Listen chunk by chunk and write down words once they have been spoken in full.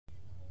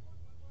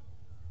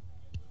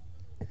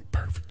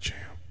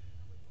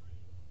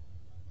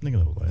Nigga,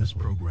 that was last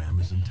week. Program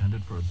is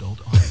intended for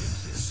adult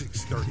audiences.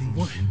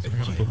 6:31. I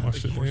gotta put my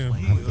shit down.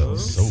 I felt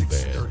so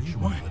bad.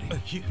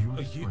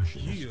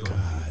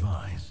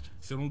 God.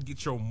 So don't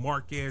get your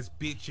mark ass,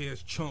 bitch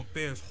ass, chump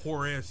ass,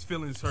 whore ass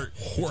feelings hurt.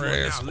 Whore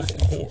ass,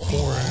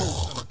 whore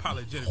ass.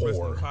 Unapologetic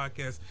wrestling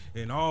podcast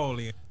and all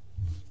in.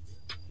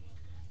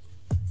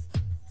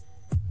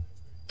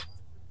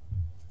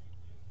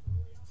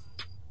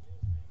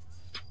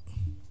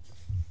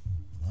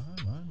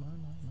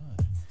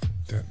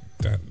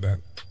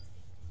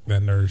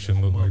 That nerd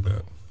shouldn't look like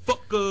that.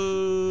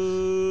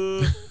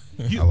 Fucker.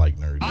 I like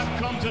nerds. I've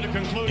come to the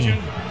conclusion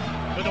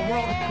that the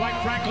world, quite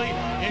frankly,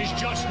 is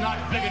just not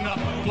big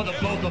enough for the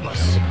both of us.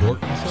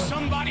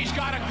 Somebody's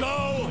got to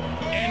go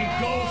and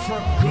go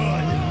for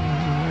good.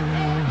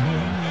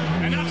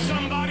 And that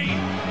somebody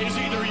is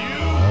either you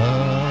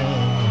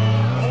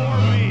or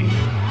me.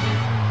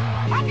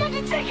 I'm going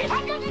to take it.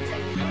 I'm going to take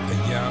it.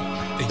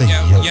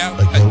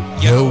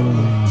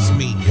 It's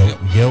me.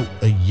 Yo.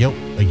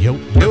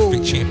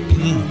 Perfect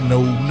champion. No,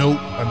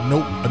 I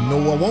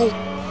know I won't.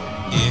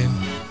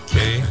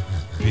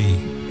 NKB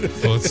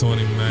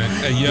 420, man.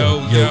 Hey,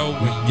 yo,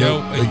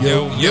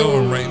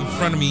 right in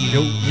front of me.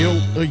 Yo.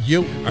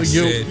 I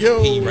said,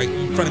 he right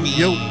in front of me.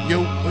 Yo.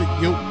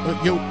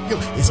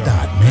 It's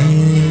that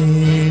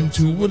man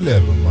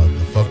 211,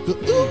 motherfucker.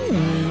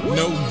 Ooh.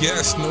 No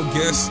guest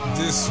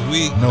this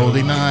week. No,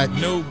 they not.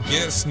 No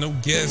guest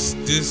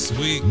this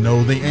week.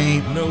 No, they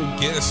ain't. No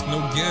guest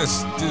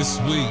this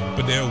week.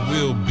 But there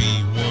will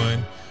be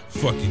one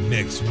fucking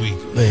next week.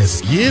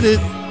 Let's get it.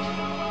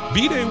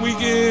 B-Day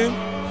weekend.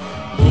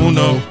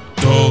 Uno,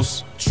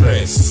 dos,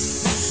 tres.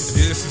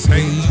 This is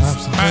Hayes,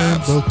 hops,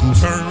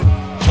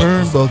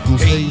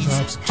 turnbuckles, Hayes,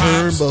 hops,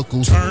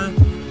 turnbuckles.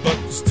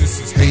 This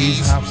is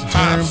Hayes, hops,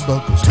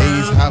 turnbuckles,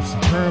 Hayes, hops,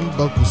 and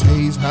turnbuckles,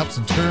 Hayes, hops,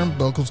 and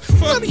turnbuckles.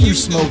 What are you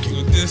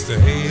smoking? This the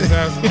Hayes,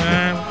 hops,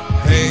 and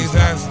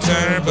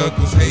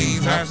turnbuckles,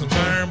 Hayes, hops, and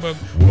turnbuckles.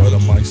 What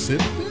am I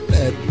sipping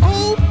at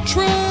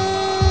Ultra?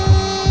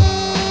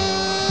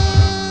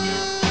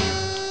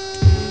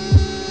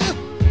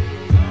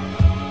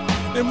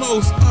 The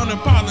most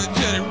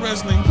unapologetic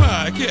wrestling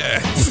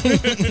podcast.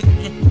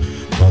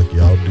 Fuck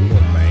y'all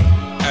doing, man.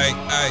 Hey,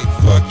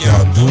 fuck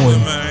y'all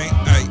doing, man.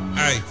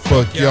 Hey,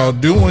 fuck y'all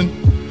doing.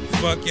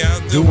 Fuck y'all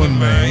doing,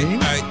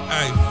 man. Hey,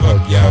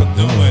 fuck y'all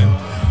doing.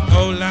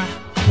 Hola,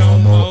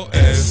 como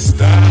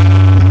esta?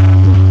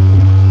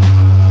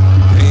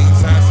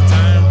 Hayes, hops, and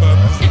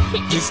turnbuckles.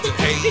 It's the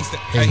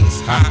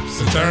Hayes, hops,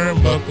 and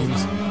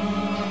turnbuckles.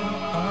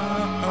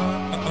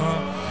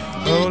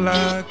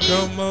 Hola,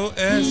 como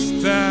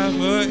esta?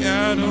 What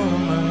y'all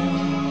doing, man?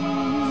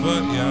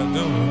 What y'all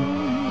doing?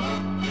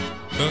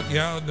 Fuck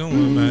y'all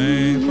doing,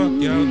 man? Fuck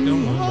y'all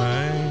doing,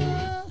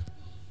 man?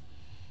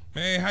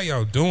 Man, how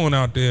y'all doing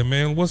out there,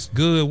 man? What's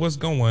good? What's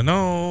going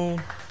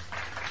on?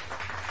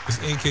 It's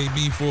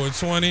NKB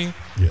 420.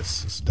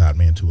 Yes, it's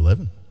Dotman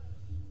 211.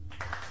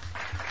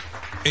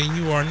 And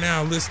you are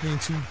now listening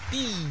to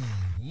the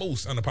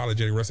most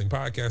unapologetic wrestling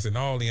podcast in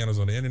all the annals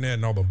on the internet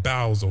and all the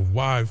bowels of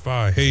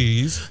Wi-Fi.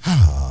 Hayes.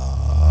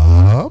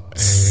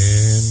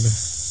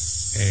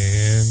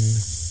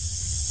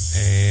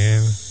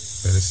 And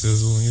let it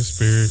sizzle in your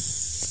spirit.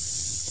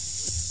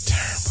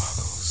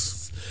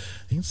 Turnbuckles.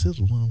 Ain't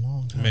sizzled in a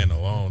long time. Man, a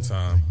long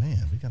time.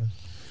 Man, we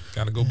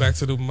gotta go back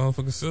to the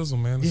motherfucking sizzle,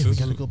 man. The yeah, sizzle. we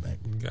gotta go back.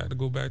 We gotta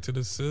go back to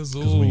the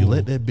sizzle. Because when you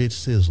let that bitch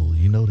sizzle,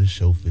 you know this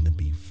show finna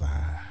be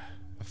fire.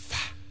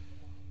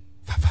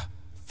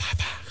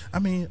 I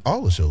mean,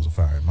 all the shows are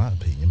fire in my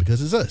opinion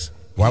because it's us.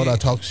 Why would I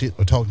talk shit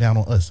or talk down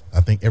on us? I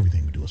think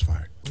everything we do is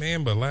fire.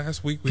 Man, but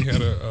last week we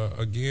had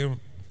again,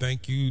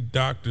 thank you,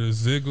 Dr.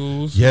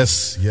 Ziggles.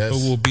 Yes.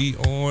 Who will be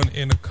on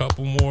in a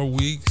couple more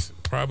weeks,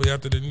 probably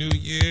after the new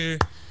year,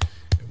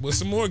 with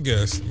some more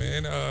guests,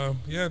 man.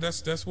 Yeah,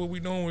 that's what we're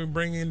doing. We're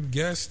bringing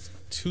guests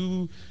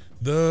to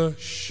the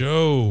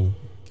show.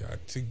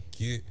 Got to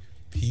get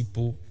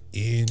people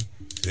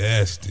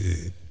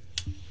invested.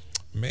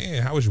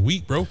 Man, how was your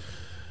week, bro?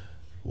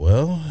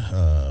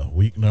 Well,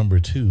 week number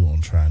 2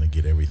 on trying to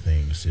get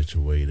everything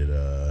situated.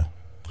 I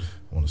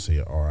want to say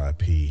a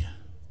RIP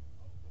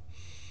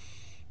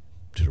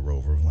to the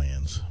Rover of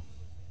Lands.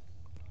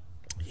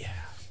 Yeah.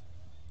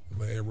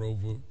 Land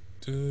Rover.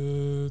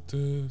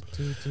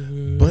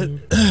 But,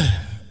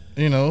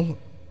 you know,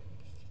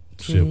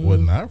 shit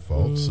wasn't our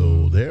fault,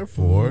 so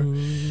therefore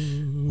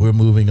we're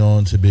moving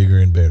on to bigger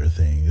and better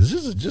things.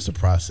 It's just a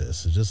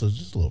process. It's just a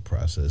little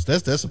process.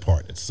 That's the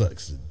part that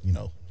sucks, you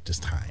know,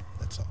 just time.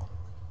 That's all.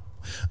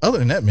 Other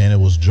than that, man, it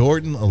was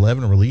Jordan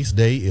 11 release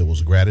day. It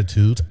was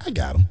Gratitudes. I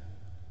got him.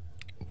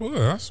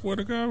 Well, I swear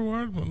to God,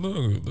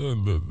 look,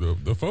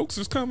 the folks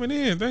is coming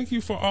in. Thank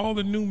you for all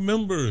the new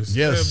members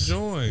that have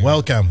joined.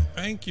 Welcome.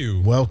 Thank you.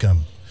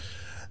 Welcome.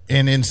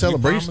 And in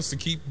celebration, we promise to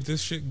keep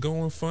this shit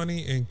going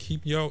funny and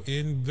keep y'all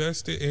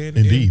invested and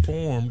Indeed.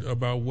 informed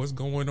about what's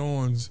going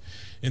on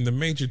in the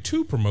major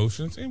 2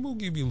 promotions, and we'll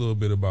give you a little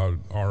bit about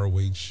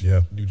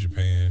ROH, New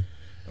Japan.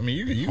 I mean,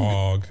 you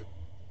Hog.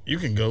 You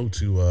can go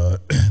to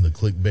the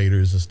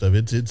clickbaiters and stuff.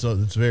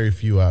 It's very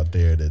few out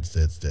there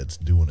that's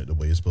doing it the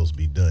way it's supposed to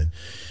be done.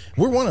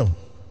 We're one of them.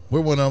 We're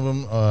one of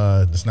them.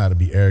 It's not to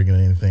be arrogant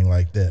or anything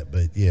like that,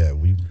 but yeah,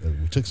 we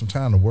took some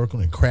time to work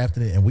on it, crafted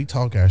it, and we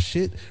talk our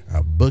shit.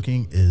 Our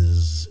booking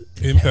is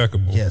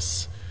impeccable.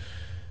 Yes.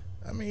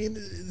 I mean,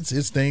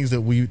 it's things that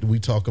we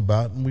talk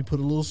about and we put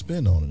a little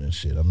spin on it and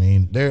shit. I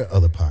mean, there are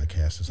other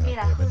podcasters out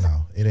there, but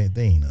no, they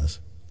ain't us.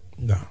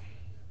 No.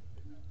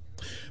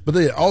 But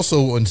they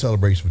also, in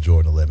celebration for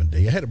Jordan 11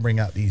 Day, I had to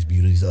bring out these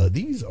beauties.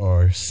 These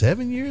are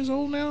 7 years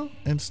old now,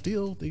 and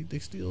still they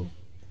still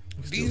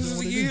These is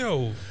a year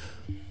old.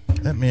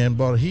 That man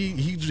bought.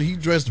 He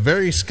dressed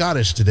very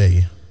Scottish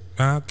today.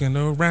 Rocking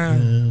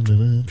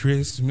around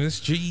Christmas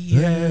tree,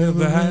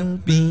 have a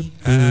happy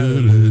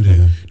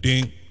holiday.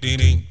 Ding, ding,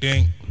 ding,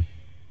 ding.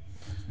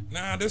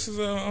 Nah, this is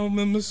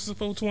Mrs.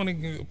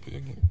 420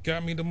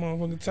 got me the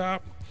motherfucking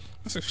top.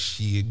 I said,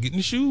 shit, getting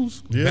the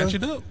shoes, match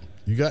it up.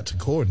 You got to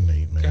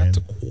coordinate, man.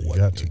 You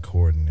got to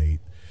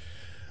coordinate.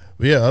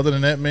 But yeah, other than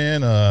that,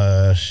 man,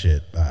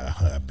 shit,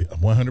 I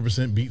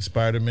 100% beat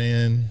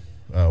Spider-Man.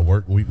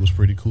 Work week was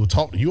pretty cool.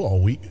 Talked to you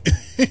all week.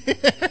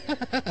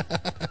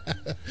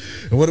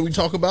 And what do we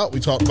talk about? We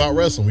talk about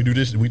wrestling. We do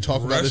this. We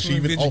talk about this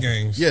even video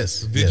games.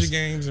 Yes, video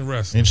games and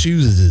wrestling and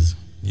shoes.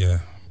 Yeah.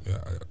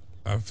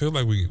 I feel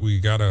like we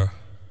got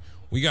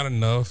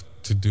enough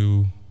to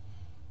do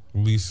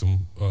at least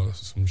some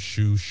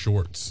shoe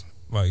shorts,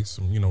 like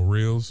some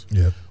reels.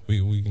 Yeah,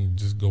 we can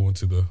just go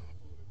into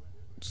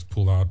just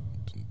pull out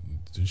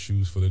the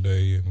shoes for the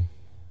day and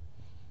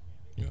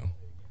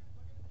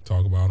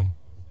talk about them.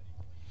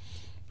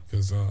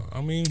 Because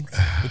I mean,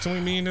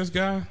 between me and this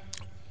guy,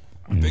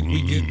 I think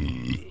we get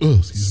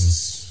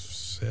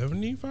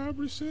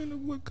 75%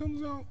 of what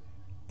comes out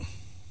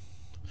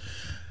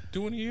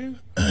during the year.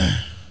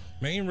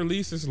 Main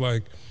releases,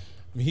 like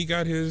he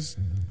got his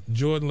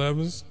Jordan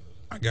 11s,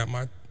 I got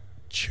my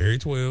Cherry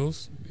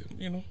 12s.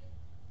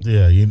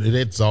 Yeah,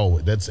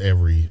 that's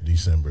every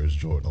December is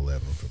Jordan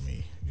 11 for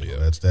me.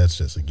 That's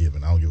just a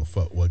given. I don't give a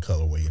fuck what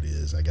colorway it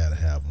is. I gotta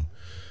have them.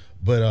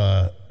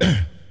 But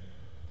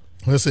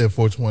let's say at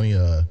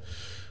 420,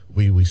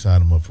 we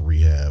signed him up for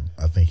rehab.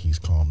 I think he's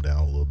calmed down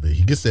a little bit.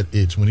 He gets that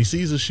itch when he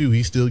sees a shoe.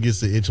 He still gets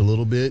the itch a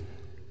little bit.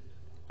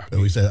 And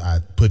we said,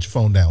 "I put your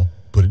phone down,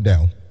 put it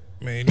down."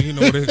 Man, you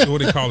know what they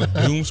call it,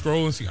 doom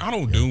scrolling. See, I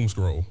don't doom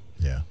scroll.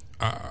 Yeah,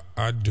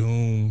 I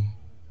doom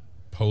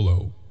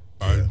Polo.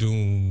 I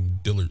doom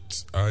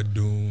Dillard's. I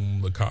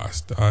doom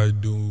Lacoste. I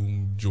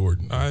doom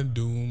Jordan. I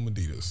doom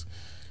Adidas.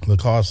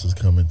 Lacoste is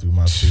coming through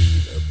my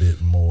feed a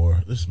bit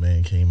more. This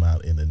man came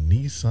out in a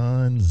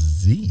Nissan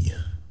Z.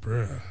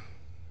 Bruh.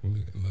 I'm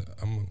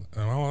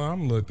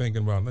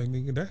thinking about, like,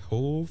 nigga, that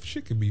whole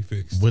shit could be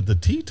fixed. With the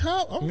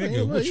T-top? Oh,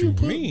 nigga, man, what you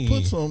mean?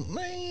 Put some,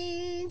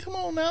 man, come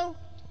on now.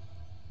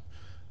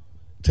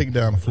 Take it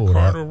down to Florida.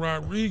 Ricardo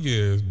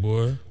Rodriguez,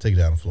 boy. Take it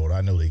down to Florida.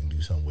 I know they can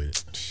do something with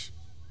it.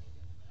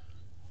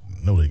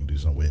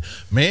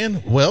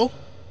 Man, well,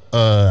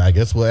 I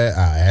guess I'll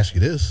ask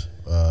you this.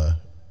 I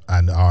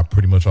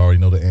pretty much already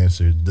know the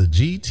answer. The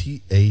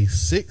GTA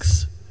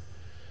 6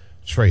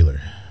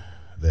 trailer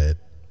that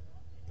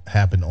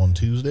happened on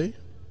Tuesday.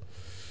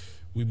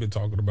 We've been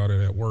talking about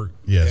it at work.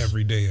 Yes.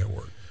 Every day at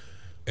work.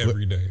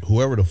 Every day.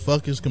 Whoever the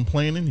fuck is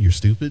complaining, you're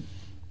stupid.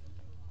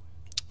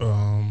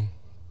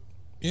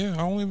 Yeah,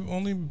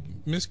 only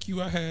miscue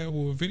I had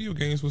with video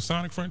games was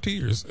Sonic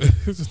Frontiers.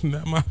 It's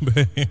not my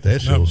bag.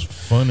 That shit was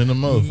fun in the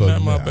motherfucker.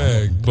 Not my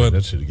bag. But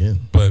that shit again.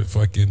 But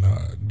fucking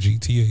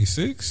GTA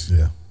 6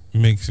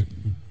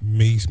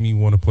 makes me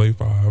want to play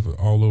 5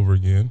 all over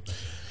again.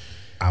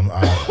 I'm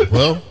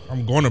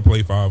going to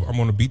play 5. I'm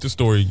going to beat the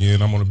story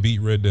again. I'm going to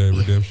beat Red Dead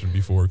Redemption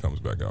before it comes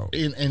back out.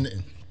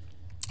 And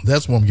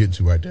that's what I'm getting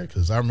to right there,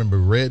 because I remember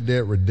Red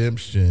Dead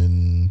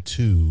Redemption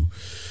 2.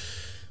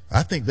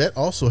 I think that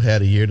also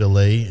had a year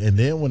delay, and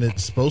then when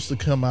it's supposed to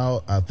come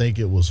out, I think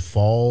it was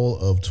fall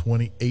of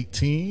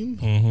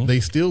 2018,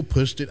 they still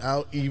pushed it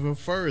out even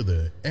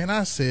further. And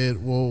I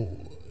said, well,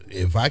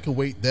 if I could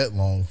wait that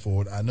long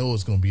for it, I know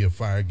it's going to be a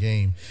fire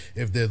game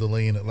if they're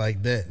delaying it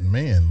like that.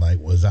 Man, like,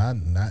 was I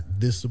not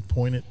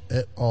disappointed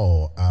at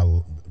all?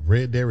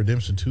 Red Dead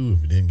Redemption 2,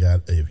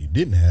 if you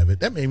didn't have it,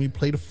 that made me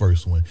play the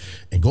first one.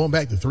 And going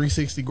back to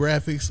 360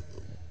 graphics,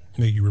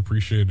 make you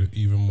appreciate it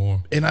even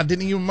more. And I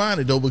didn't even mind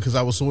it, though, because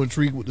I was so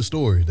intrigued with the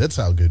story. That's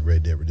how good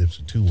Red Dead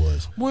Redemption 2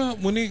 was. Well,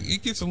 when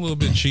it gets a little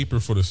bit cheaper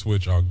for the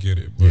Switch, I'll get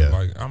it. But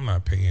like, I'm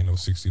not paying no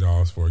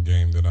 $60 for a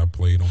game that I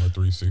played on a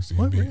 360.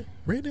 What,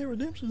 Red Dead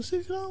Redemption is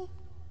 $60?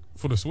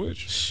 For the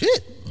Switch?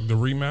 Shit. The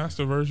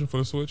remaster version for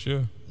the Switch,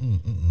 yeah.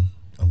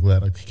 I'm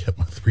glad I kept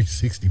my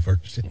 360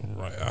 version.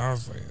 Right. I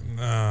was like,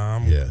 nah,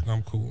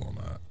 I'm cool on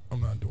that.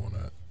 I'm not doing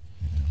that.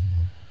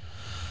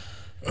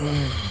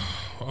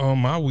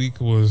 My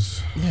week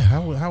was... Yeah,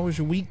 how was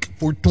your week,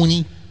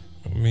 420?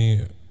 I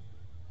mean,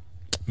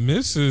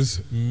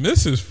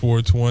 Mrs.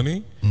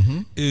 420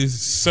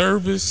 is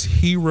service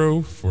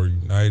hero for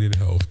United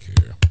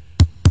Healthcare,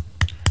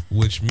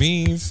 which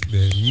means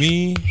that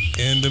me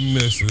and the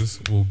missus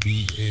will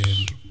be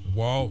in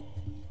Walt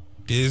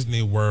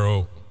Disney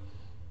World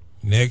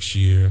next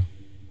year,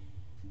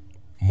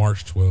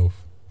 March 12th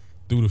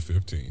through the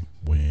 15th.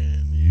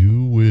 When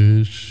you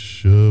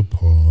wish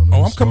upon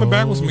Oh, I'm coming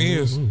back with some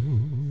ears.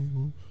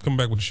 Coming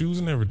back with the shoes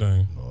and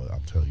everything. Oh,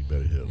 I'm telling you,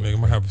 better hit up. Man,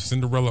 I'm gonna have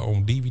Cinderella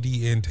on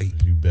DVD and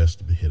tape. You best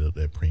to hit up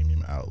that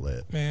premium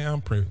outlet. Man,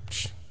 I'm pretty.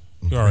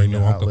 You already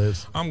know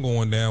outlets. I'm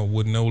going down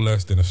with no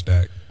less than a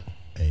stack.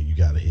 And you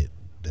got to hit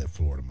that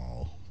Florida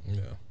Mall.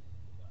 Yeah.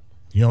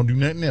 You don't do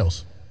nothing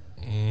else.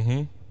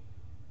 Mm-hmm.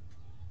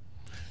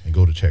 And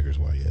go to Checkers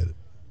while you at it.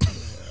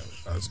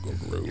 I just go to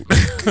the road.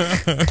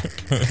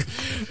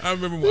 I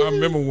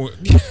remember when.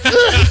 What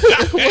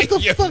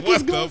the fuck what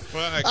is the going?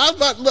 fuck? I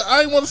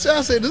didn't want to say.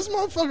 I said this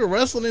motherfucker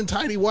wrestling in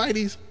tighty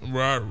whities.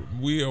 Right,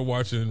 we are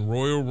watching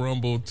Royal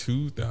Rumble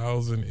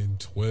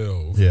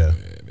 2012. Yeah,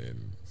 man,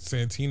 and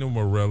Santino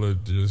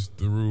Marella just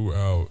threw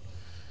out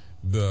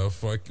the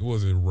fuck.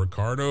 Was it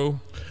Ricardo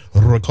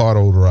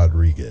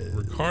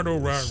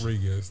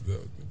Rodriguez,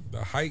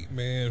 the hype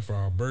man for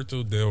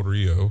Alberto Del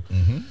Rio.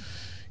 Mm-hmm.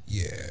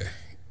 Yeah.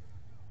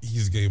 He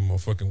just gave him a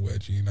fucking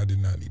wedgie, and I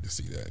did not need to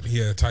see that. He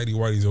had tighty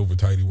whities over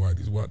tighty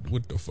whities. What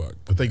the fuck?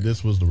 I think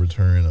this was the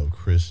return of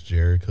Chris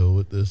Jericho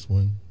with this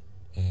one.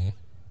 Mm-hmm.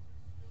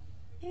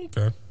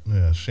 Okay.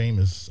 Yeah,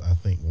 Sheamus, I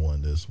think,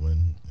 won this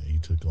one. He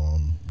took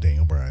on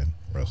Daniel Bryan,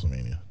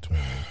 WrestleMania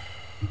 28.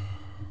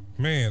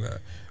 Man,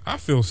 I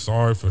feel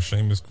sorry for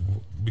Sheamus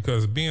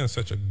because being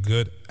such a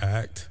good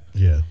act,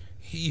 yeah,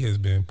 he has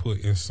been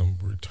put in some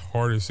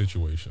retarded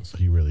situations.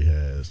 He really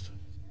has.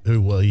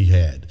 Well, he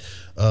had.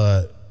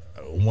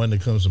 One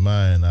that comes to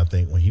mind, I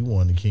think, when he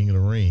won the King of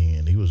the Ring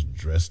and he was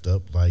dressed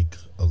up like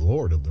a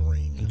Lord of the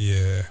Ring.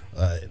 Yeah.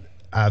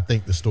 I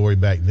think the story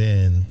back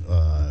then,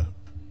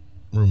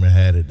 rumor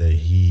had it that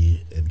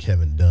he and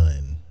Kevin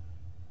Dunn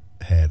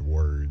had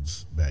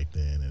words back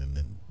then, and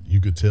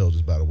you could tell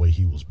just by the way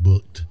he was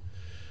booked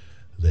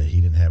that he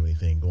didn't have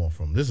anything going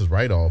for him. This is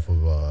right off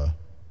of,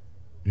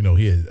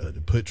 he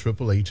had put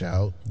Triple H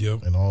out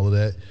and all of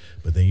that,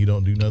 but then you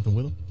don't do nothing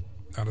with him.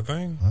 Not a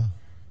thing. Huh?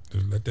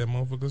 Just let that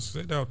motherfucker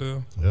sit out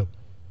there. Yep.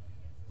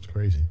 It's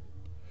crazy.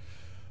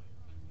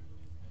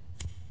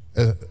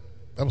 I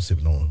was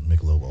sipping on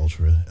Michelob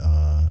Ultra.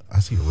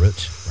 I see a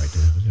Rich right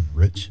there.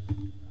 Rich.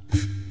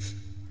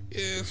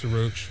 Yeah, it's a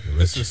roach.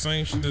 It's the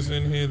same shit that's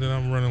in here that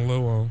I'm running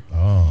low on.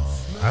 Oh,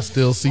 I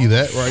still see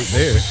that right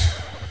there.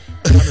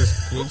 I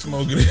just quit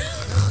smoking it. I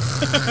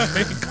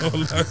ain't gonna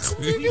lie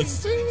to you.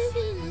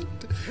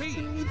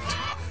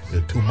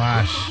 Too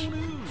much.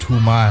 Too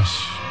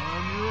much.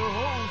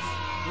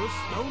 The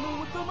stoner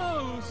with the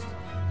most,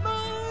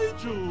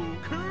 Nigel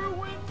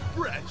Kerwin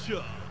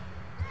Bradshaw.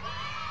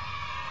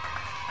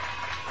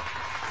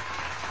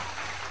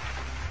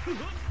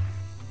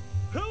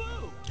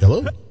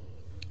 Hello.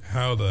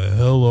 How the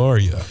hell are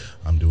you?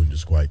 I'm doing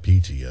just quite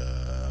peachy.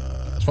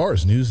 As far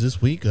as news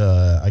this week,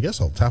 I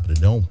guess I'll top of the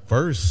dome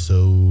first.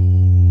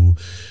 So,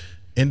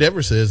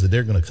 Endeavor says that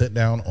they're going to cut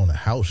down on the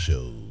house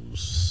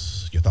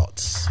shows. Your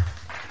thoughts?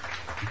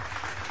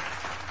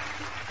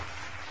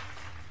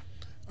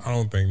 I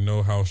don't think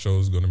no house show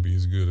is going to be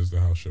as good as the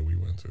house show we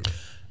went to.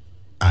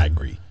 I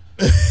agree.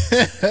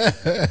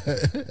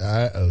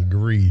 I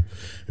agree.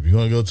 If you're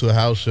going to go to a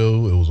house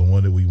show, it was the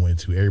one that we went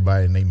to.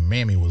 Everybody named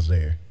Mammy was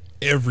there.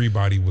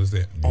 Everybody was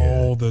there. Yeah.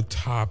 All the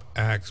top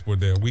acts were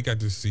there. We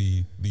got to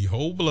see the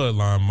whole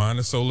bloodline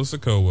minus Solo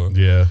Sikoa.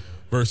 Yeah.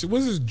 Versus,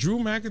 was this Drew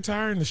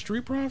McIntyre and the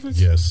Street Profits?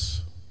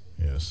 Yes.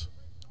 Yes.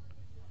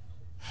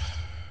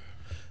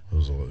 It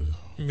was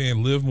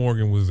Man, Liv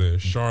Morgan was there.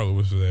 Charlotte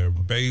was there.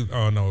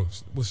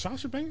 Was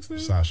Sasha Banks there?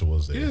 Sasha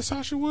was there. Yeah,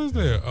 Sasha was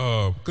there.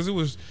 Because it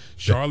was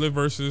Charlotte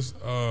versus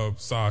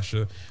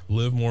Sasha,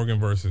 Liv Morgan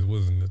versus,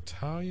 was it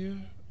Natalia?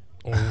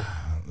 Or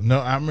no,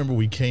 I remember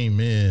we came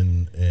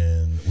in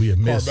and we had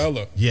missed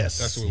Carbella. Yes,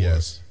 that's what it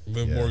was.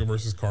 Liv Morgan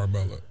versus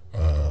Carbella.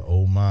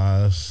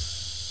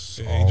 Omos,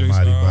 AJ Almighty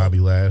Styles. Bobby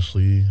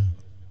Lashley.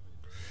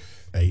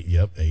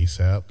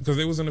 ASAP. Because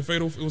it was a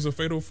fatal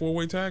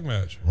 4-way tag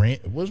match.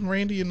 Wasn't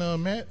Randy and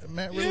Matt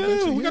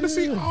Yeah, we got to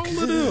see all of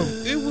them.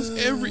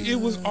 It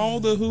was all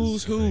the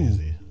who's who.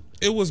 Crazy.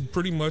 It was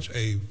pretty much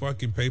a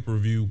fucking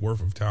pay-per-view worth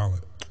of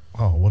talent.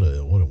 Oh, what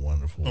a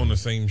wonderful on the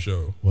same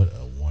show. What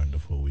a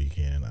wonderful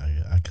weekend!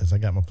 Because I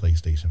got my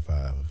PlayStation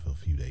 5 for a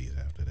few days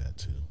after that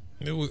too.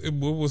 It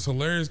was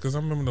hilarious because I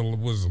remember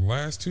the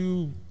last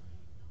two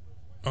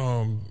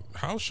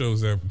house shows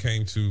that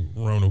came to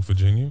Roanoke,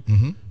 Virginia,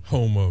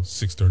 home of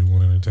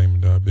 631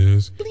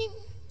 Entertainment.biz.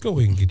 Go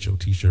ahead and get your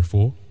T-shirt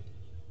for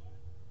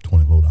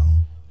 $24.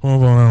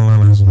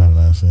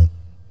 $24.99.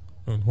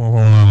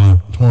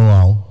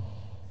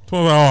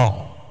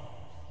 $20.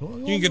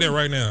 You can get that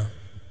right now.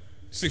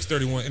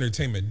 631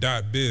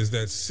 Entertainment.biz.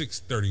 That's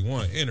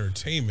 631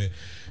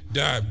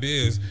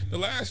 Entertainment.biz. The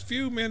last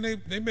few, man,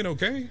 they've been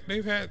okay.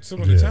 They've had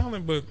some of the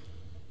talent, but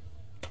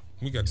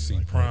we got to see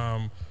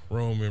Prime,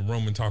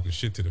 Roman talking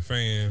shit to the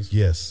fans.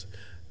 Yes.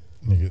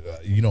 Nigga,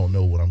 you don't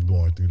know what I'm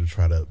going through to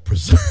try to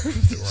preserve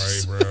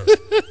this. Right, bro.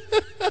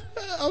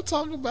 I'm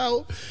talking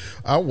about,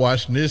 I'm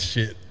watching this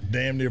shit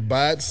damn near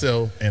by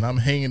itself, and I'm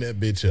hanging that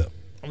bitch up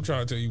I'm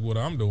trying to tell you what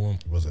I'm doing.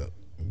 What's up?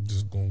 I'm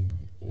just gonna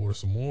order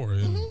some more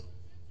and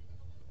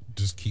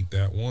just keep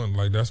that one.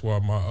 Like that's why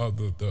my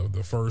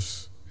the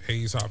first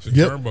Hayes Hops and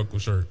Turnbuckle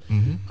shirt.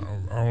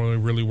 I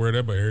don't really wear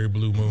that, but every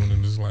blue moon,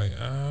 and it's like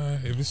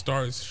if it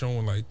starts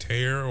showing like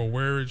tear or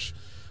wearage,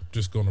 I'm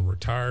just gonna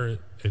retire it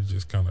and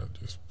just kind of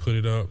just put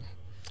it up.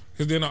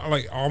 Because then I'm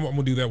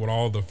gonna do that with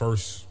all the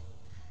first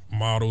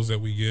models that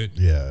we get.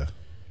 Yeah.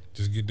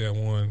 Just get that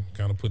one,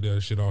 kind of put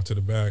that shit off to the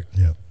back.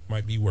 Yeah.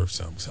 Might be worth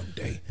something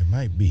someday. It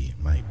might be.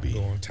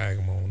 Go and tag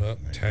them on up.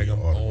 Tag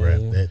them autograph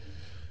on that.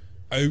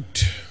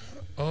 out.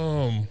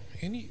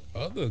 Any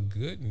other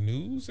good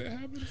news that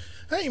happened?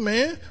 Hey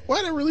man,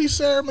 why didn't release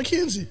Sarah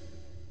McKenzie?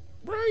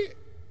 Right.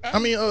 I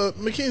mean,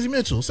 Mackenzie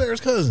Mitchell,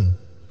 Sarah's cousin.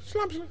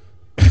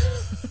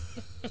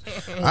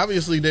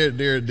 Obviously,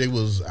 they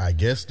was. I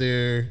guess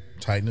they're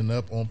tightening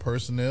up on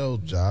personnel,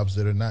 jobs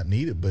that are not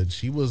needed. But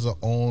she was a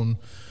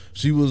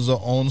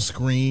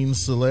on-screen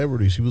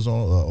celebrity. She was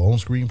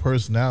on-screen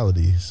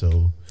personality.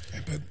 So,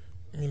 but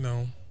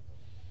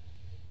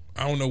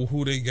I don't know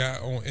who they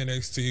got on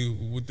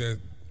NXT with that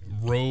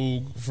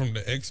rogue from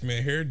the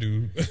X-Men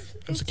hairdo.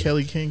 That's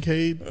Kelly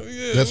Kincaid. Oh,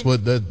 yeah.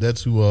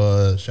 That's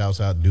who shouts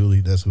out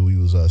Dooley. That's who he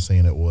was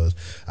saying it was.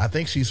 I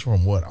think she's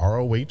from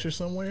ROH or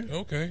somewhere.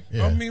 Okay.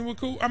 Yeah. I mean, well,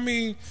 cool. I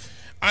mean,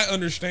 I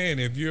understand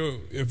if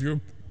you're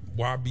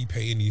why be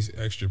paying these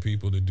extra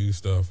people to do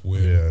stuff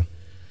with. Yeah.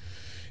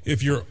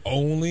 If you're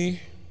only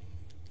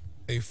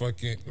a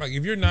fucking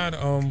if you're not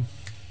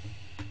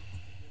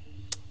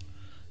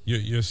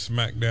your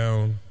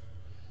SmackDown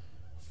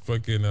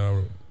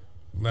fucking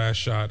last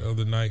shot of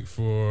the night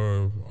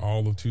for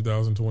all of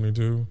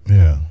 2022.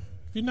 Yeah.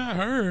 If you're not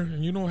her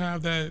and you don't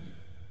have that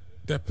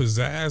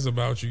pizzazz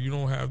about you, you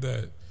don't have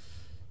that,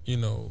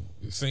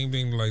 same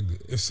thing like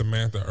if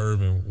Samantha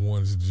Irvin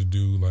wanted to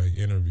do like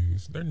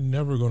interviews, they're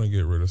never gonna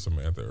get rid of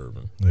Samantha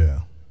Irvin. Yeah.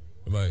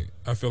 Like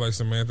I feel like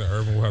Samantha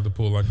Irvin will have to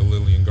pull like a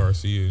Lillian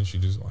Garcia, and she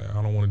just like,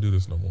 I don't want to do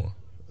this no more.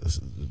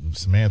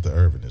 Samantha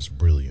Irvin is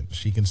brilliant.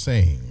 She can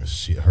sing.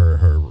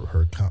 Her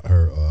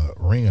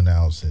ring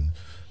announce, and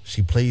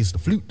she plays the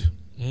flute.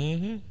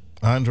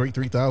 Andre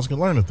 3000 can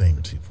learn a thing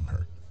or two from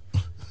her.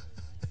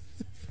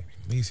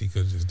 At least he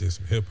could have just did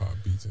some hip hop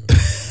beats.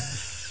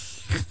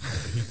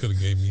 He could have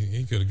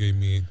gave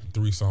me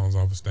 3 songs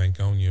off of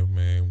Stankonia,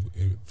 man,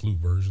 flute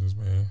versions,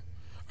 man.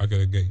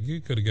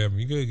 You could have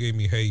gave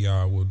me Hey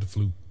Ya with the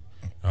flute.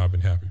 I've been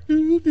happy.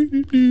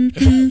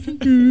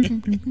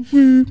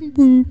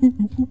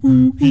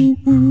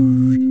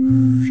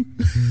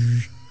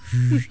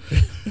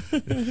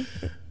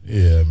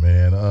 Yeah,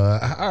 man.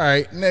 All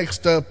right.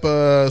 Next up,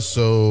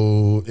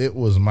 so it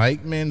was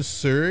Mike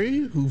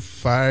Mansouri who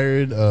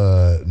fired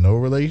no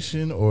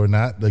relation or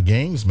not the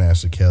Games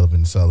Master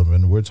Kelvin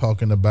Sullivan. We're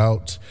talking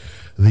about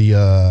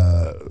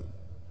the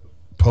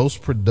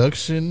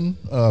post-production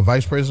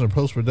vice president of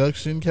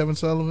post-production Kevin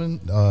Sullivan.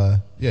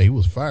 He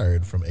was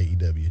fired from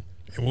AEW.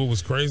 And what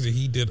was crazy,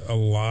 he did a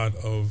lot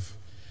of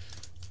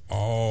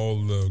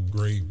all the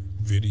great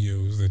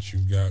videos that you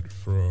got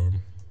from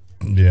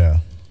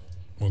well,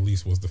 at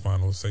least was the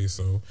final say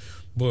so.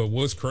 But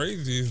what's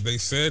crazy is they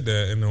said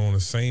that, and on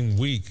the same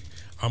week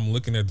I'm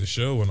looking at the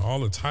show and all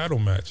the title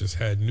matches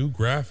had new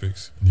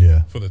graphics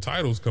for the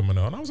titles coming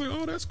out, and I was like,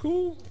 oh, that's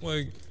cool.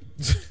 Like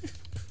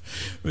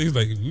he's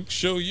like, we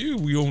show you,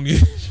 we don't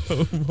need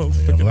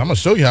I'm gonna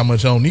show you how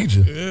much I don't need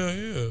you.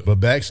 Yeah. But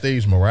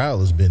backstage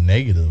morale has been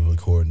negative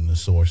according to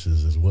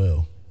sources as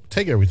well.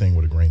 Take everything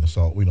with a grain of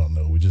salt. We don't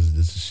know.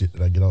 This is shit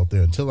that I get out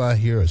there. Until I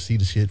hear or see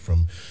the shit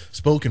from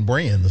spoken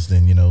brands,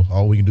 then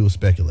all we can do is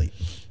speculate.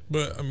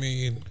 But I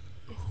mean,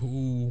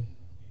 who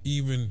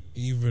even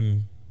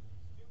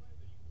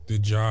the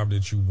job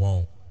that you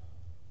want,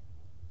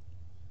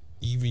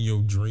 even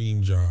your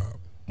dream job,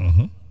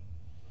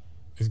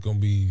 it's gonna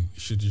be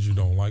shit that you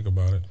don't like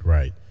about it.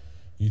 Right.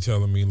 You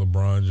telling me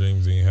LeBron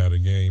James ain't had a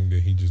game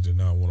that he just did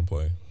not want to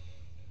play?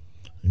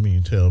 You mean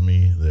you tell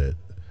me that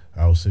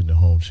I was sitting at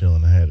home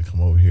chilling, I had to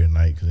come over here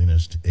tonight because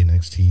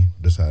NXT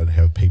decided to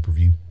have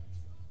pay-per-view?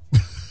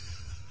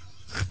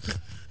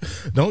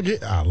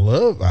 I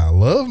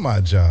love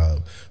my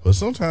job, but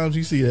sometimes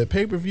you see that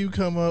pay-per-view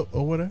come up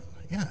or whatever.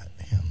 God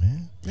damn,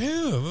 man.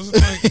 Yeah, it's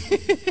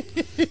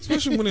like,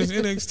 especially when it's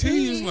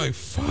NXT, it's like,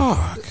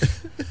 fuck.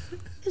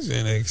 It's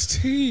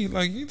NXT.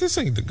 Like, this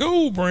ain't the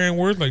gold brand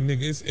where it's like,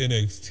 nigga, it's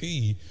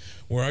NXT.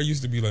 Where I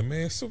used to be like,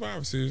 man,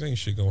 Survivor Series ain't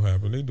shit gonna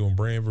happen. They doing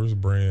brand versus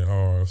brand.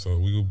 So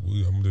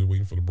I'm just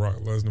waiting for the Brock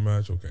Lesnar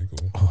match. Okay,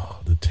 cool. Oh,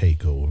 the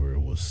takeover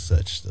was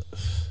such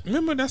stuff.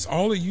 Remember, that's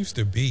all it used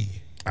to be.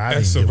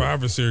 That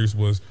Survivor Series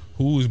was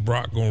who is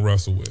Brock gonna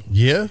wrestle with?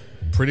 Yeah,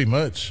 pretty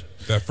much.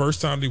 That first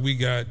time that we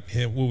got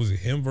him, what was it?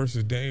 Him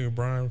versus Daniel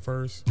Bryan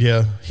first.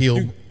 Yeah, heel.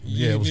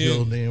 It was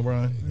heel Daniel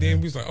Bryan. Then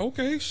we was like,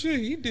 okay,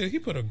 shit, he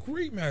put a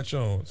great match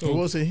on. So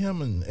was it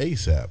him and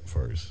ASAP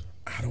first?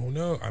 I don't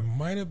know. I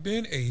might have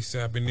been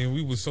ASAP, and then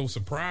we was so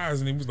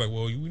surprised, and he was like,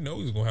 well, we know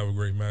he's gonna have a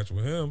great match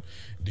with him.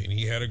 Then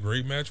he had a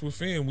great match with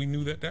Finn. We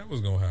knew that was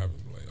gonna happen.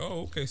 Like,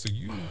 oh, okay, so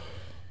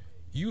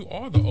you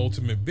are the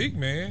ultimate big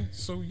man.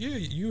 So yeah,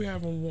 you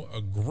have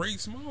a great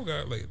small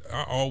guy. Like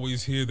I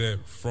always hear that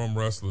from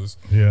wrestlers.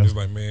 Yeah. It's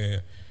like,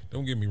 man,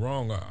 don't get me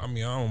wrong. I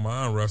mean, I don't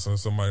mind wrestling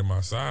somebody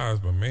my size,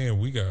 but man,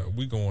 we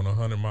going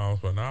 100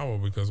 miles per hour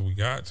because we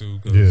got to.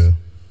 Yeah.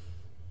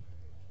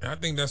 And I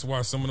think that's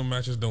why some of the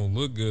matches don't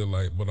look good,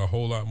 like, but a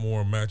whole lot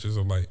more matches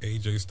of like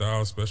AJ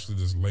Styles, especially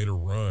this later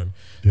run,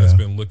 that's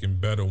been looking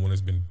better when it's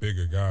been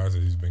bigger guys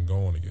that he's been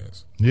going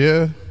against.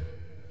 Yeah.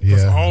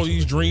 Because all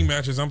these dream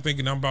matches I'm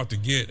thinking I'm about to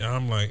get, and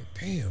I'm like,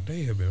 damn,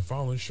 they have been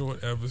falling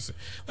short ever since.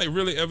 Like,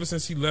 really, ever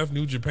since he left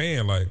New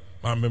Japan. Like,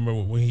 I remember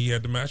when he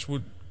had the match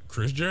with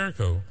Chris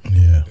Jericho.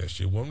 Yeah. That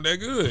shit wasn't that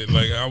good.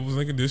 Like, I was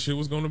thinking this shit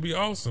was going to be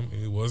awesome.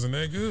 It wasn't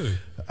that good.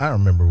 I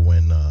remember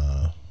when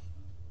I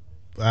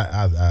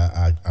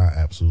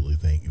absolutely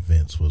think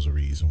Vince was a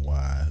reason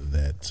why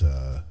that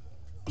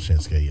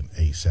Shinsuke and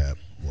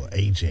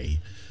AJ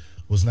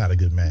was not a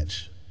good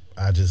match.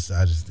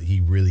 He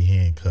really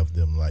handcuffed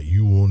them. Like,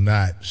 you will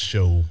not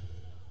show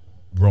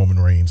Roman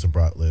Reigns and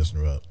Brock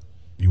Lesnar up.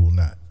 You will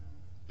not.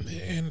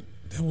 And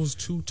that was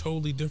two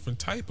totally different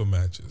type of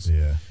matches.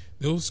 Yeah.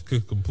 Those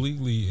could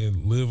completely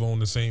live on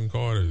the same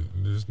card.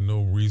 There's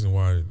no reason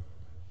why.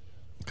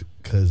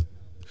 Because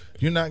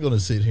you're not going to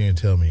sit here and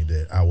tell me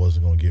that I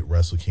wasn't going to get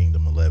Wrestle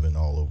Kingdom 11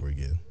 all over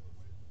again.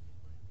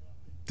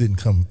 Didn't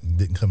come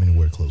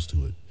anywhere close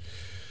to it.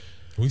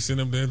 We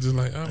sitting up there just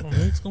like, oh, my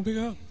leg's going to pick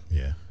up.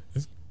 Yeah.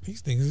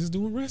 These niggas is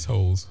doing rest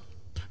holds.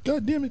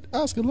 God damn it,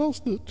 Oscar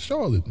lost to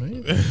Charlotte,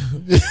 man.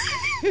 The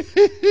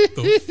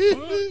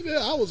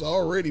fuck? I was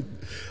already,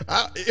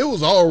 it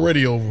was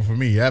already over for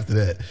me after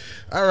that.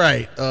 All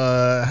right,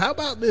 how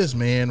about this,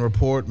 man?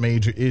 Report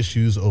major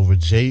issues over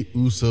Jey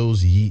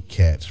Uso's Yeet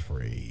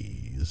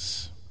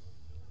catchphrase.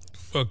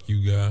 Fuck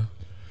you, guy.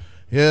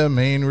 Yeah,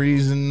 main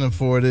reason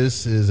for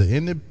this is an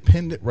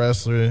independent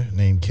wrestler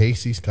named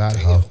Casey Scott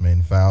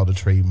Hoffman filed a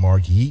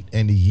trademark Yeet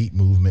and the Yeet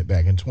movement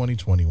back in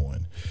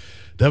 2021.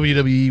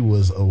 WWE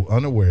was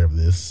unaware of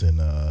this,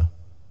 and I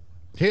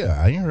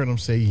ain't heard them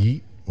say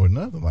Yeet or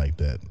nothing like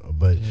that.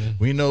 But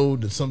we know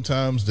that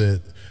sometimes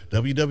that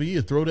WWE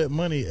will throw that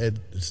money at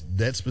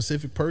that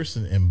specific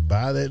person and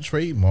buy that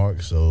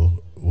trademark,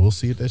 so we'll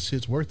see if that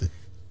shit's worth it.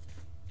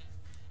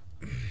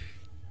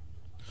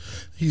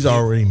 He's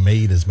already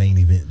made his main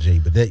event, Jay,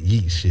 but that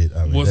Yeet shit,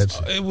 I mean,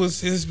 that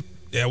was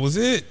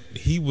it.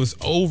 He was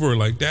over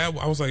like that.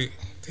 I was like,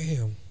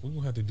 damn, we're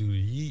gonna have to do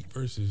the Yeet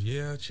versus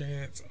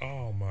Chance.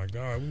 Oh my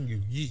god, we can do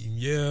Yeet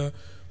and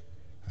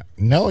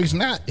No, he's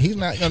not. He's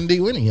not gonna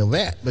do any of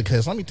that,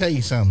 because let me tell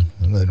you something.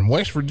 In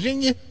West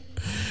Virginia,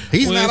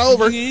 he's not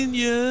over.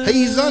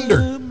 He's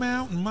under.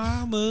 Mountain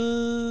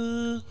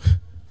Mama.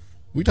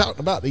 We talked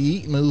about the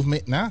Yeet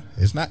movement. Nah,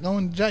 it's not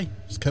going to Jay.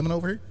 It's coming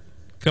over here.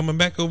 Coming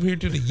back over here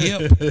to the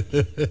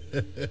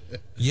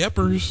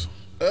Yeppers.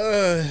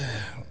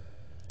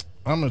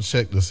 I'm gonna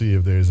check to see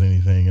if there's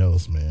anything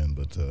else, man.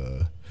 But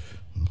my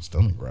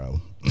stomach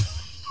growling.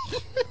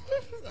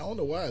 I don't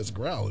know why it's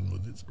growling, but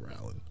it's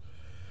growling.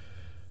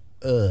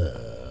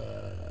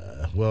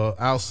 Well,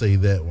 I'll say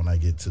that when I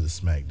get to the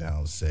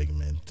SmackDown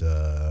segment.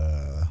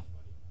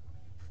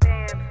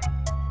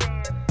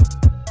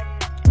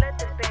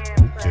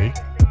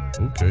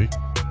 Okay.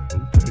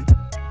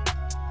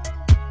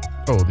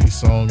 Oh, the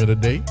song of the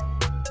day?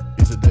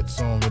 Is it that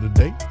song of the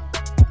day?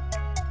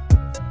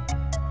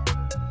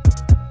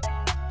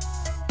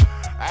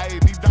 Hey,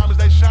 these diamonds,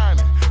 they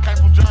shining. Came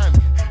from Johnny.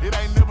 It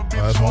ain't never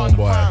been so hard to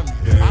find me.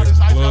 I just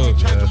ice got me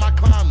changing my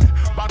climate.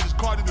 Bought this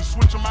car to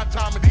switch on my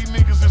time. And these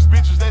niggas is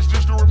bitches, that's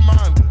just a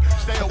reminder.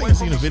 Stay away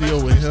from the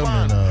video with him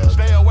and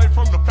stay away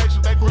from the faces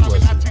they grimy.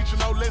 Not teaching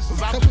no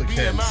lessons. I'm just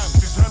being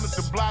honest.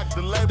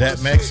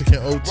 That Mexican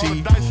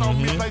OT. The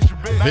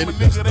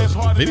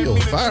video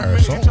fire.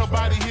 Song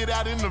fire. Yeah.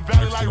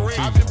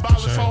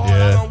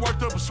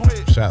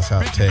 Shouts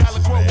out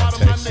Texas, man.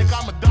 Texas.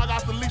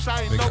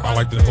 I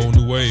like the whole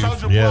new wave.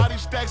 Yeah.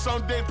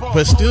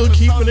 But still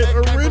keeping it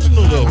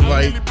original though.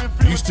 Like,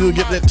 you still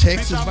get that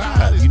Texas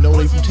vibe. You know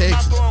they from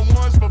Texas.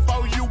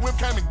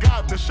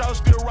 The show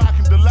still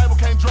rocking, the label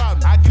can't drop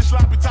me. I get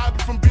sloppy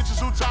topic from bitches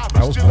who top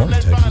me. I was born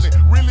in Texas.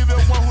 Really the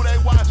one who they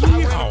watch.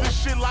 I ran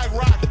this shit like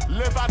rock.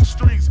 Left out the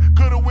streets.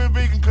 Coulda went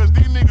vegan, cause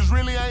these niggas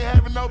really ain't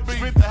having no beef.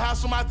 Spent the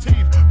house on my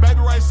teeth. Baby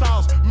Ray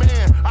sauce.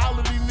 Man, all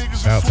of these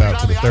niggas Shouts out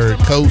to the Third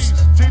Coast.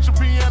 Teach a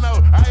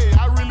piano. Hey,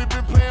 I really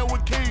been playing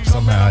with keys.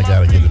 Somehow I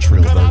gotta get a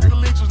Trill burger.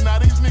 Now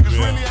these niggas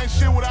really ain't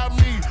shit without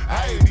me.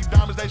 Hey, these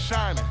diamonds, they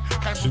shining.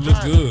 She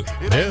look good.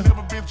 It ain't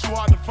never been too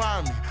hard to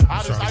find me.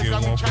 I just ice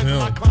got me changing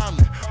my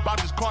climate. Bought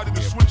this car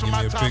to switch on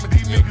my time. And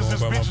these niggas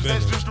is bitches,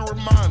 that's just a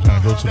reminder.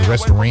 Trying to go to the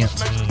restaurant.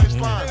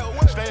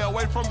 Stay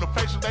away from the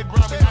faces they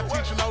grimy. Not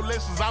teaching no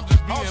lessons, I'm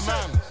just being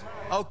honest.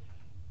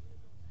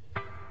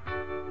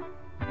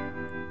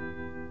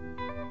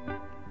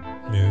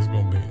 Yeah, it's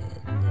gonna be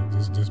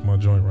this my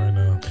joint right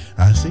now.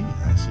 I see.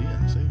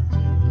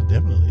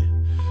 Definitely.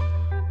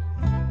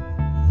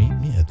 Meet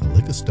me at the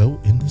liquor store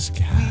in the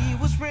sky. We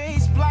was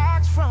raised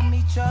blocks from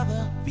each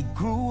other. We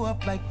grew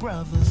up like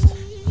brothers.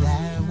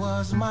 That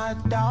was my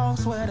dog.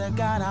 Swear to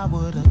God, I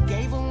would've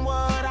gave him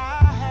what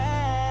I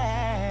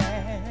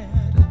had.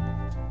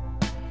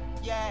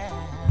 Yeah.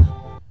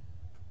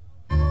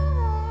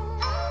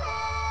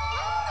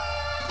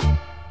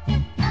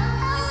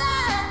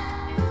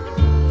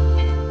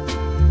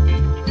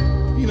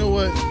 You know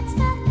what?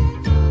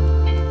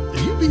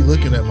 You be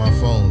looking at my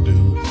phone, dude.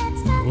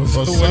 Or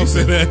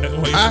something.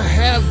 I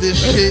have this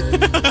shit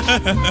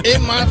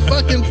in my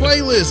fucking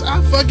playlist.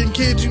 I fucking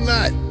kid you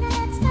not.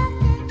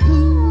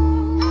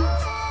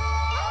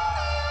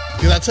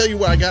 Cause I tell you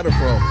where I got it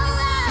from.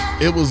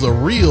 It was a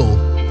reel,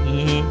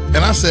 and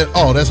I said,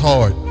 "Oh, that's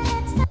hard."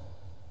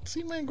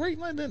 See, man, great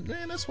like that,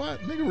 man. That's why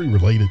nigga we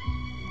related.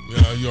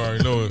 Yeah, you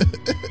already know it.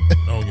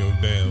 I don't give a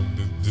damn.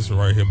 This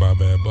right here by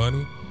Bad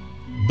Bunny.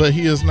 But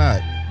he is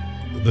not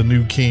the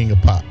new king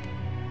of pop.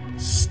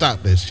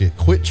 Stop that shit.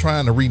 Quit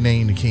trying to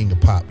rename the king of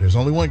pop. There's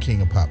only one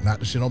king of pop. Not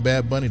the shit on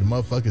Bad Bunny. The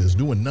motherfucker is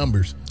doing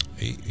numbers.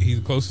 He's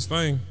the closest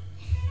thing.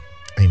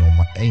 Ain't no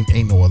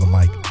other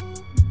mic.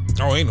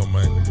 Oh, ain't no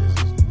mic.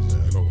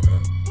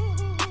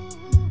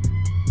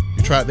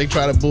 They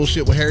tried to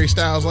bullshit with Harry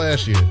Styles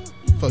last year.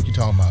 Fuck you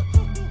talking about?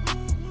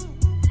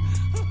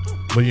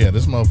 But yeah,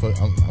 this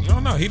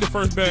motherfucker. No, he the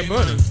first Bad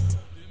Bunny.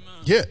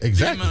 Yeah,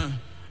 exactly.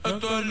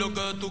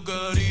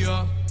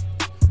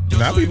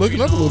 Now I be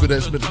looking up a little bit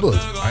of that shit. Look,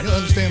 I can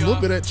understand a little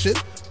bit of that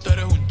shit.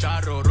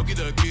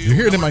 You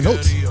hear it in my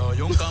notes.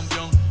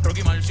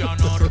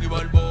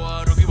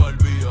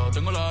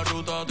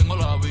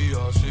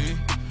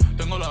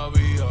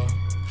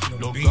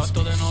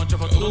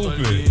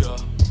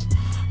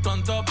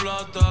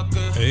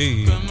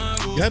 Hey.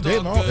 God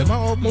damn, am I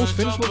almost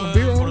finished with my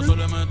beer already?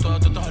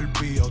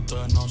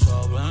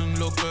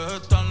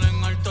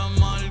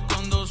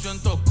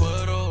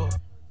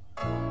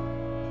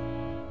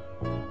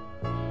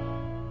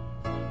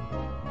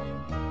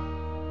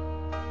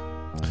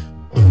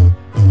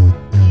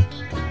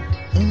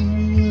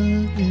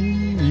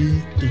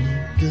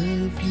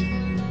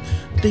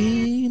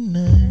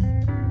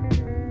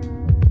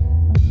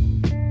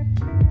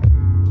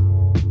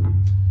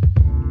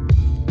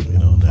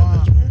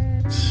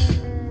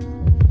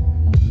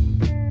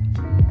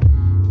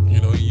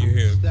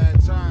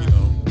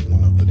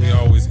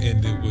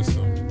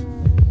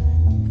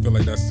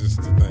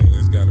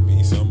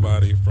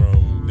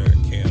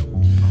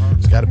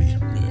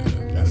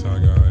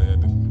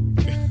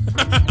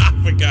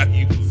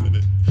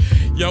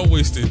 Y'all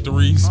wasted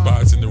 3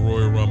 spots in the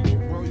Royal Rumble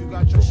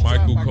from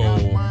Michael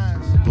Cole,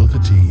 Booker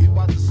T,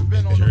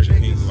 and Jerry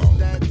King Law.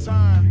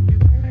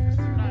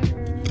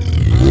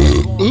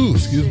 Ooh,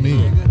 excuse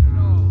me.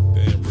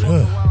 Damn,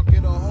 bro.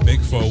 Mick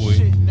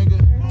Foley.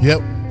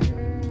 Yep.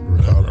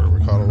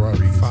 Ricardo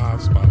Rodriguez.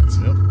 5 spots.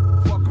 Yep.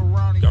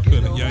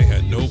 Y'all ain't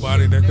had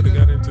nobody that could have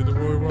got into the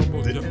Royal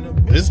Rumble.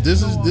 This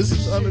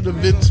is under the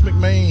Vince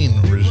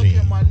McMahon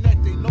regime.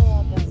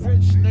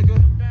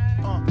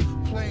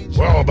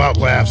 We're all about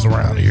laughs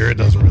around here. It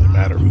doesn't really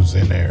matter who's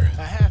in there.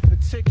 I have a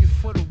ticket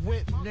for the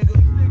whip, nigga.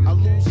 I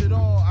lose it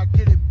all, I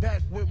get it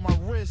back with my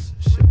wrist.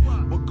 Shit.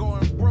 But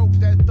going broke,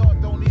 that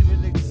thought don't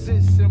even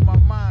exist in my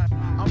mind.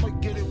 I'ma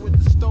get it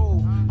with the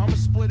stove. I'ma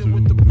split it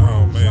with the bros.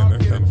 Oh man,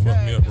 that kind of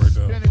fucked me up right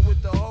there. Spin it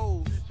with the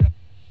hose.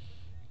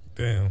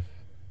 Damn.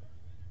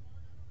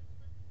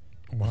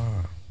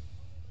 Wow.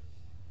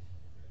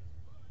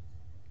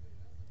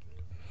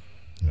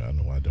 Yeah, I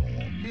know I don't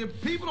want.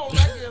 If people don't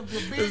like it,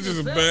 if It's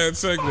just a bad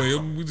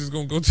segue. We just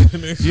gonna go to the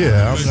next.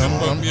 Yeah, that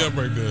fucked me up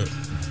right there.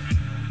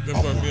 That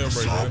fucked me up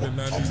right there. I did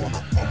not even.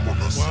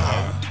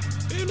 Wow.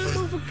 Damn, that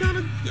motherfucker kind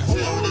of.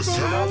 I'm on the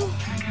south.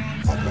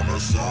 I'm on the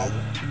south.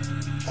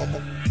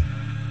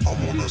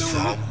 I'm on the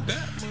south.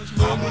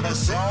 I'm on the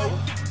south.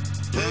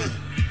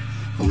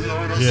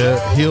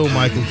 Yeah, heel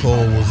Michael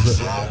Cole was the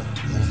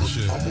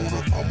shit.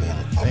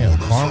 Damn,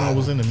 Karma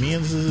was in the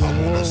men's Royal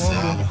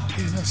Rumble.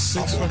 He has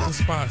 6 fucking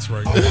spots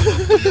right there.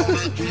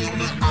 This shit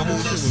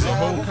was a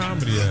whole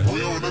comedy act.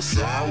 Enjoy the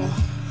sour.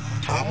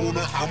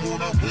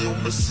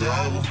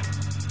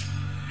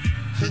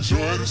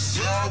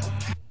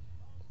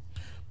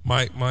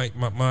 Mike.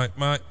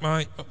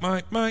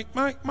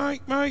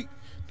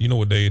 Do you know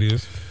what day it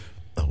is?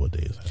 Oh, what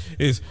day is that?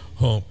 It's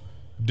Hump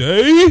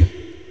Day.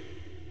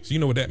 So you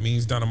know what that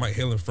means. Dynamite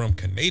hailing from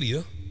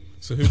Canada.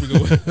 So here we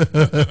go.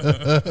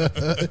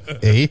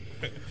 Hey.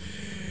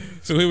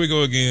 So here we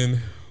go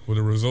again with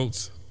the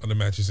results of the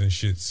matches and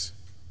shits.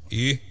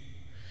 Yeah.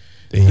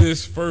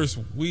 This first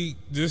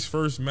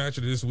match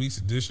of this week's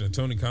edition of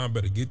Tony Khan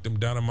better get them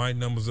Dynamite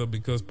numbers up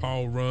because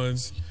Paul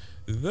runs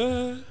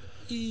the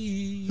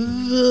E.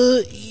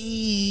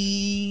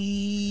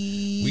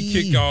 We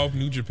kick off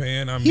New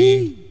Japan. I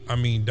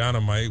mean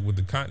Dynamite with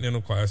the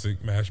Continental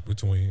Classic match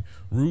between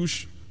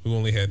Roosh, who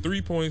only had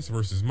 3 points,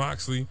 versus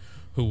Moxley,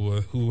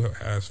 who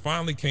has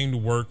finally came to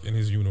work in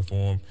his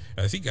uniform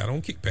as he got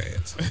on kick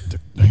pads. Tell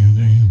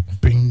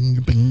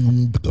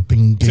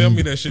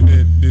me that shit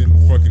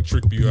didn't fucking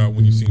trick you out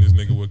when you seen this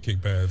nigga with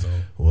kick pads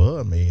on. Well,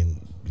 I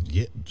mean,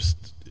 yeah,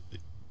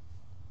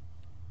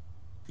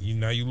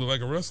 now you look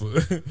like a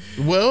wrestler.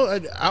 Well,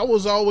 I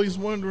was always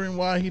wondering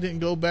why he didn't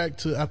go back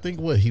to. I think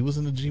he was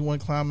in the G1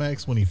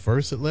 Climax when he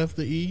first had left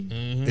the E,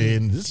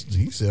 and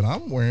he said,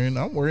 "I'm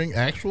wearing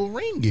actual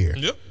ring gear."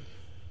 Yep.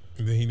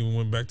 And then he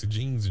went back to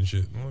jeans and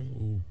shit. I'm like,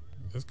 ooh,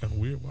 that's kind of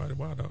weird.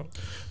 Why dog?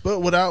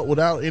 But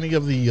without any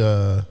of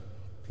the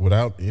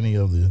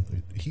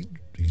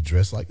he's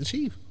dressed like the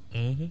Chief.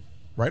 Mm-hmm.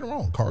 Right or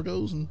wrong,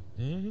 cargos and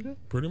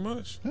pretty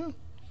much. Yeah.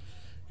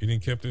 He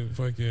didn't kept it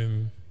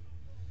fucking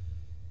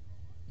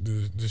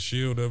the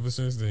Shield ever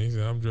since then. He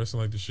said, "I'm dressing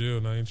like the Shield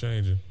and I ain't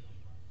changing."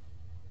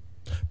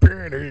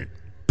 Period.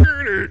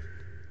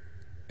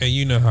 And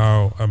you know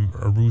how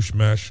a Roosh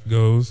match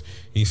goes.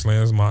 He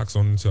slams Mox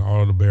onto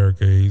all the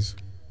barricades.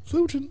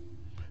 Fluting.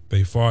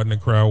 They fought in the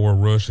crowd where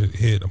Rush had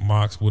hit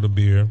Mox with a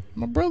beer.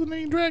 My brother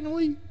named Dragon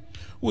Lee.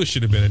 Which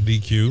should have been a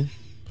DQ.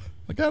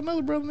 I got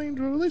another brother named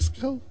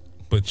Jalisco.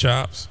 But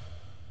Chops.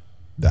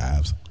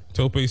 Dives.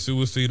 Tope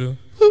Suicida.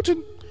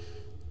 Fluting.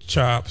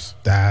 Chops.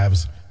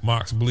 Dives.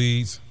 Mox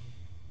bleeds.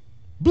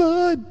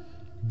 Blood.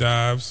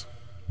 Dives.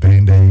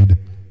 Band-Aid.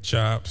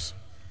 Chops.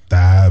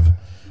 Dive.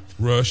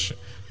 Rush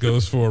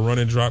goes for a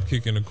running drop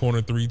kick in the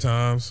corner 3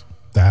 times.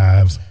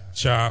 Dives.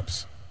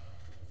 Chops.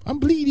 I'm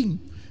bleeding.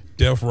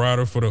 Death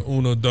Rider for the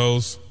Uno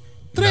Dos.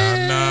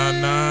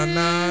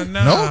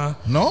 Nah.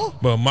 No.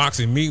 But Mox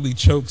immediately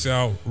chokes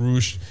out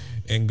Roosh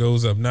and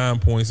goes up 9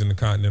 points in the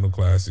Continental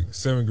Classic.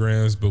 7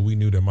 grams, but we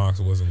knew that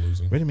Mox wasn't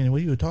losing. Wait a minute, what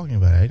are you talking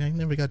about? I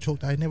never got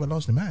choked. I never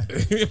lost the mind.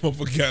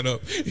 Motherfucker got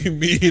up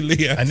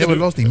immediately. I never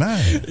lost the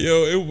mind.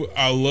 Yo,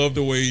 I love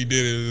the way he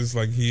did it. It's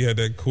like he had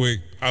that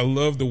quick. I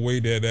love the way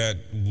that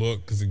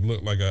looked, because it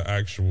looked like an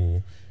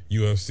actual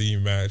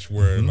UFC match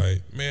where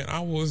like, man,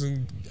 I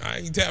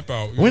ain't tap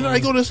out. When did I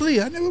go to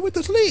sleep? I never went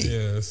to sleep.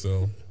 Yeah,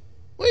 so.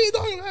 What are you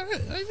talking about?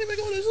 I ain't never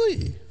go to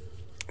sleep.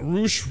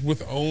 Roosh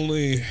with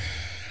only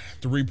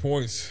 3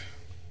 points.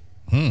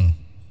 How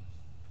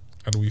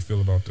do we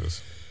feel about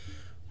this?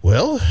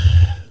 Well,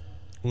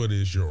 what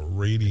is your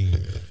rating?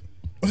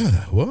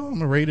 Well, I'm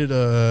gonna rate it.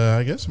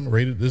 I guess I'm gonna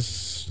rate it.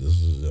 This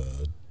is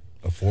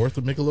a fourth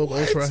of Michelob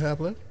Ultra I have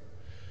left.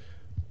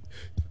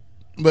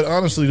 But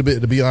honestly,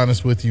 to be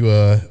honest with you,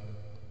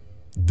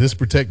 this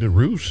protected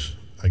Roosh.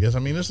 I guess, I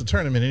mean, it's a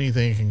tournament.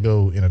 Anything can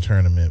go in a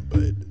tournament,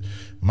 but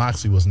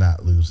Moxley was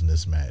not losing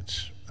this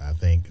match. I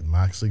think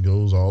Moxley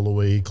goes all the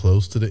way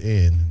close to the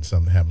end and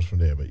something happens from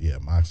there. But yeah,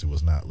 Moxley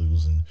was not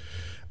losing.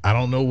 I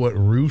don't know what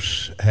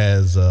Roosh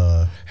has.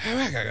 I don't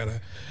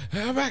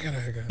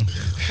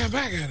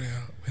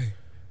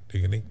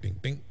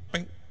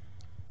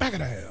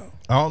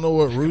know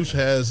what Roosh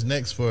has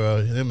next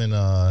for him and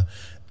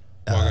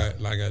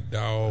like a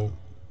dog.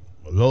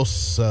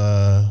 Los what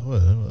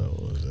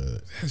was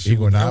it?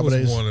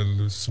 Iguanabres. One of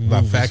the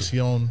La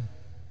Faction.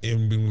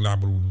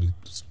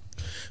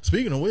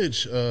 Speaking of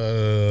which,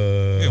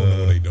 they don't know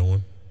what they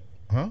doing.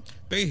 Huh?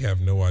 They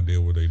have no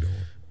idea what they doing.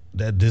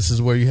 That this is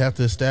where you have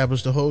to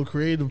establish the whole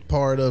creative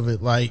part of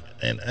it, like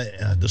and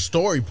the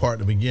story part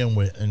to begin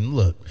with. And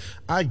look,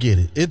 I get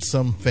it. It's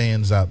some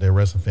fans out there,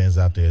 wrestling fans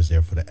out there, is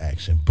there for the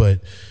action,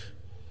 but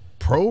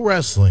pro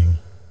wrestling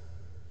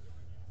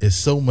is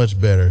so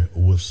much better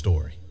with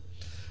story.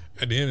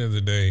 At the end of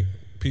the day,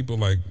 people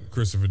like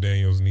Christopher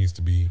Daniels needs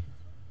to be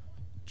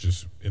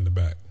just in the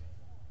back.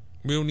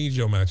 We don't need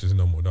your matches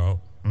no more, dog.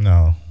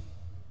 No,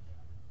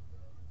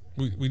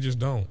 we just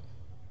don't.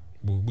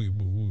 We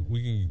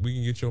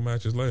can get your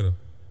matches later.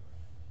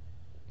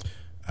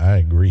 I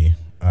agree.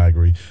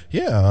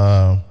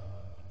 Yeah,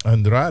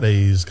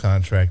 Andrade's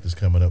contract is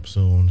coming up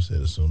soon.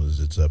 Said as soon as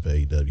it's up at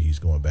AEW, he's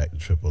going back to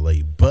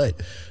AAA.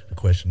 But the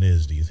question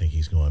is, do you think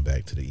he's going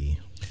back to the E?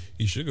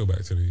 He should go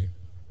back to the E.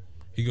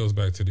 He goes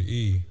back to the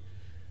E,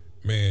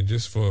 man,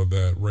 just for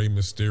that Rey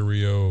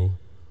Mysterio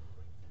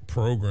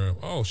program.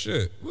 Oh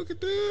shit! Look at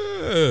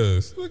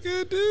this! Look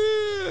at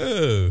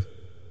this!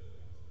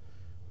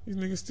 These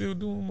niggas still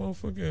doing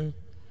motherfucking.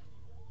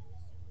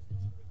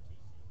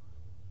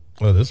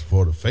 Well, this is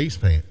for the face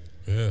paint.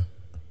 Yeah.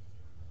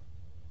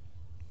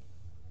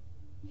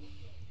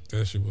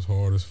 That shit was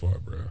hard as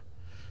fuck, bro.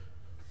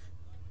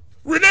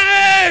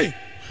 Renee!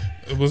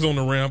 It was on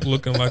the ramp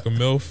looking like a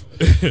MILF.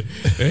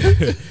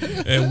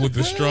 and with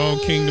the strong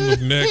kingdom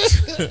of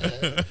necks.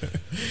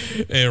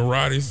 And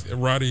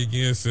Roddy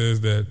again says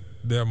that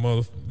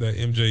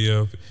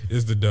MJF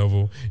is the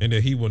devil and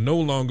that he will no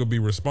longer be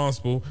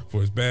responsible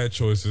for his bad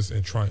choices,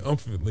 and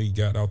triumphantly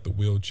got out the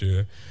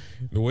wheelchair.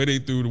 The way they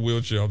threw the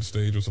wheelchair off the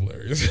stage was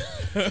hilarious.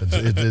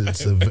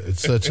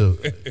 It's such a,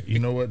 you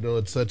know what though?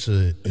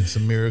 It's a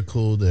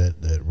miracle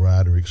that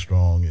Roderick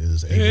Strong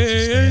is able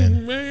to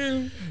stand.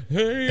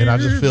 And I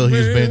just feel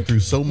he's been through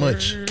so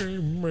much.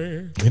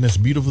 And it's a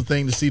beautiful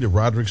thing to see that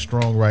Roderick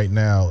Strong right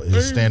now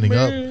is standing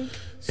up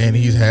and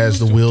he has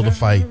the will to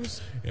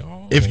fight.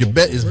 If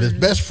his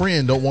best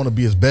friend don't want to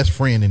be his best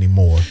friend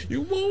anymore,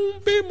 you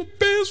won't be my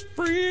best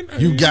friend.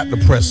 You got to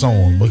press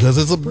on, because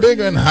it's a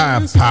bigger and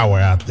higher power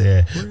out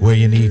there where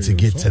you need to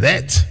get to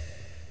that.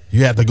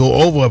 You have to go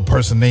over a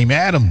person named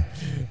Adam.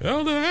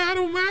 Elder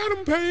Adam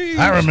Page.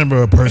 I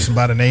remember a person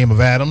by the name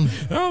of Adam.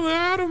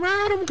 Elder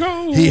Adam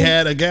Cole. He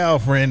had a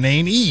girlfriend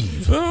named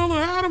Eve. Elder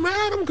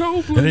Adam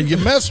Cole. And then you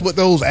mess with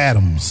those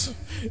Adams,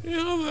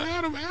 Elder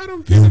Adam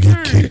you'll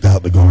get kicked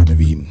out the Garden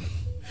of Eden.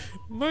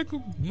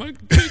 Michael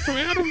Kick from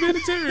Adam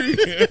Vinatieri.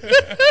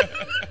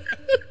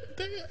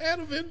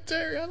 Adam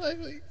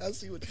Vinatieri. I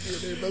see what you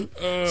did there,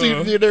 Bo. See what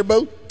you did there,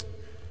 Bo.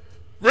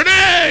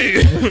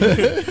 Renee!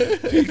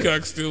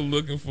 Peacock's still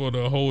looking for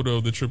the holder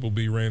of the Triple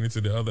B, ran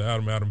into the other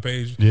Adam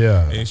Page.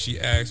 Yeah. And she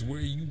asked, where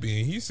you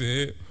been? He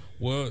said,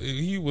 well,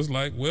 he was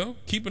like, well,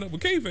 keeping up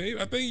with kayfabe.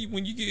 I think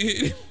when you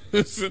get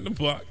hit in the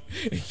block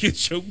and get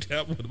choked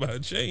out by a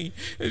chain,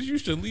 that you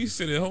should at least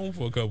sit at home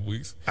for a couple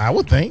weeks. I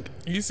would think.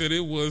 He said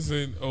it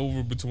wasn't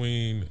over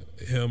between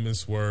him and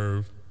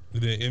Swerve.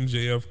 Then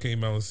MJF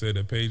came out and said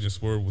that Page and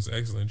Swerve was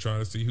excellent, trying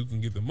to see who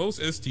can get the most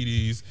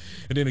STDs,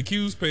 and then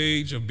accused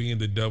Page of being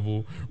the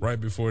devil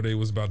right before they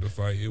was about to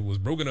fight. It was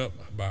broken up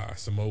by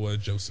Samoa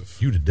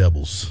Joseph. You the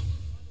devils.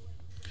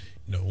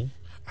 No,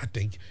 I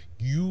think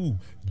you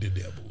the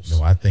devils.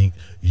 No, I think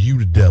you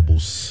the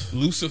devils.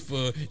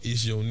 Lucifer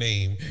is your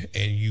name,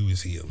 and you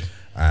is him.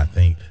 I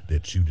think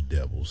that you the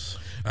devils.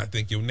 I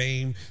think your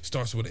name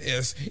starts with an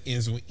S,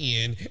 ends with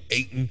N,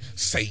 Aiton,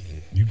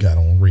 Satan. You got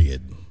on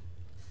red.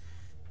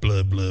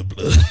 Blood.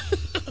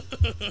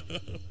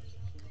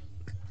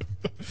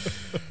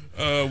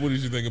 What did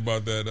you think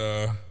about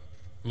that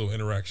little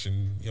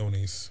interaction,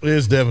 Yonis?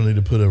 It's definitely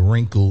to put a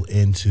wrinkle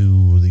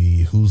into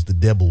the who's the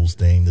devils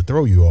thing to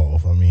throw you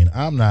off. I mean,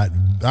 I'm not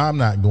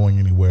going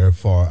anywhere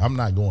far. I'm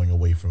not going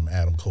away from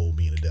Adam Cole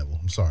being a devil.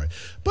 I'm sorry.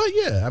 But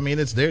yeah, I mean,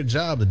 it's their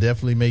job to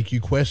definitely make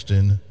you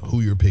question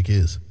who your pick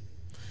is.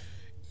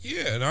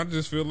 Yeah, and I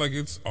just feel like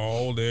it's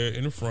all there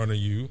in front of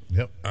you.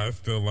 Yep. I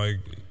feel like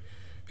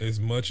as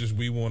much as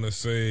we want to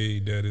say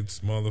that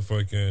it's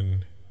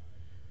motherfucking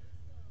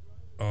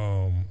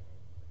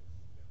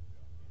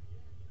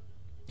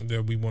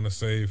that we want to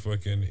say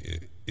fucking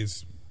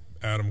it's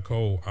Adam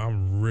Cole,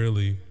 I'm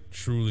really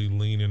truly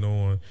leaning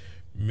on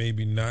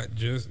maybe not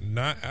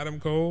Adam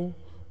Cole,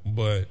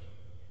 but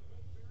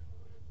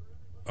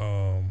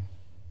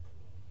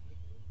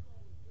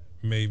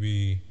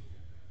maybe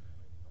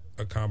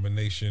a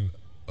combination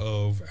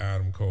of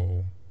Adam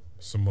Cole,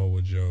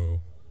 Samoa Joe.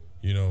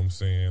 You know what I'm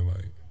saying?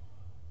 Like,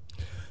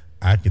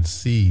 I could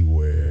see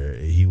where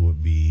he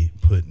would be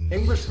putting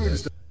English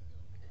means.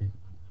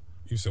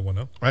 You said what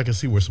now? I can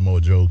see where Samoa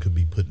Joe could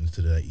be put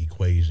into that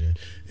equation.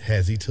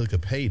 Has he took a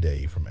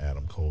payday from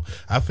Adam Cole?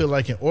 I feel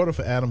like in order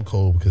for Adam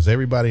Cole, because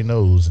everybody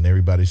knows and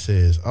everybody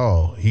says,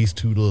 oh, he's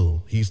too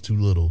little.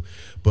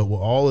 But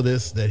with all of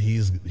this that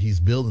he's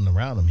building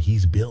around him,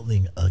 he's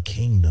building a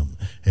kingdom.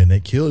 And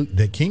that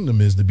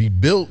kingdom is to be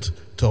built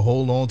to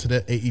hold on to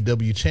that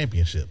AEW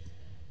championship.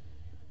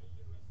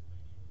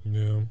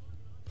 Yeah.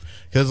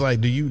 Because, like,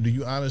 do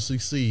you honestly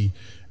see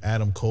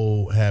Adam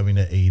Cole having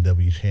an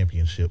AEW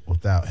championship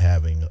without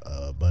having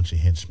a bunch of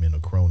henchmen or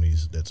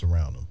cronies that's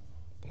around him?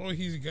 Well,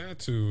 he's got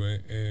to,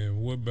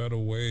 and what better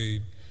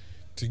way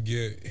to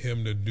get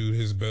him to do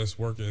his best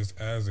work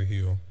as a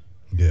heel?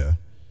 Yeah.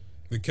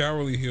 The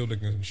cowardly heel that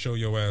can show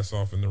your ass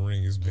off in the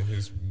ring has been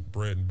his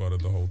bread and butter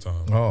the whole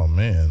time. Oh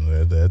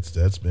man,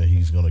 that's been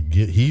he's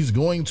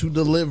going to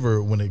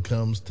deliver when it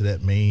comes to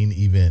that main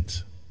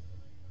event.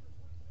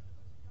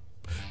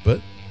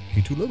 But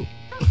he too little.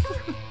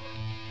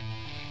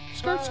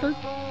 Skirt.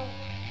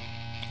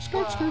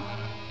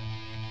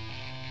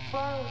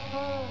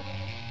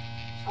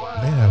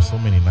 They have so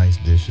many nice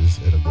dishes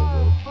at a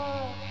go-go.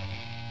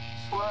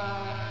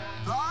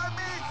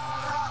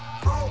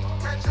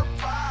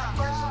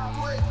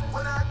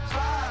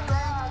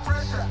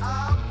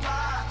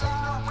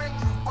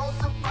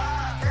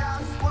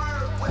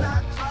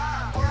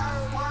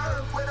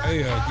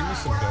 Hey, give me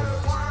some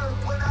donuts.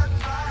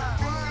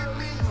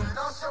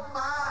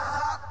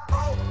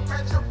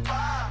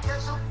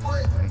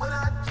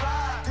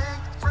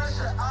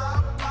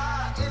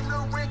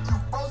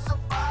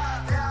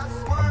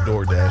 I'm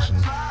door dashing.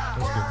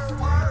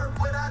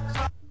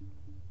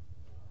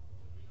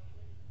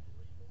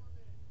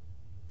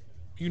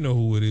 You know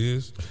who it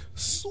is.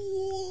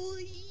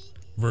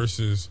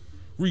 Versus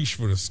Reach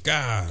for the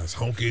Skies,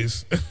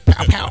 honkies.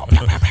 Pow, pow,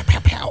 pow, pow, pow,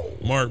 pow.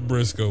 Mark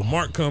Briscoe.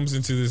 Mark comes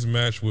into this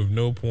match with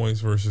no points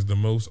versus the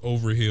most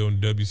overhill in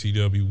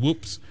WCW.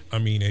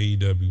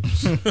 AEW.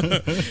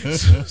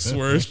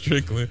 Swerve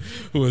Strickland,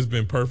 who has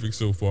been perfect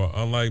so far.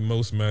 Unlike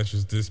most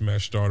matches, this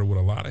match started with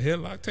a lot of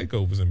headlock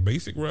takeovers and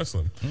basic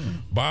wrestling.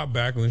 Bob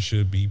Backlund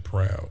should be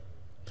proud.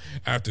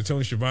 After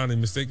Tony Schiavone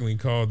mistakenly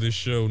called this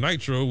show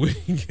Nitro, we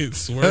get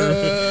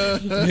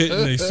Swerve hitting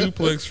a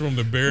suplex from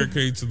the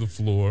barricade to the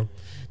floor.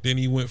 Then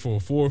he went for a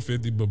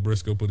 450, but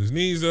Briscoe put his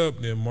knees up.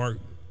 Then Mark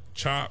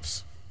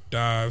dives,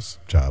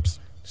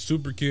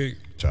 super kick,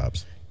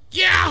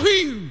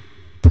 Yahoo!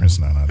 Prince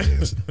not out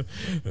dancing.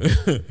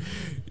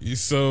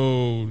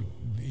 So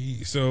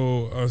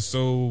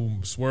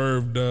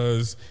Swerve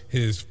does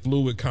his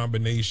fluid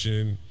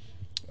combination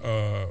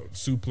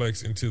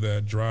suplex into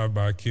that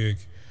drive-by kick.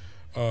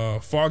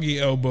 Foggy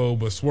elbow,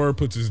 but Swerve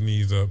puts his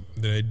knees up.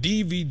 Then a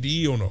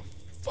DVD on a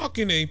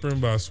fucking apron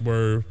by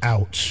Swerve.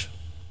 Ouch.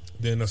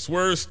 Then a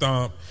Swerve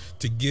stomp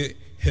to get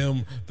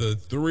him the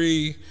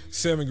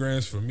 7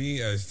 grams for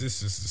me, as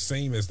this is the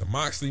same as the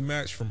Moxley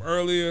match from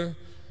earlier.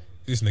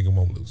 This nigga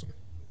won't lose him.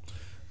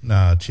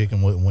 Nah,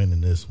 Chicken wasn't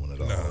winning this one at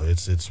all. Nah.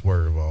 It's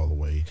Swerve all the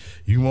way.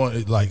 You want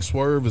it, like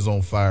Swerve is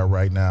on fire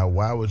right now.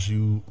 Why would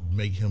you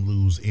make him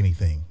lose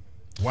anything?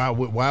 Why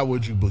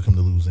would you book him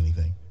to lose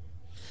anything?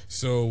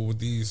 So with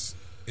these,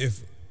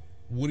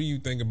 what do you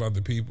think about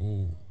the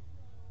people,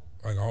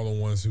 like all the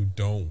ones who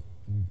don't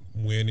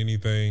win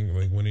anything,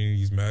 like win any of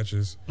these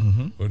matches,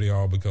 or they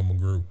all become a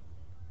group?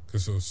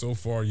 Because so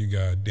far you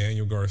got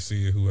Daniel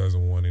Garcia, who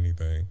hasn't won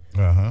anything.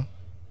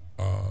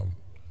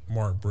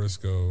 Mark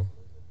Briscoe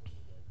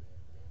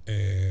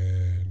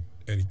and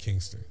Eddie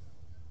Kingston.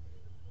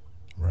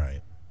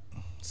 Right.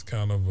 It's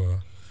kind of a.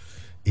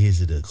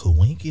 Is it a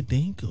coinky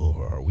dink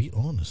or are we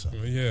on to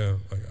something? Yeah,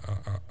 like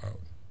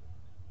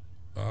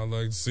I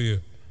like to see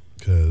it.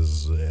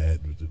 Because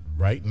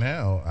right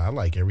now, I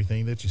like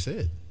everything that you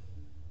said.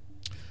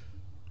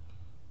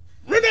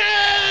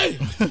 Renee!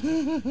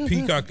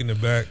 Peacock in the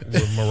back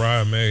with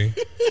Mariah May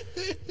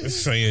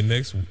saying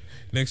next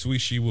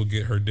week she will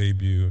get her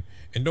debut.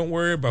 And don't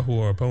worry about who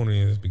our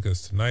opponent is,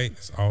 because tonight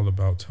it's all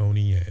about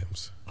Tony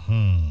Yams.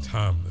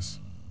 Timeless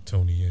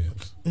Tony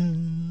Yams.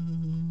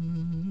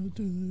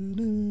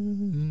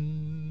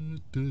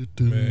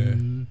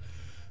 Man.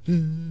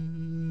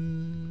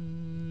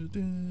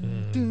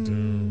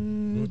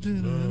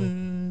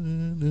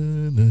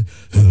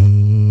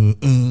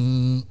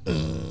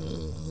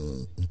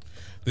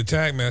 The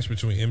tag match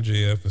between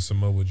MJF and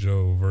Samoa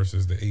Joe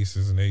versus the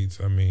Aces and Eights,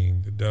 I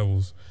mean the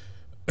Devils,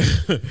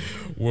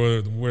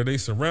 where they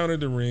surrounded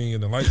the ring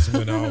and the lights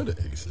went out.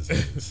 The Aces and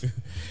Eights.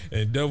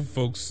 And Devil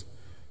folks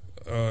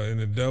and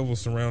the Devil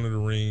surrounded the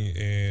ring,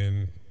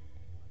 and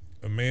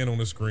a man on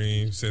the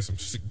screen said some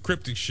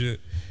cryptic shit,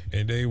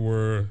 and they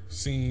were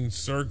seen.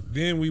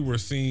 Then we were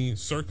seeing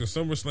circa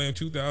SummerSlam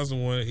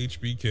 2001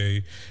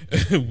 HBK.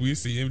 We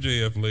see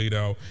MJF laid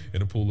out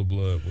in a pool of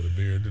blood with a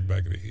beard in the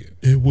back of the head.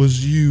 It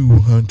was you,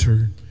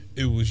 Hunter.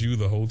 It was you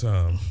the whole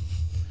time.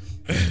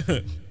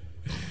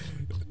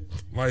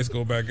 Lights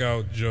go back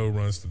out. Joe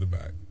runs to the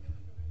back.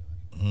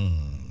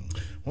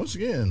 Once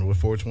again, with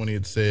 420,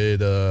 it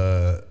said,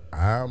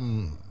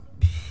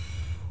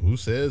 who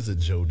says that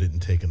Joe didn't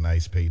take a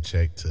nice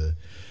paycheck to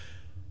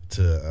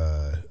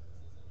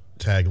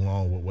tag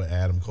along with what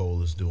Adam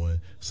Cole is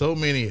doing? So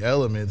many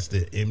elements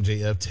that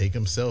MJF take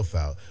himself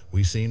out.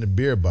 We've seen the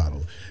beer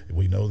bottle.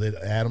 We know that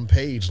Adam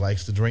Page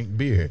likes to drink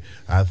beer.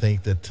 I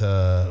think that,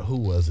 who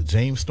was it?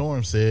 James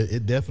Storm said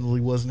it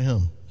definitely wasn't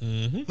him.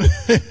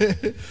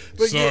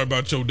 Sorry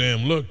about your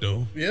damn look,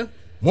 though. Yeah.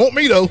 Want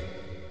me, though.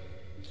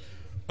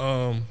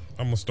 I'm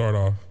going to start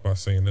off by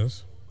saying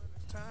this.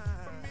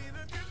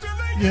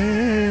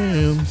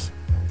 Yams,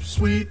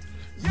 sweet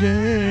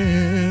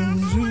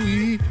yams,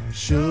 we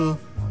show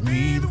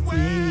me the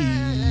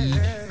way.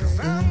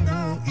 I'm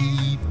gonna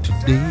eat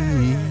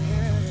today.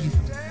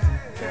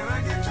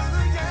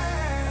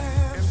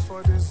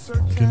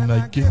 Can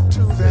I get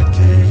to that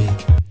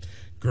cake?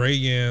 Gray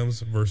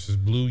yams versus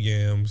blue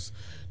yams.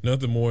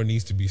 Nothing more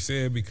needs to be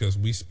said, because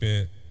we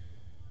synced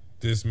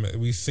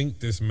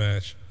this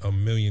match a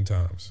million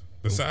times.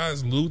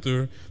 Besides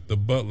Luther, the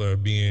butler,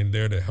 being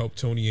there to help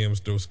Tony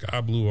Yams throw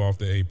Sky Blue off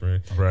the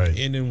apron, right.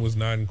 The ending was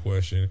not in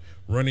question.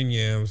 Running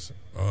yams,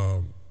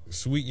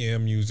 sweet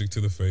yam music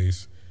to the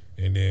face,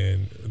 and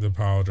then the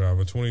power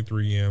driver.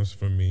 23 yams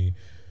for me.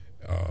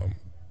 What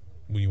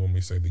do you want me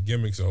to say? The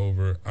gimmick's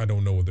over. I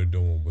don't know what they're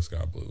doing with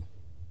Sky Blue.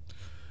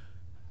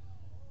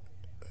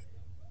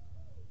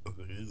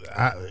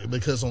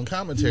 Because on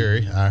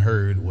commentary, I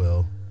heard,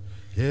 well,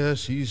 yeah,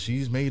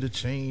 she's made a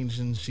change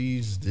and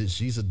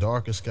she's a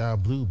darker Sky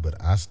Blue, but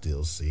I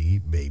still see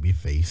baby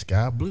face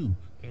Sky Blue.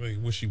 Like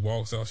when she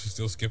walks out, she's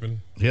still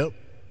skipping. Yep.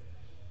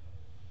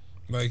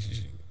 Like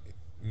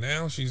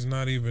now she's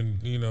not even,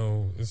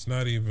 it's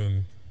not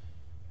even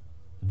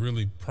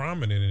really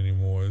prominent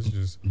anymore. It's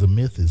just the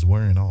myth is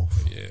wearing off.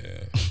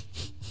 Yeah.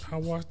 I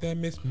watched that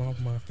mist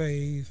off my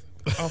face.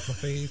 Off my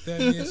face.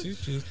 That mist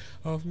is just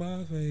off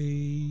my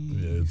face.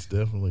 Yeah, it's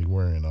definitely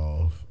wearing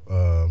off.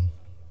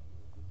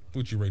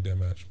 Would you rate that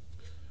match?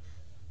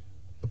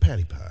 A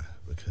patty pie,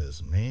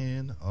 because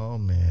man, oh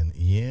man,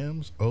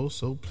 yams, oh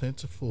so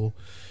plentiful.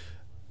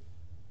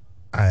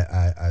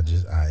 I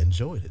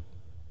enjoyed it.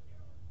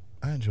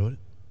 I enjoyed it.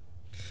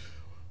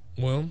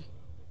 Well,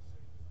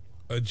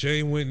 a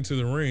Jay went into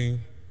the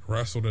ring,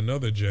 wrestled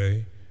another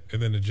Jay, and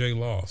then the Jay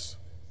lost.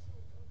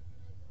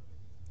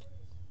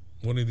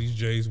 One of these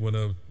Jays went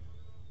up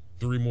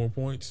 3 more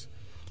points.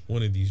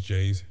 One of these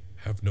Jays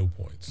have no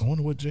points. I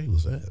wonder what Jay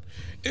was at.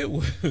 It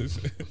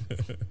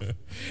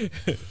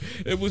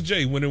was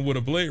Jay winning with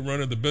a Blade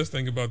Runner. The best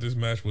thing about this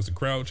match was the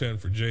crowd chanting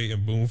for Jay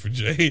and boom for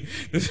Jay.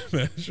 This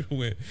match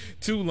went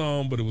too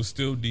long, but it was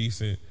still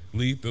decent.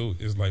 Lethal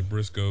is like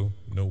Briscoe,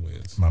 no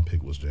wins. My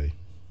pick was Jay.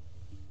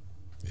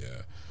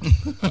 Yeah.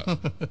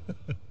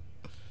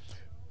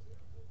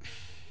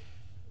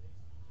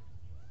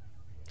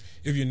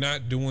 if you're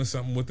not doing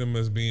something with them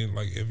as being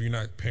like, if you're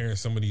not pairing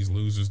some of these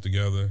losers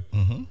together,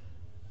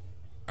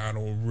 I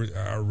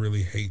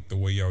really hate the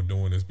way y'all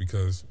doing this,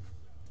 because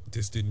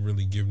this didn't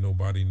really give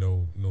nobody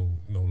no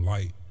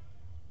light.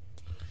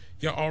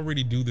 Y'all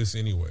already do this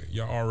anyway.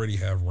 Y'all already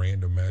have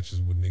random matches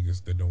with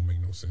niggas that don't make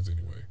no sense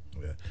anyway.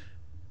 Yeah.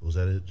 Was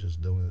that it?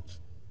 Just donuts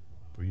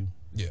for you?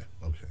 Yeah.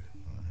 Okay.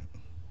 All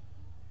right.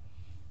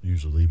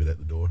 Usually leave it at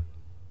the door.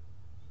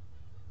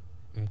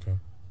 Okay.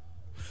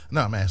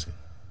 No, I'm asking.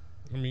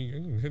 I mean,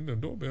 you can hit the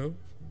doorbell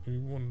if you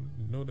want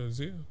to know that it's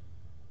here.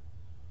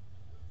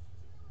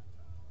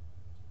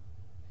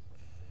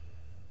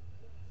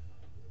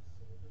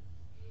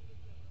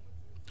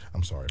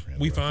 I'm sorry, friend.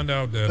 We found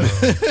out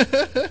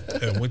that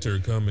at Winter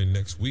Coming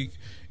next week,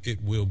 it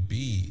will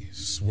be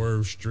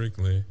Swerve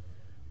Strickland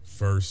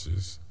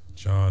versus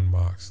John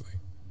Moxley.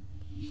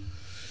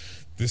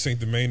 This ain't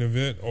the main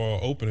event or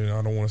opening.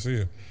 I don't want to see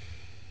it.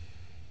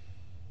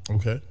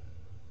 Okay.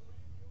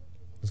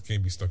 This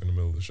can't be stuck in the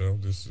middle of the show.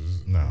 This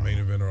is main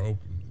event or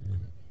open.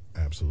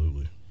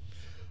 Absolutely.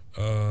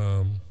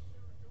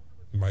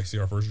 Might see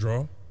our first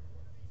draw.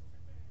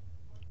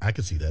 I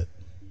could see that.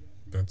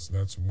 That's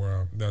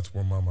where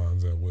my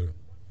mind's at with it.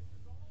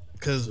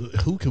 Because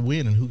who can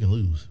win and who can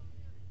lose?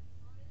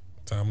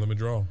 Time limit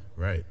draw.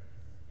 Right.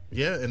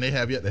 Yeah, and they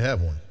have yet to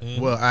have one.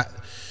 Well,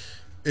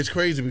 it's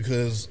crazy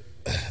because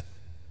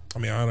I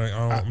mean,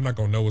 I'm not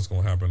gonna know what's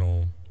gonna happen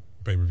on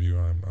pay-per-view.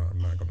 I'm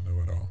not gonna know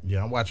at all.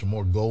 Yeah, I'm watching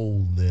more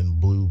gold than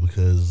blue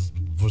because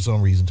for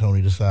some reason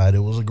Tony decided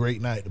it was a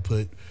great night to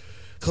put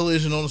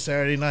Collision on a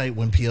Saturday night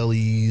when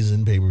PLEs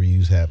and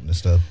pay-per-views happen and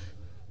stuff.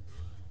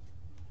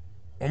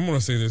 I'm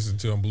gonna say this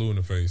until I'm blue in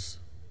the face.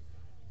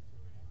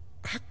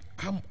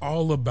 I'm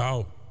all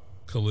about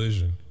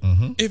Collision.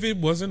 If it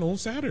wasn't on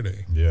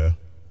Saturday, yeah.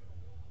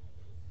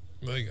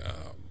 Like,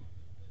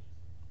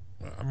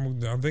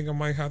 I think I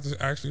might have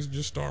to actually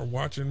just start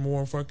watching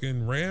more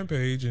fucking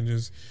Rampage and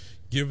just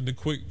give the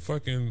quick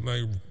fucking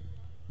like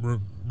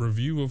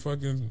review of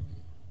fucking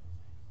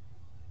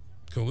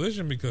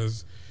Collision,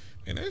 because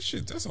man,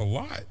 that's a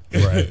lot.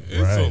 Right,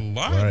 it's a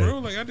lot, bro.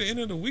 Like at the end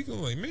of the week,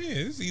 I'm like, man,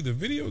 it's either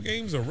video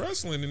games or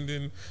wrestling, and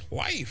then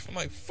life. I'm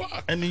like,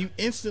 fuck. And then you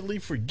instantly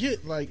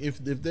forget, like, if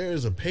there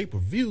is a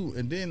pay-per-view,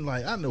 and then,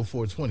 like, I know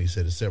 420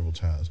 said it several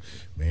times,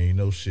 man, you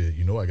know shit,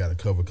 you know I got to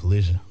cover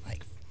Collision. I'm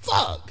like,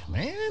 fuck,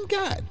 man,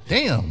 god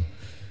damn.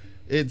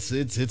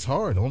 It's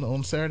hard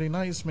on Saturday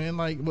nights, man.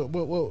 Like,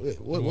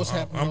 what's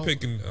happening?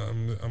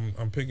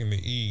 I'm picking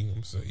the E.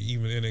 I'm saying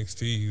even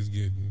NXT is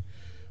getting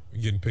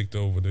picked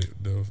over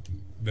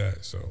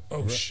that. So,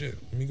 shit.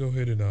 Let me go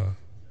ahead and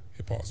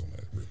hit pause on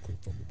that real quick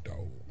for my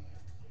dog.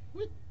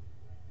 What?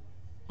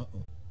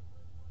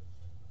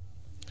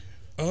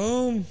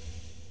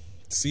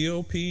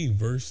 CLP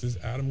versus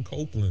Adam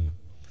Copeland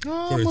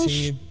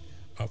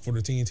for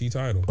the TNT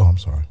title. Oh, I'm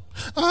sorry.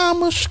 I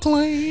must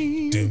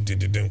claim. I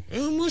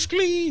must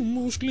claim,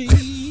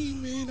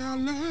 and I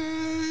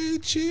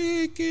like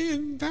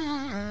chicken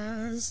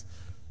thighs.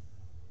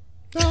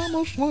 I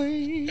must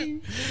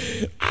claim.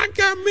 I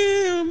got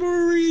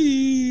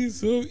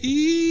memories of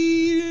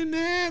eating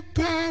at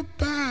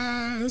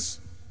Popeyes.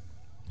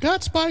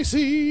 Got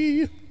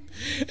spicy. And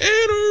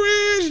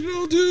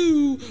original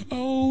too.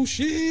 Oh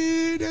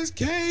shit, that's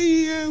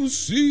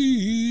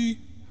KFC.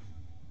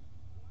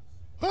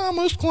 I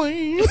must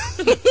claim.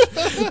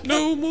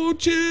 No more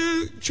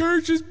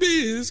Church's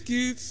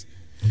biscuits.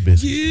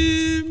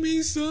 Give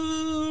me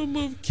some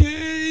of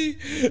KFC.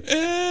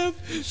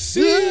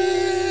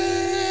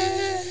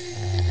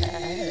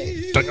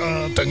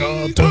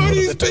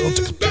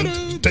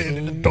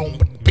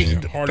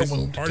 Hardy's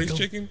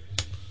chicken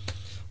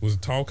was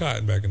tall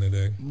cotton back in the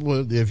day.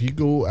 Well, if you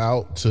go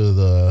out to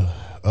the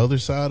other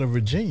side of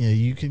Virginia,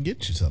 you can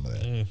get you some of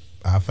that.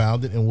 I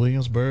found it in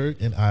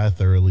Williamsburg, and I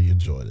thoroughly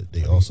enjoyed it.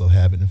 They also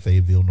have it in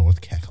Fayetteville, North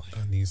Carolina.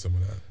 I need some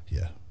of that.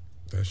 Yeah.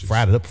 That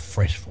fried it up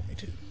fresh for me,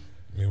 too.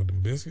 Man, with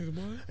them biscuits,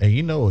 boy. And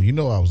you know,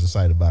 I was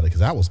excited about it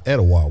because I was at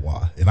a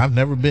Wawa, and I've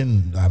never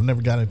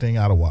got anything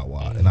out of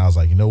Wawa, and I was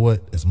like, you know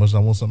what? As much as I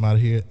want something out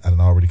of here, I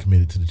done already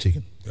committed to the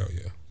chicken. Oh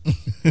yeah.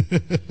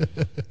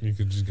 You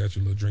could just got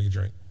your little drinky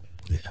drink.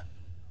 Yeah.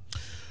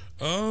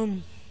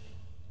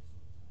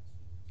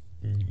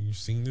 You've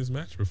seen this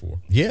match before.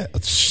 Yeah.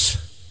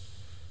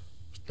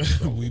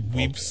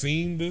 We've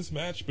seen this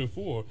match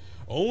before.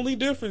 Only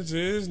difference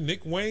is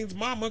Nick Wayne's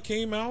mama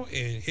came out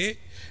and hit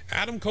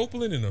Adam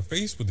Copeland in the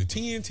face with the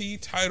TNT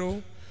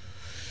title.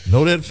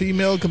 No, that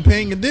female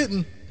companion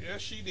didn't.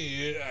 Yes, she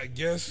did. I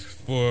guess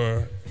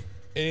for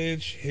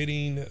Edge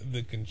hitting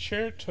the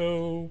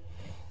concerto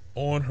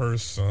on her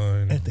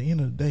son. At the end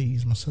of the day,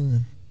 he's my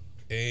son.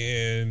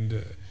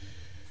 And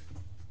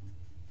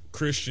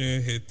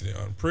Christian hit the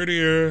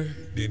Unprettier.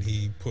 Then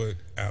he put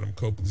Adam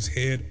Copeland's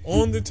head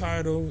on the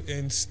title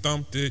and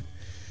stumped it,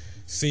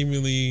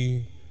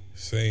 seemingly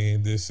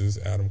saying this is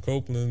Adam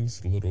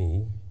Copeland's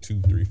little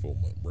 2, 3, 4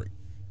 month break.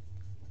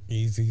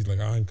 He's like,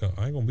 I ain't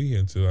gonna be here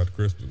until after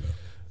Christmas now.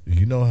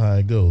 You know how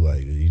it go.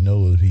 Like, you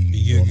know, if he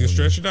get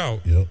stretched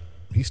out. Yep.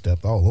 He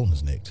stepped all on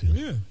his neck too.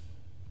 Yeah.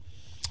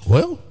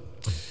 Well,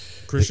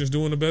 Christian's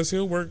doing the best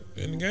heel work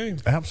in the game.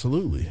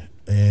 Absolutely.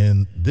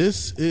 And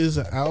this is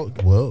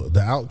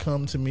the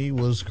outcome to me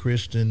was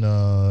Christian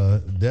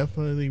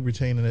definitely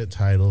retaining that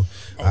title.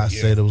 I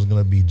said it was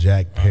going to be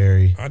Jack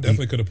Perry. I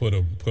definitely could have put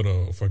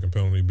a fucking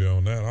penalty bill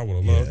on that. I would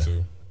have loved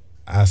to.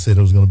 I said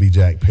it was going to be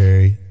Jack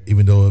Perry,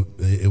 even though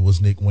it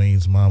was Nick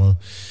Wayne's mama.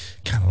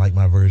 Kind of like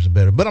my version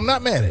better, but I'm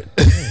not mad at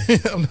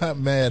it. I'm not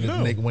mad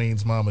at Nick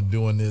Wayne's mama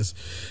doing this.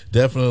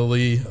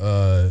 Definitely,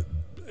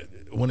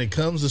 when it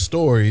comes to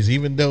stories,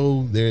 even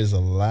though there's a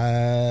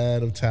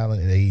lot of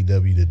talent in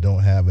AEW that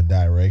don't have a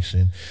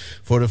direction,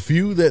 for the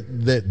few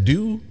that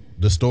do,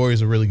 the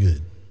stories are really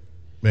good.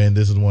 Man,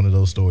 this is one of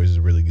those stories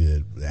that's really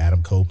good.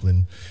 Adam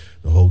Copeland,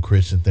 the whole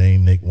Christian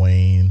thing, Nick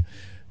Wayne.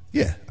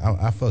 Yeah,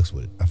 I fucks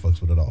with it. I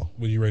fucks with it all.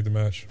 Would you rate the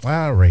match?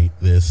 I rate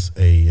this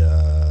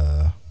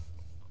a...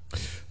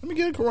 let me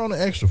get a Corona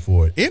Extra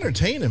for it.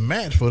 Entertaining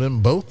match for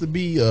them both to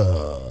be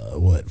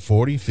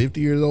 40,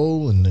 50 years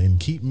old and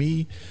keep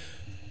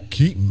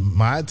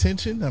my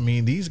attention. I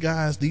mean, these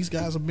guys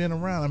have been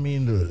around. I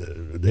mean,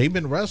 they've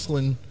been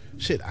wrestling.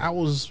 Shit, I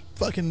was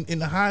fucking in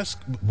the high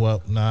school.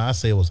 Well, I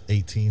say it was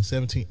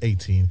 17,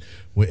 18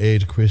 when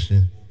Edge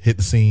Christian hit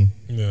the scene.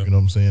 Yeah. You know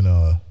what I'm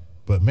saying?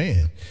 But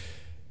man,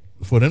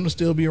 for them to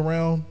still be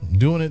around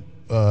doing it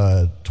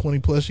 20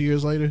 plus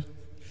years later,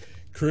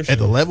 Christian, at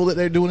the level that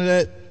they're doing it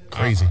at,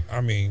 crazy.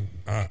 I mean,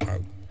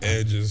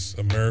 Edge is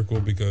a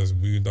miracle because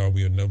we thought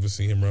we would never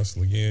see him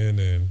wrestle again,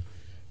 and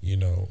you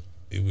know,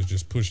 it was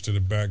just pushed to the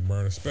back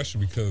burner,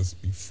 especially because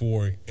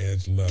before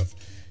Edge left,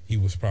 he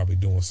was probably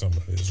doing some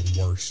of his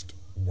worst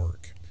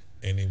work,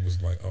 and it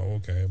was like, oh,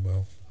 okay,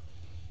 well,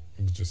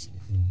 it was just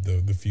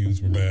the feuds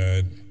were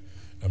bad.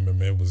 I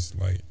remember it was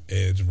like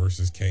Edge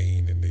versus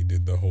Kane, and they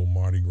did the whole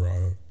Mardi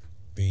Gras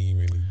theme,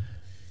 and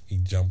he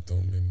jumped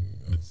them,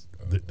 and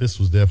this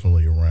was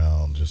definitely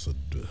around this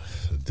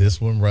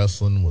one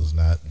wrestling was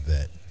not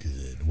that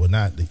good. Well,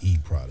 not the E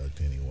product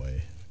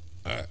anyway.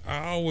 I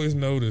always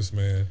notice,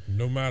 man,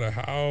 no matter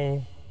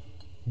how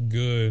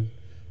good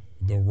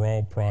the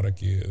Raw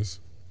product is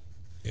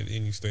at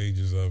any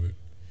stages of it,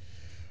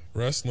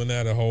 wrestling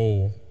at a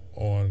whole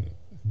on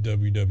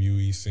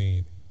WWE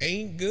scene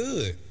ain't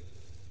good.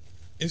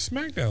 And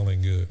SmackDown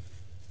ain't good.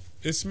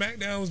 If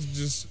SmackDown's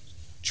just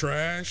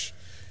trash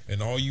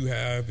and all you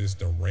have is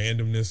the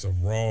randomness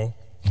of Raw.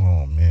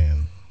 Oh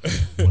man,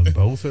 when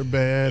both are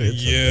bad,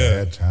 it's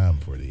a bad time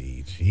for the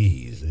E.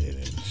 Jeez,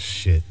 and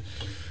shit.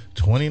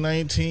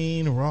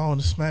 2019 Raw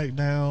and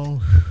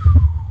SmackDown.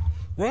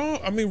 Raw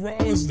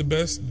is the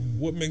best.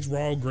 What makes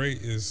Raw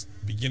great is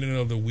beginning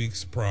of the week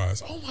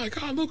surprise. Oh my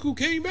God, look who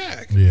came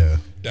back. Yeah,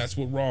 that's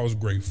what Raw is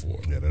great for.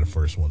 Yeah, they're the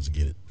first ones to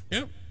get it.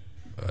 Yep.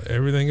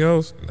 Everything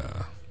else,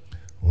 nah.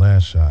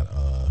 Last shot,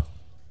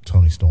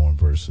 Tony Storm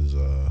versus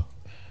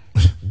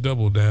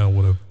double down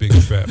with a big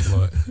fat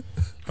blunt.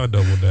 I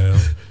double down.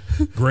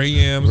 Gray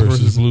yams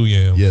versus blue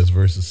yams. Yes,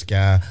 versus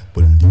Sky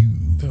Blue.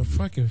 The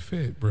fucking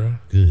fit, bro.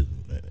 Good.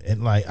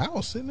 And like I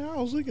was sitting there,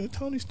 I was looking at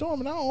Tony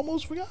Storm, and I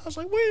almost forgot. I was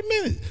like, "Wait a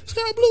minute,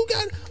 Sky Blue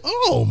got it."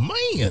 Oh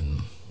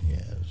man, yeah,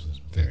 it was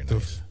very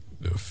nice.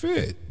 The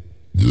fit.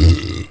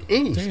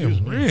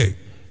 Damn, Rick.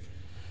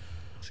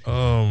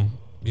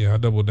 Yeah, I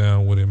double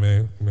down with it,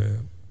 man.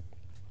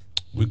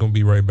 We're gonna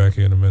be right back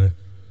here in a minute.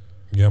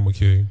 Yeah, I'm gonna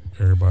kill you.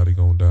 Everybody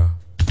gonna die.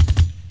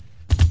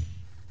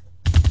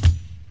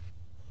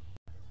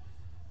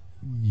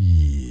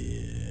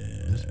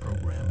 This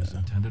program is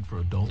intended for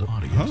adult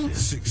audiences.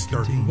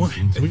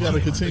 6:31. We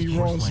gotta continue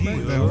Raw and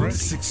SmackDown, right?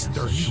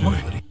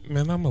 6:31.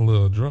 Man, I'm a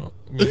little drunk.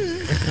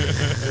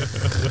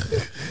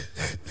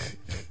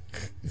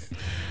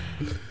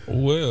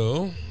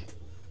 Well,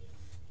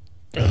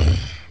 let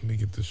me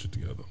get this shit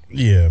together.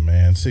 Yeah,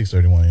 man.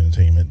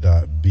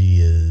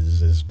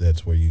 631entertainment.biz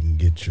that's where you can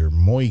get your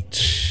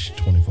moich.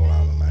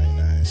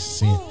 $24.99.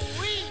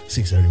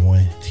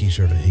 631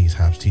 t-shirt or Hayes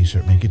Hops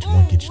t-shirt. Man, get you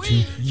one, get you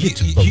two,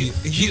 get you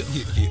both.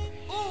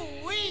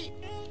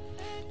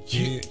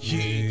 Get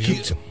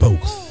you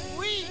both.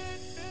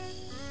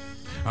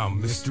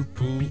 I'm Mr.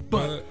 Poopy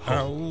Butt.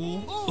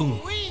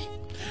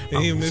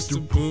 Hey,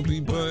 Mr. Poopy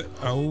Butt.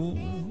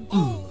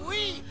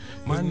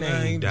 My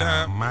name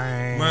down,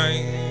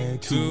 man,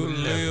 to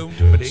live,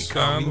 but they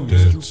call me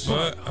Mr.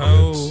 Butt.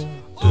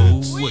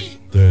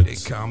 They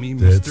call me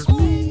Mr.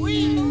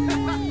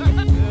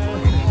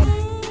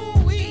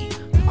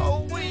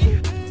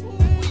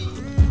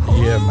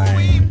 Yeah,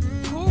 man.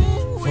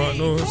 Front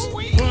noise,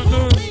 front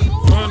noise,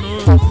 front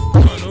noise,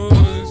 front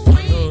noise,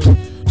 front noise.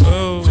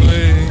 Oh,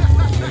 wait,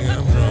 nigga,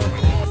 I'm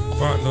drunk.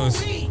 Front noise,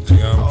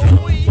 nigga, I'm drunk.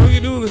 Fuck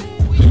you, dooley,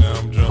 nigga,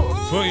 I'm drunk.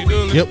 Fuck you,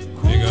 dooley, yep.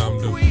 Nigga,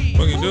 I'm dooley.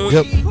 Fuck you, dooley,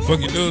 yep.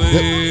 Fuck you, dooley,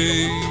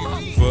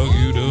 yep. Fuck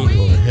you, dooley.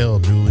 Go to hell,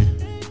 dooley.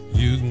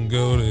 You can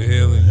go to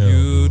hell and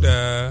you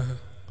die.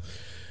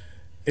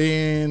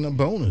 And a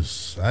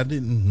bonus,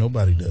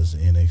 nobody does the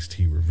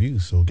NXT review,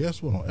 so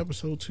guess what? On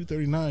episode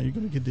 239, you're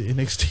gonna get the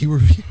NXT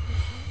review.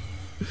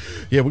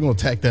 Yeah, we're gonna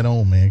tack that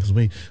on, man, because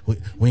we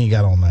ain't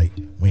got all night.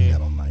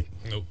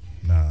 Nope.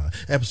 Nah.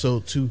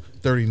 Episode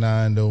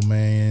 239, though,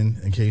 man.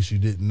 In case you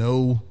didn't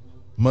know,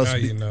 now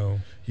you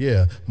know.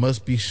 Yeah,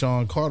 must be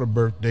Sean Carter's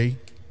birthday.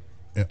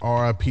 And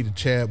R.I.P. to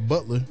Chad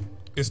Butler.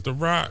 It's The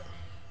Rock.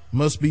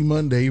 Must be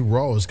Monday.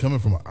 Raw is coming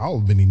from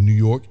Albany, New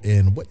York.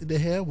 And what did they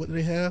have? Well,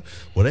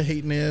 that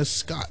hating ass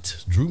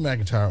Scott. Drew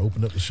McIntyre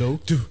opened up the show.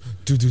 Do.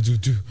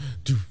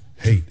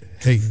 Hate.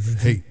 I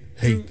hate.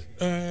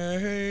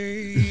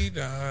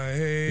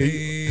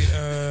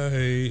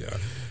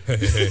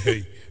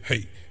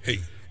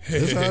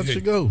 That's how it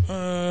should go.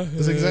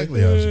 That's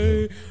exactly how it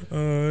should go.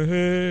 I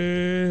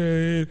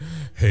hate.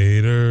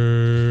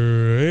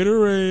 Haterade.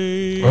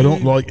 I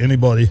don't like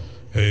anybody.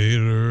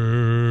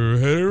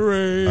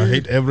 Haterade. I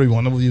hate every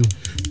one of you.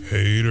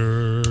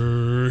 Haterade.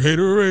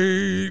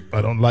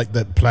 I don't like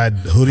that plaid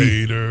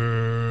hoodie.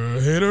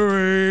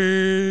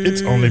 Haterade.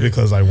 It's only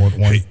because I want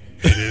one.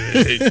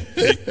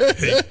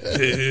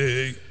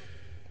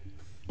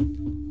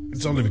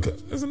 It's only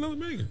because. That's another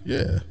Megan.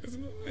 Yeah. That's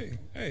another.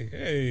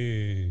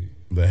 Hey.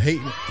 The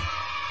hating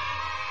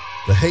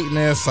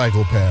ass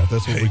psychopath.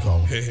 That's what we call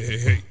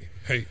him.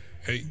 Hey.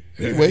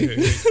 Anyway,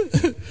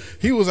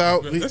 he was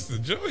out. That's the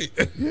joint.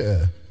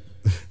 Yeah.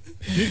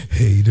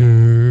 Haterade.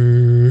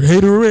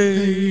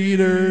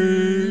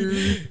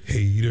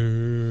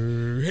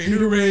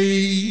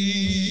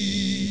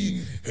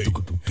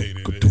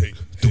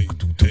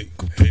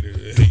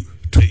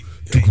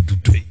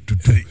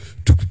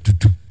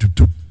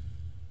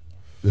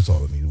 That's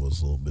all I needed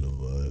was a little bit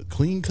of a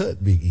clean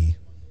cut, Big E.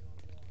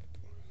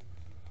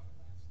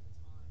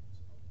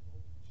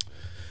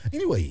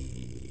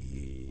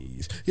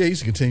 Anyways, yeah, he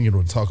used to continue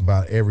to talk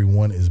about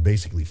everyone is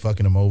basically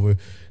fucking him over.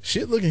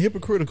 Shit looking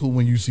hypocritical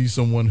when you see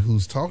someone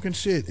who's talking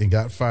shit and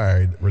got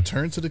fired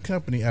return to the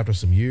company after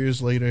some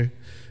years later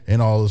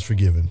and all is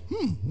forgiven.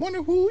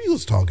 Wonder who he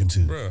was talking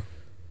to. Bruh,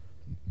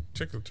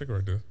 check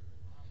right there.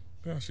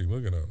 Yeah, she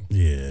looking at him.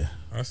 Yeah.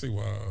 I see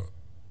why.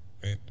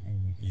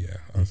 Yeah,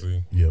 I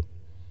see. Yep.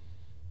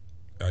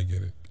 I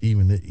get it.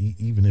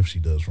 Even if she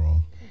does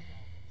wrong.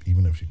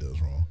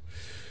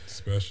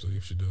 Especially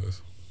if she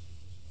does.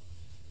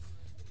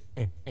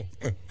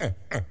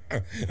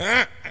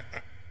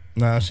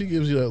 Nah, she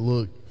gives you that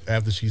look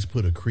after she's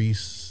put a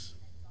crease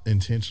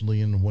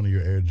intentionally in one of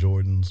your Air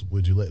Jordans.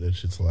 Would you let that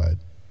shit slide?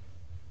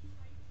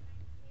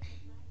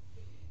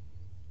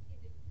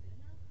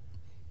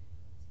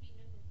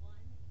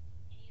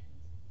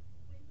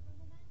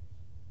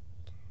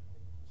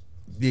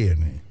 Yeah,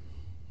 man.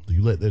 Do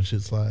you let that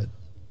shit slide?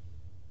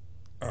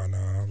 Oh no,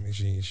 I mean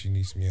she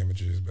needs some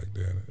amateurs back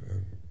there.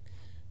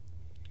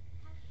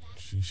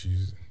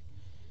 She's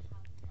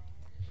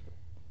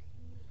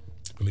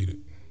delete it.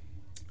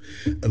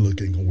 That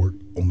look ain't gonna work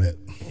on that.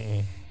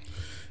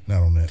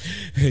 Not on that.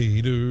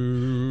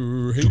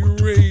 Hater.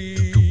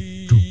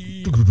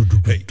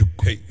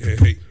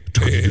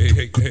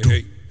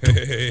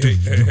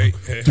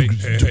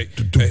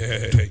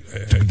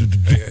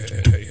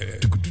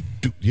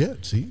 Yeah,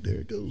 see,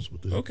 there it goes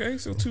with the. Okay,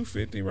 so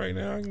 250 right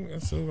now.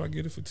 So if I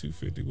get it for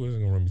 250, what is it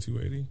gonna run me?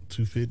 280.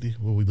 250.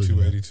 What we looking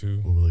 282.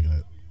 at? What we looking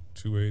at?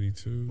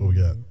 282. What we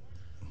got?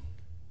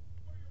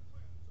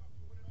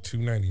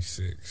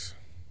 296.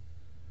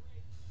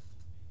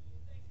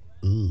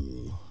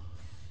 Ooh.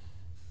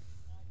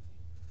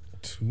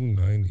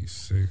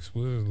 296.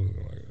 What is it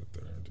looking like at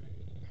 30?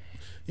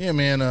 Yeah,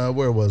 man.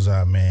 Where was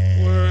I,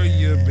 man? Where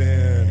you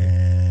been?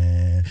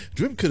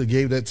 Drip could have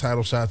gave that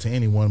title shot to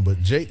anyone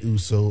but Jey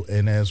Uso.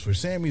 And as for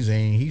Sami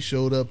Zayn, he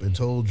showed up and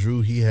told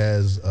Drew he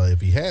has, if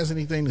he has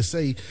anything to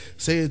say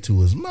it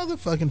to his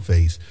motherfucking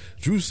face.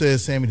 Drew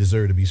says Sami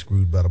deserved to be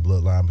screwed by the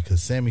bloodline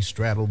because Sami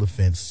straddled the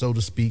fence, so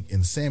to speak,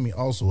 and Sami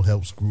also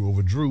helped screw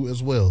over Drew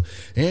as well.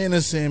 And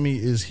as Sami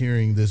is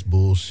hearing this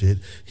bullshit,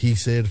 he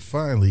said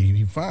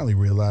he finally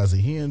realized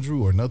that he and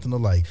Drew are nothing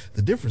alike.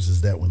 The difference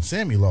is that when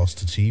Sami lost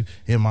to Chief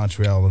in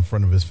Montreal in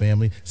front of his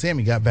family,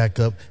 Sami got back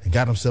up and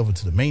got himself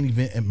into the main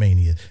event at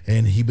Mania,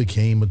 and he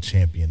became a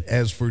champion.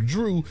 As for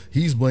Drew,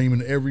 he's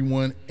blaming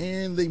everyone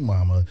and their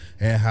mama.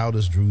 And how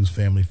does Drew's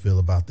family feel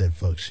about that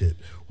fuck shit?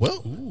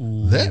 Well,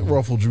 that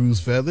ruffled Drew's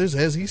feathers,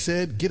 as he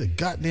said, get a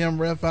goddamn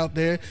ref out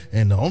there,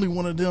 and the only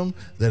one of them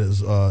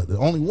is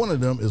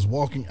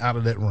walking out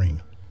of that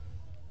ring.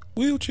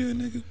 Wheelchair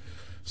nigga.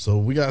 So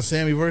we got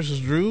Sami versus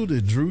Drew.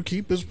 Did Drew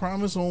keep his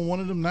promise on one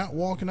of them not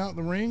walking out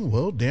the ring?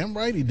 Well, damn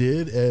right he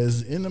did,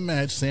 as in the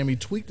match, Sami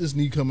tweaked his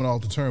knee coming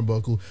off the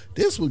turnbuckle.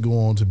 This would go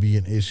on to be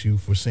an issue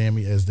for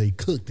Sami as they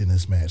cooked in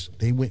this match.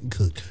 They went and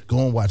cooked. Go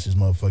and watch this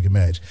motherfucking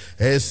match.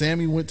 As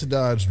Sami went to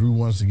dodge Drew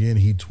once again,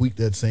 he tweaked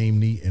that same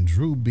knee, and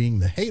Drew, being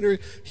the hater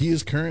he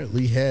is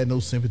currently, had no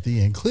sympathy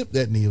and clipped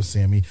that knee of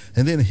Sami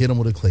and then hit him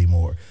with a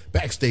claymore.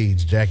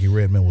 Backstage, Jackie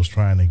Redmond was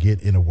trying to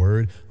get in a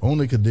word on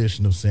the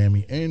condition of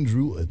Sami and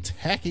Drew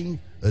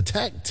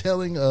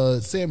telling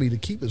Sami to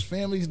keep his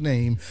family's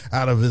name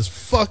out of his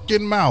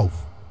fucking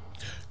mouth.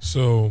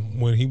 So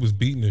when he was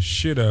beating the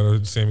shit out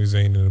of Sami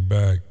Zayn in the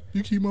back,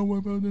 you keep my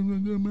wife out of that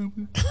mouth.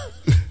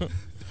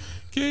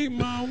 Keep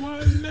my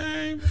wife's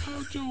name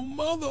out your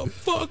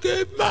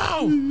motherfucking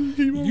mouth.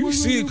 You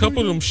see a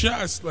couple of them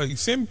shots, like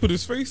Sami put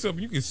his face up,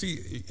 and you can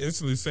see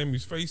instantly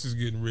Sami's face is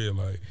getting red.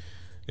 Like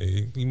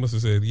He must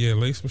have said, "Yeah,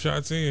 lay some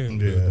shots in."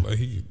 Yeah. Like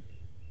nigga,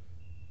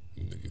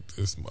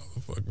 this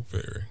motherfucking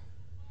fairy.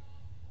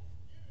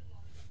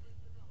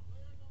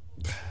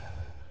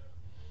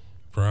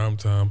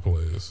 Primetime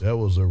players. That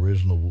was the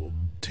original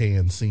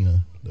tan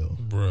Cena, though.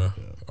 Bruh.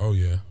 Yeah. Oh,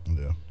 yeah.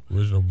 Yeah.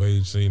 Original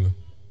beige Cena.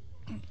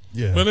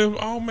 Yeah. But it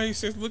all made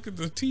sense. Look at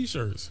the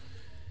T-shirts.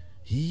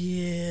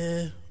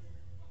 Yeah.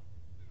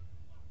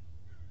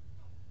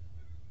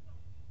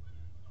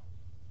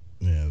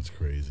 Yeah, it's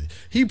crazy.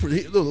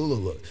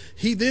 Look.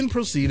 He then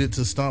proceeded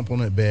to stomp on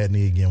that bad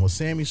knee again with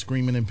Sammy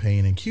screaming in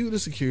pain and cue the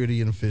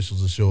security and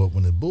officials to show up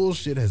when the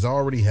bullshit has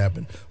already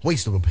happened.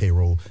 Waste of a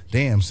payroll.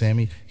 Damn,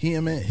 Sammy.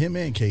 Him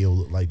and KO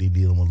look like they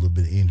dealing with a little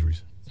bit of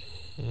injuries.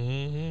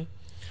 Mm-hmm.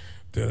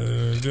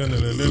 Injured.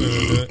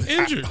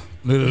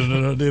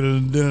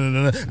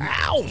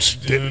 Ouch.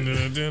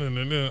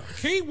 I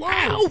can't walk.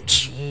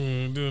 Ouch.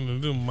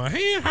 My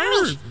hand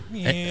hurts.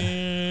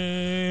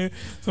 Yeah.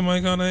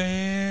 Somebody got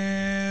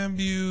an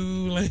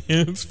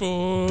ambulance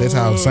for. That's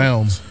how it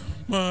sounds.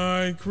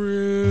 My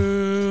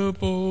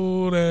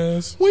crippled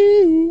ass.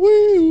 Woo,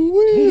 woo, woo,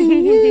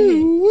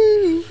 woo,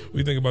 woo.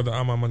 We think about the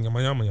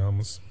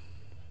yamas.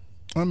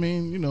 I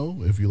mean,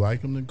 if you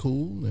like them, then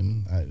cool.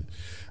 And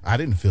I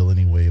didn't feel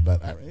any way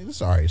about it.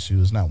 It's all right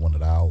shoes. It's not one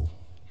that I'll.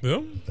 Yeah?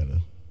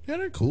 Yeah,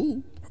 they're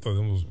cool. I thought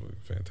those were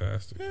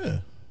fantastic. Yeah,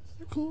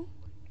 they're cool.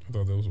 I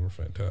thought those were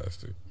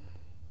fantastic.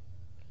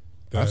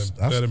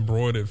 That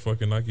embroidered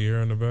fucking Nike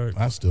Air in the back.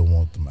 I still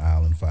want them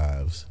Island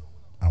 5s.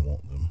 I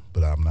want them,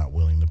 but I'm not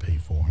willing to pay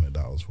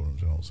 $400 for them,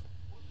 Jones.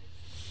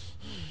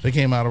 They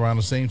came out around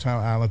the same time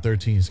Island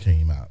 13s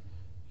came out.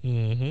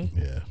 Mm-hmm.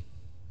 Yeah.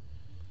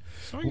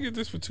 So I can get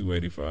this for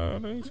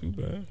 $285. That ain't too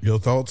bad. Your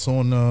thoughts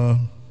on?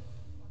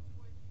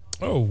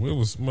 Oh, it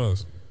was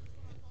must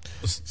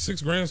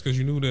 $6 grand because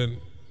you knew that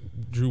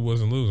Drew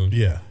wasn't losing.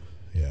 Yeah.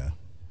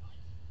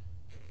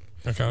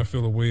 I kind of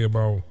feel a way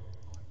about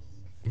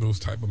those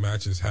type of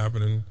matches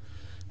happening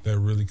that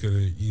really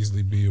could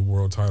easily be a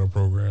world title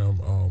program.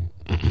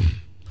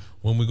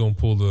 When we gonna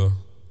pull the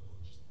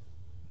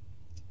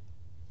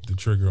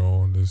trigger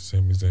on this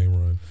Sami Zayn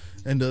run?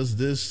 And does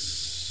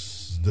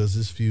this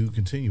feud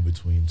continue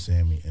between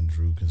Sammy and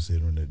Drew,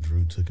 considering that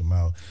Drew took him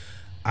out?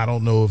 I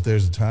don't know if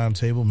there's a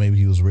timetable. Maybe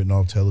he was written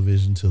off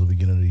television till the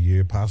beginning of the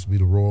year, possibly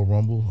the Royal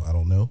Rumble. I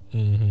don't know.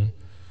 Mm-hmm.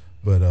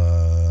 But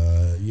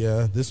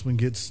yeah, this one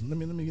gets. Let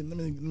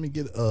me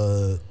get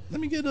a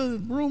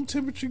room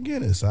temperature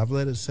Guinness. I've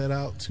let it set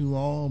out too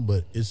long,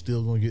 but it's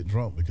still gonna get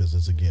drunk because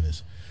it's a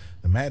Guinness.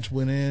 The match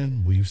went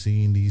in. We've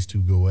seen these two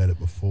go at it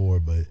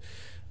before, but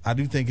I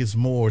do think it's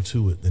more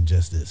to it than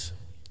just this.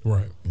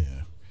 Right. Yeah.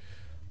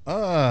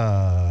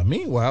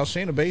 Meanwhile,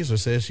 Shayna Baszler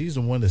says she's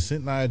the one that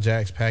sent Nia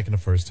Jax packing the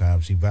first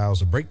time. She vows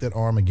to break that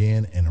arm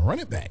again and run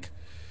it back.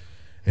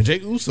 And Jey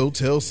Uso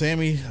tells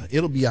Sammy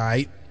it'll be all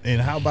right. And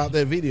how about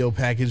that video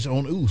package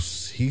on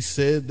Uso? He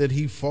said that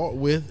he fought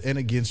with and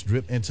against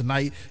Drip, and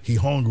tonight he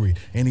hungry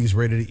and he's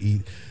ready to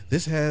eat.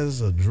 This has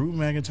a Drew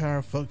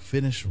McIntyre fuck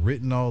finish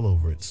written all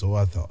over it, so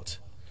I thought.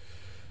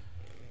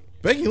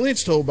 Becky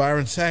Lynch told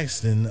Byron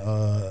Saxton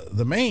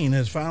the main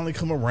has finally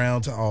come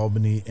around to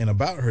Albany, and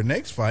about her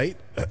next fight,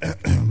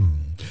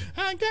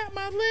 I got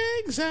my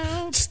legs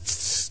out,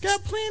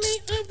 got plenty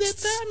of that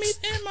thigh meat,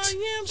 and my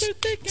yams are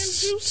thick and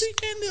juicy,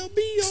 and they'll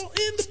be all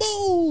in the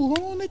bowl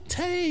on the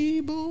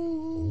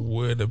table.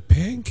 Where the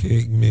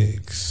pancake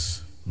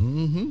mix.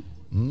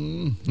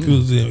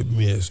 Cause it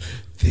mix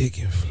thick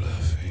and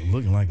fluffy.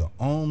 Looking like an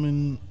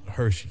almond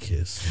Hershey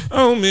kiss.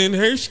 Almond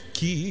Hershey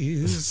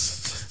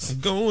kiss. I'm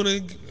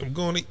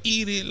gonna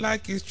eat it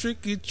like it's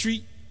trick or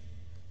treat.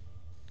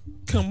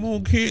 Come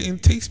on here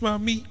and taste my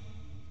meat.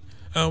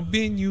 I'll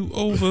bend you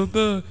over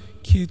the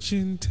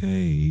kitchen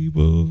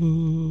table.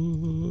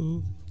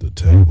 The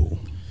table.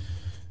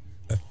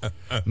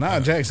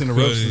 Nia Jax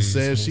interrupts and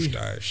says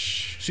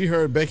she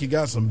heard Becky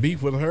got some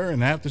beef with her,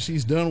 and after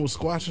she's done with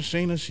squashing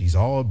Shayna, she's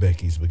all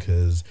Becky's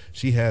because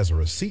she has a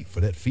receipt for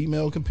that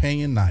female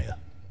companion, Nia.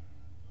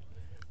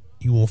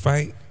 You want to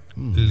fight?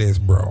 Let's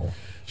brawl.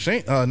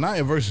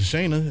 Nia versus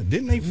Shayna.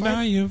 Didn't they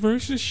fight? Nia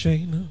versus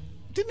Shayna.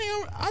 Didn't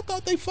they? I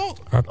thought they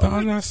fought. I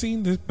thought I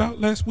seen this about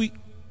last week.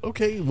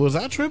 Okay, was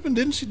I tripping?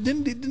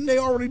 Didn't they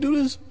already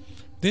do this?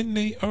 Didn't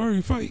they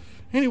already fight?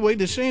 Anyway,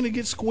 did Shayna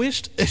get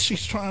squished as she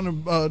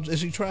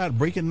tried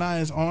breaking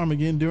Nia's arm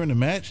again during the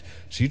match?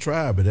 She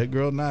tried, but that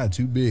girl Nia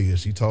too big,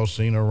 as she tossed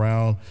Shayna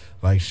around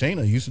like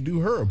Shayna used to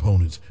do her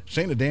opponents.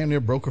 Shayna damn near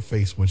broke her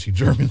face when she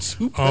German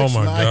suplexed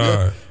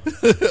Nia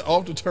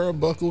off the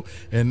turnbuckle,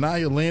 and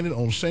Nia landed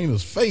on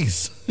Shayna's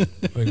face.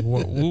 Like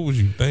what was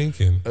you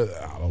thinking?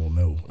 I don't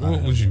know.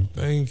 What was you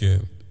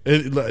thinking?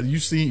 You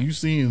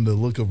seen the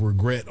look of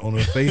regret on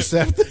her face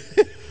after?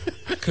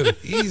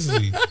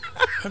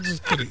 I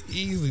just could have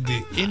easily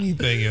did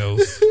anything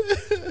else.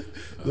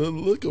 The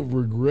look of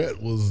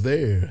regret was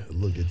there.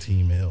 Look at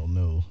Team Hell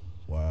No.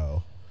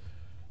 Wow.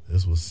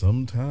 This was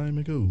some time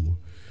ago.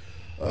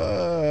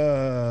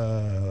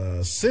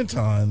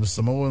 Senton, the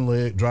Samoan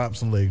leg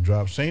drops.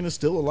 Shayna's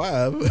still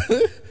alive.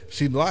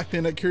 She locked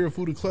in that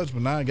Kirifuda clutch,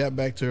 but now got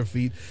back to her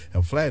feet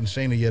and flattened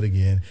Shayna yet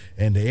again.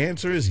 And the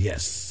answer is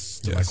yes.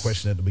 To my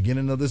question at the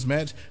beginning of this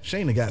match,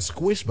 Shayna got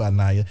squished by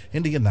Nia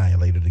and the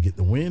Annihilator to get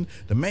the win.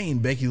 The main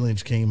Becky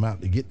Lynch came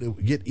out to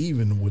get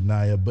even with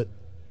Nia, but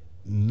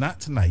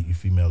not tonight, you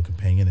female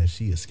companion, as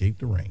she escaped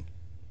the ring.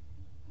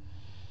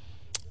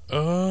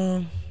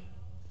 I'm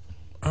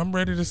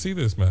ready to see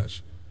this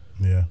match.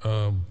 Yeah.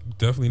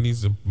 Definitely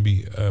needs to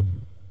be.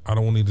 I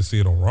don't need to see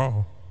it on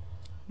Raw.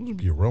 It'll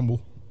be a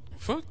Rumble.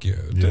 Fuck yeah,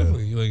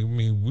 definitely. Like, I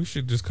mean, we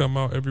should just come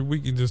out every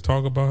week and just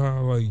talk about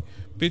how, like,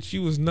 bitch,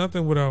 you was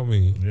nothing without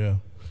me. Yeah.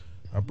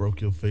 I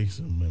broke your face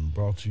and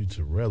brought you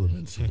to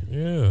relevancy.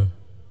 Yeah.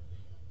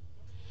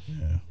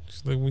 Yeah.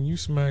 Just like when you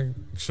smacked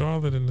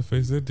Charlotte in the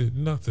face, that did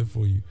nothing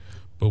for you.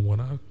 But when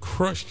I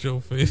crushed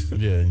your face.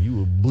 Yeah, and you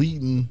were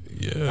bleeding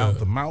Yeah. out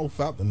the mouth,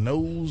 out the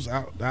nose,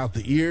 out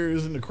the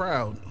ears in the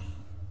crowd.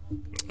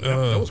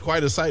 That was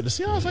quite a sight to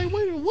see. I was like,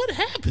 wait a minute, what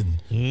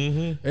happened?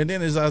 Mm-hmm. And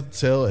then as I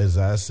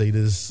say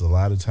this a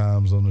lot of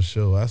times on the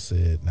show, I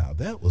said, now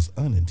that was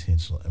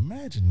unintentional.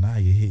 Imagine Nia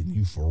hitting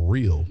you for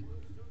real.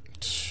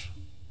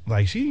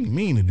 Like, she didn't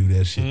mean to do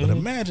that shit, but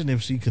imagine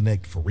if she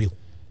connected for real.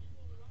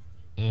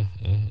 You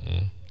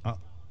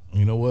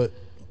know what?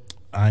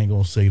 I ain't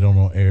gonna say it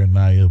on air,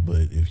 Nia,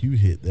 but if you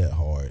hit that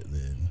hard,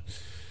 then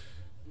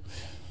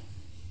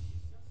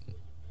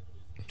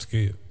I'm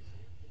scared.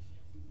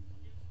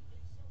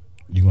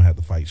 You're gonna have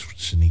to fight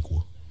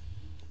Shaniqua.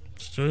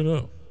 Straight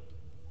up.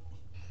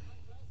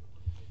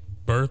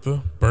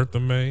 Bertha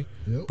May.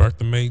 Yep.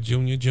 Bertha May Jr.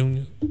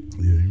 Yeah,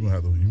 you're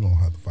gonna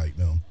have to fight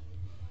them.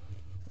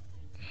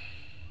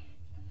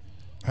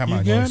 How am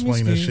I gonna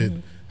explain that shit?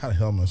 How the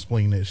hell am I gonna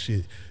explain that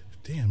shit?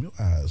 Damn, your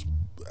eyes.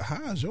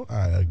 How is your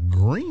eye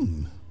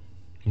green?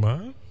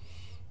 Mine?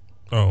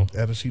 Oh.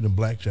 After she the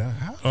black child.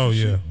 Oh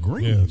yeah.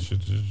 Green. Yeah, it should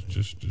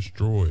just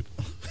destroyed.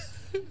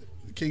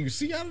 Can you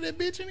see out of that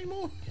bitch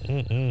anymore?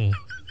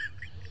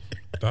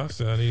 Doc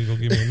said I need to go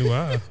give me a new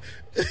eye.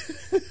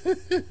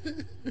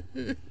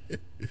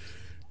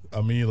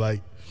 I mean,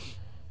 like,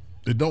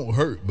 it don't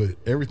hurt, but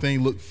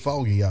everything looked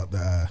foggy out the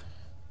eye.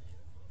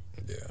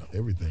 Yeah.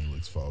 Everything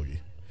looks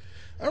foggy.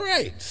 All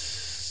right.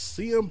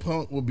 CM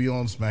Punk will be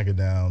on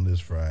SmackDown this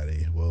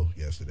Friday. Well,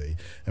 yesterday.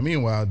 And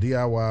meanwhile,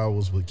 DIY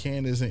was with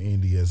Candice and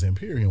Indy as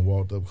Imperium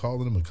walked up,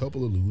 calling them a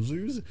couple of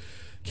losers.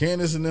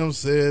 Candice and them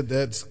said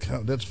that's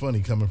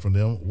funny coming from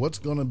them. What's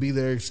going to be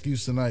their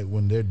excuse tonight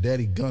when their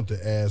daddy Gunther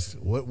asks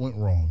what went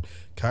wrong?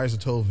 Kaiser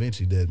told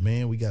Vinci that,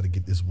 man, we got to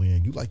get this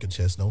win. You like a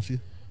chess, don't you?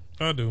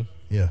 I do.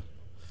 Yeah.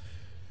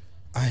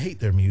 I hate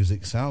their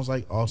music. Sounds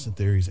like Austin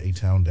Theory's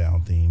A-Town Down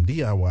theme.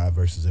 DIY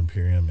versus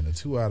Imperium in a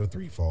 2 out of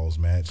 3 falls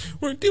match.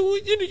 We're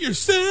doing it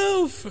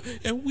yourself,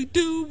 and we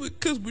do it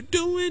because we're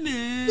doing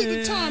it.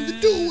 It's the time to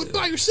do it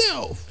by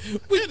yourself.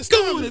 We're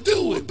going to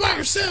do it by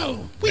yourself.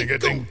 We're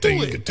going to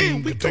do it,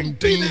 and we're going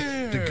to be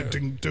there.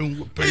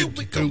 And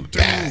we come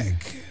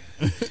back.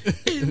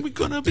 And we're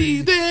going to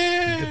be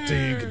there.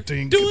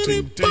 Doing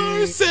it by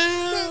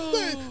ourselves.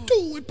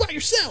 Do it by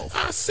yourself.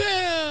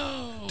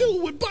 Ourselves.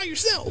 Do it by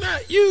yourself.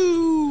 Not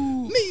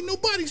you. Need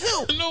nobody's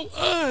help. No,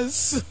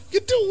 us. You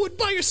do it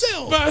by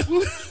yourself.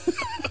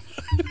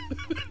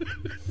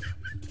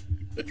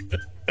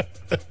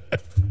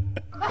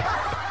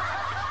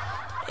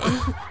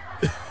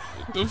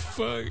 The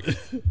fuck?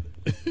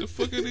 The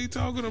fuck are they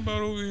talking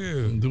about over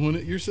here? Doing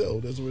it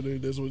yourself. That's what they're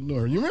doing.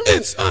 You remember?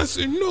 It's us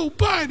and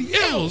nobody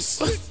else.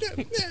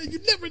 Yeah, you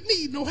never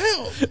need no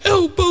help.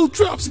 Elbow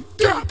drops and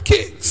drop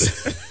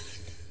kicks.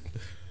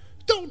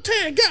 Don't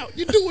tag out.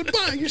 You do it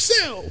by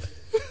yourself.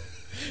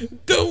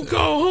 Don't go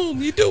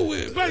home. You do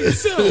it by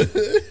yourself.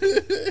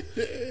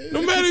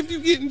 No matter if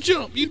you're getting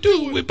jumped, you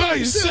do it by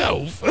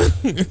yourself.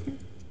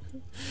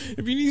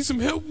 If you need some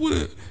help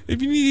with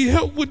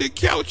the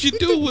couch, you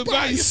do it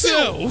by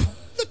yourself.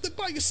 Nothing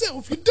by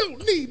yourself. You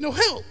don't need no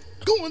help.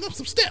 Going up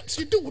some steps,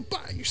 you do it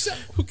by yourself.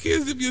 Who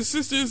cares if your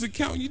sister is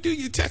accountant? You do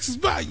your taxes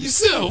by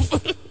yourself.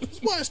 That's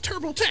why it's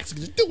TurboTax.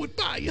 You do it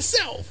by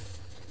yourself.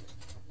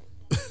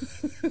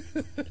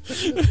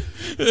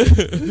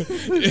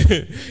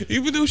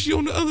 Even though she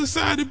on the other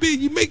side of the bed,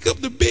 you make up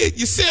the bed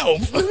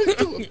yourself. You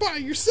do it by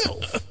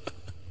yourself.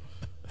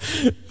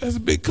 That's a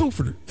big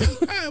comforter.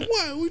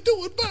 Why we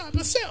do it by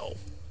myself?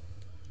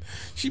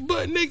 She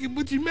butt naked,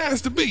 but you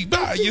masturbate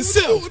by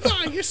yourself. You do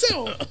it by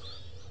yourself.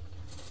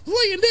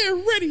 Laying there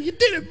ready, you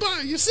did it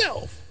by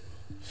yourself.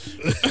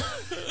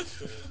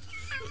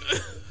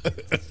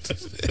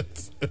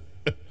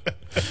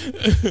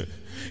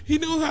 He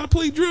knows how to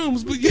play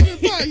drums, but you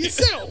did it by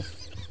yourself.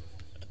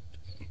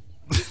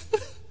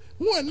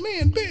 One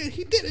man band,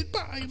 he did it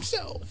by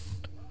himself.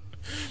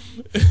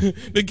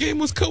 The game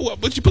was co-op,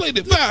 but you played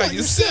it by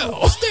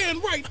yourself.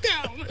 Stand right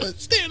down.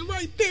 Stand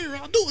right there.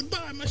 I'll do it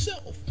by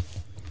myself.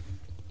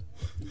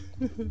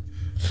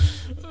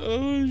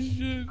 Oh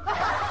shit.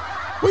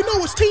 We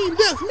know it's team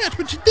deathmatch,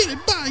 but you did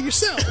it by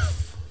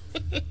yourself.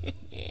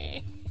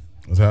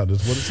 That's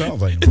what it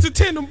sounds like. It's a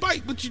tandem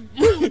bite, but you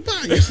do it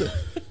by yourself.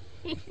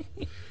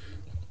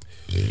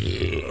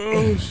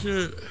 Oh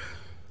shit!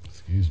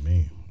 Excuse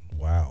me.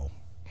 Wow.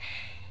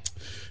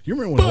 You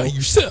remember when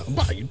you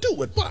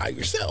do it by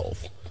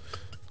yourself.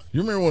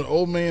 You remember when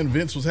old man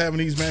Vince was having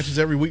these matches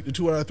every week, the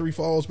 2 out of 3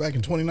 falls back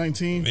in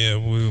 2019? Yeah,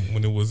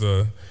 when it was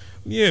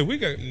we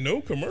got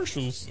no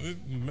commercials.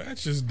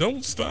 Matches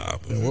don't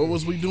stop. And what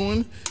was we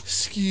doing?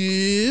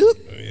 Skip.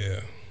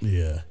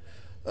 Yeah.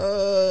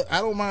 I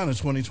don't mind the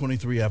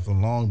 2023 after a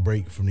long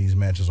break from these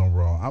matches on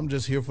Raw. I'm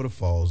just here for the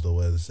falls,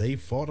 though, as they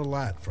fought a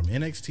lot from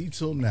NXT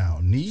till now.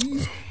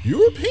 Knees,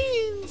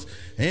 Europeans,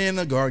 and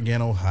a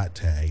Gargano hot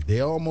tag.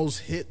 They almost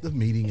hit the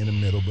meeting in the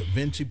middle, but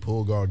Vinci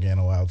pulled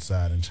Gargano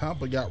outside, and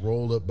Ciampa got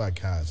rolled up by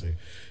Kaiser.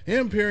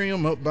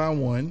 Imperium up by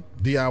 1.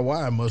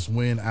 DIY must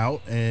win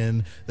out,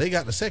 and they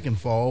got the second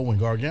fall when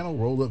Gargano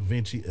rolled up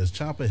Vinci as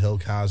Ciampa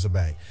held Kaiser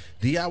back.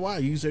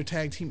 DIY used their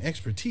tag team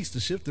expertise to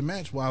shift the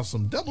match with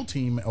some double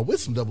team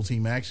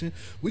action.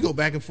 We go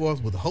back and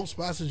forth with the hope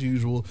spots as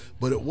usual,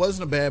 but it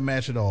wasn't a bad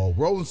match at all.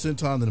 Rolling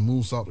senton to the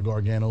moonsault to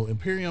Gargano.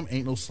 Imperium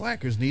ain't no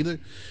slackers neither.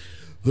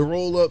 The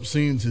roll-up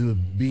seemed to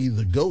be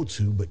the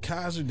go-to, but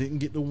Kaiser didn't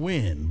get the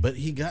win. But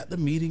he got the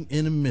meeting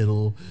in the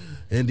middle,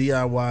 and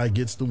DIY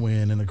gets the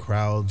win and the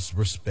crowd's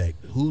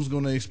respect. Who's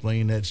going to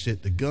explain that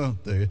shit to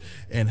Gunther?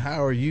 And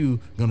how are you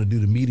going to do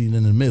the meeting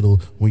in the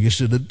middle when you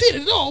should have did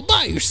it all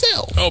by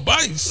yourself? Oh,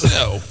 by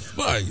yourself.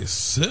 By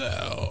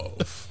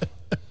yourself.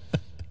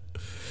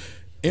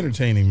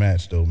 Entertaining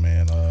match, though,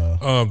 man.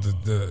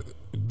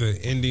 The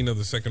ending of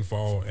the second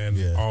fall and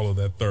all of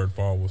that third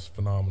fall was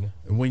phenomenal.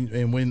 And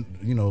when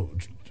you know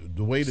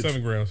the way that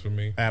 $7 for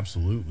me.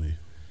 Absolutely.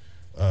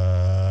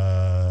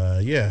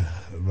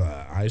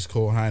 Ice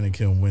cold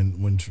Heineken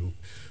when true.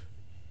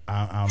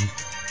 I'm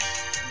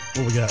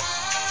what we got?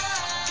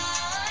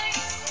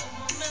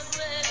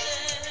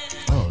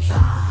 Oh shit.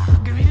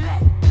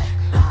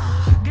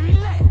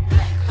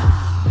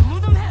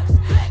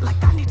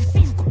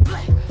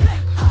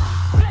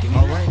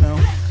 All right now.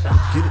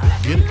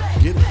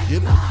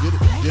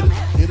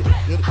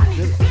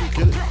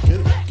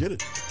 Get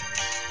it.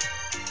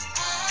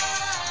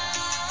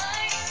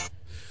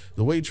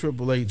 The way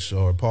Triple H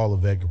or Paul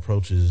Levesque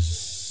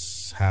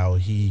approaches how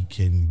he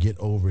can get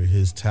over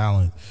his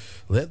talent,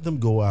 let them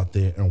go out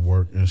there and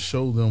work and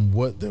show them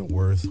what they're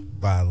worth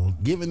by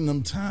giving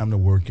them time to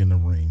work in the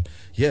ring.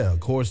 Yeah, of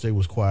course they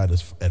was quiet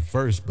at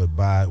first, but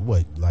by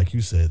like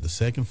you said, the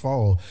second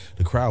fall,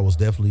 the crowd was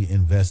definitely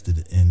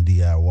invested in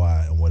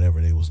DIY and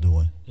whatever they was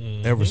doing.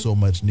 Ever so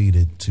much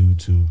needed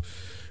to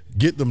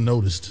get them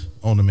noticed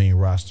on the main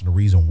roster, the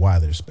reason why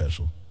they're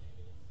special.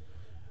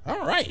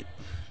 All right.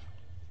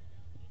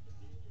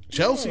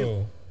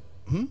 Chelsea.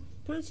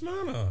 Prince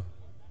Nana.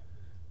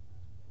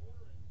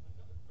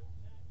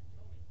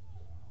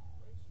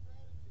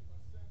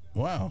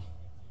 Wow.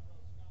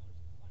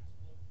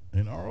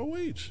 In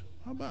ROH.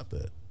 How about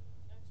that?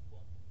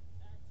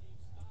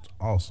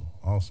 Awesome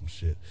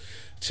shit.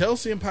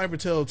 Chelsea and Piper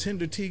tell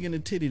Tender Tegan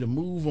and Titty to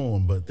move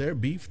on, but their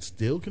beef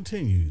still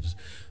continues.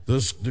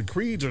 The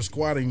Creeds are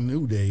squatting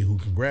New Day, who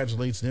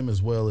congratulates them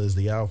as well as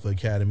the Alpha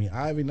Academy.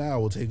 Ivy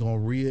now will take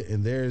on Rhea,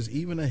 and there's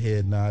even a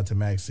head nod to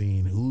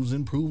Maxine, who's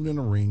improved in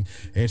the ring,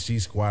 and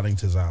she's squatting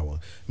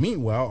Tozawa.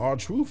 Meanwhile,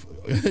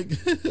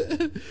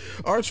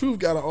 R-Truth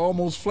got an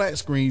almost flat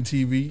screen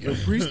TV, and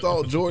Priest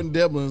thought Jordan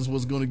Devlins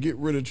was going to get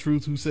rid of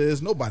Truth, who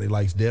says nobody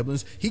likes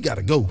Devlins. He got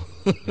to go.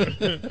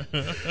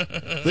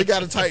 They got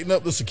to tighten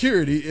up the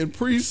security, and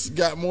Priest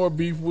got more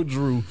beef with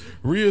Drew.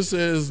 Rhea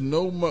says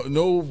no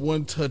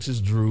one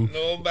touches Drew.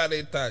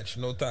 Nobody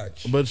no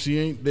touch. But she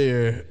ain't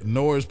there,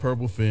 nor is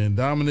Purple Finn.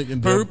 Dominic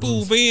and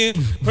Purple Finn.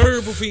 You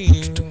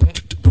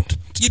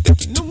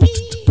think you know me?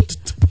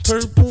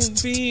 Purple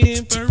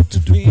Finn.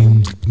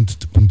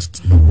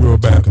 We're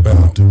back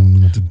about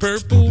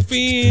Purple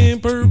Finn.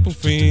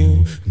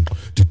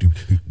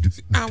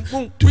 I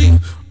won't wiggle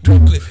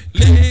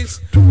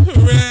legs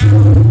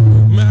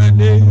around my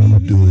day.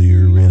 Dooley,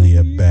 you're really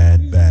a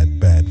bad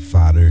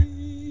fodder.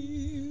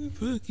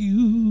 Fuck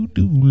you,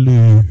 Dooley.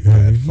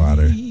 Bad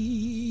fodder.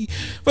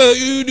 Fuck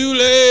you,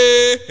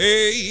 Dooley.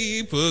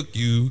 Hey, fuck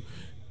you,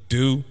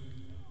 Dooley.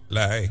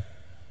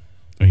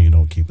 And you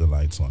don't keep the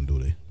lights on, do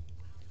they?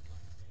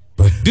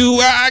 But do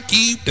I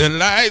keep the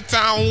lights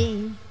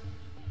on?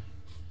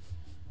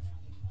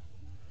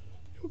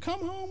 You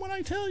come home when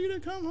I tell you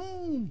to come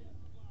home.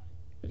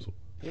 So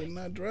when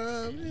I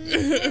drive,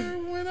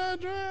 when I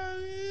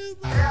drive.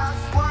 Yeah, I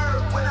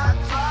swerve when I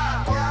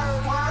drive. Yeah, I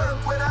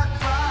swerve when I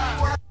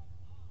drive.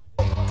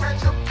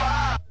 Catch a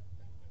vibe.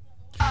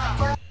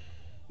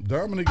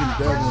 Dominic and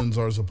Devlins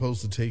are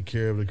supposed to take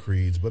care of the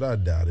Creeds, but I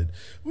doubt it.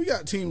 We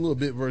got Team Little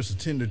Bit versus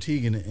Tender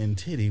Tegan and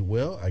Titty.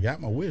 Well, I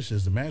got my wish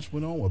as the match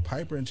went on with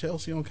Piper and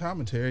Chelsea on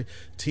commentary.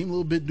 Team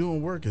Little Bit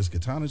doing work as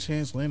Katana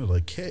Chance landed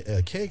a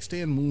keg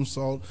stand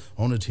moonsault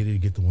on the Titty to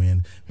get the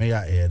win. May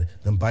I add,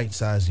 them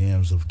bite-sized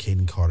yams of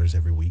Kaden Carter's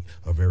every week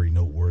are very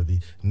noteworthy.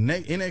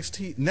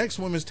 Next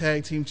women's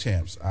tag team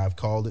champs. I've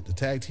called it the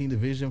tag team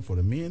division for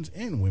the men's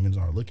and women's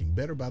are looking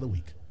better by the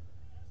week.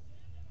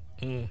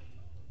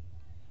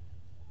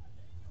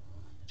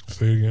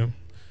 Say again.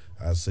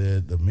 I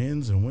said the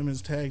men's and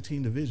women's tag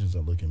team divisions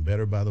are looking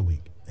better by the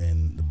week,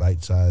 and the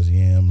bite-sized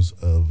yams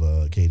of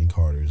Caden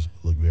Carter's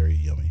look very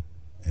yummy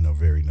and are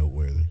very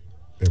noteworthy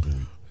every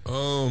week.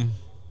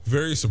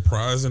 Very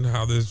surprising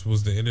how this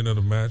was the ending of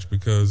the match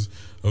because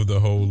of the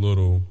whole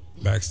little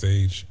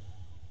backstage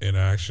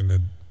interaction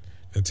that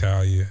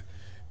Natalia,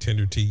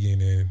 Tender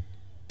Tegan, and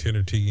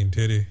Tender Tegan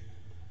Titty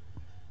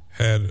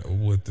had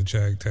with the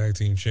tag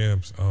team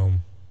champs. I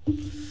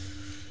can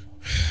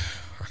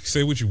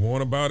say what you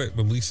want about it,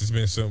 but at least it's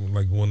been something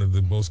like one of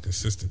the most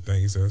consistent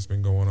things that's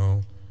been going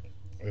on.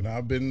 And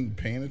I've been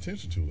paying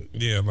attention to it.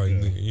 Yeah,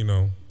 you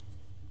know,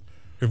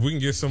 if we can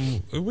get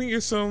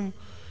some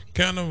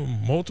kind of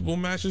multiple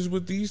matches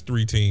with these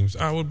three teams,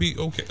 I would be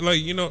okay. Like,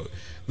 you know, at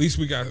least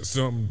we got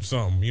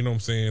something, you know what I'm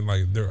saying?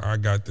 Like, I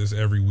got this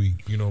every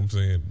week, you know what I'm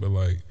saying? But,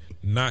 like,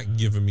 not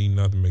giving me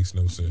nothing makes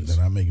no sense.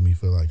 They're not making me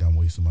feel like I'm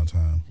wasting my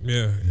time.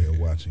 Yeah. They're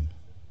watching.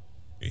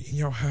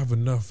 Y'all have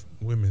enough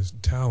women's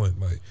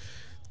talent. Like,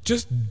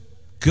 just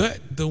gut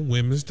the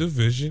women's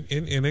division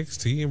in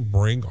NXT and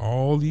bring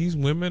all these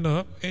women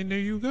up, and there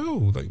you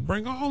go. Like,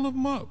 bring all of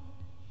them up.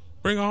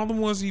 Bring all the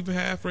ones even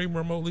halfway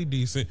remotely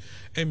decent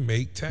and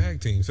make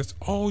tag teams. That's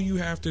all you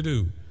have to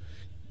do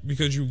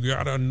because you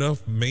got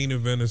enough main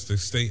eventers to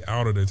stay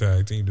out of the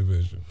tag team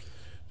division.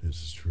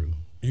 This is true.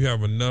 You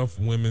have enough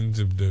women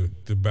to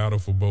battle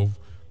for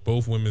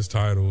both women's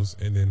titles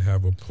and then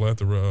have a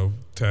plethora of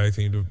tag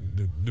team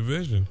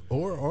division.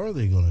 Or are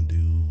they going to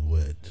do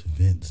what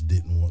Vince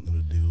didn't want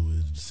them to do?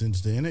 Is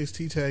since the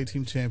NXT Tag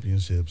Team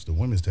Championships, the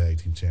Women's Tag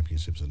Team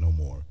Championships are no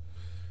more,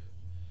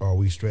 are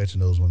we stretching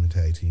those women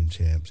tag team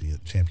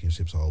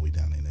championships all the way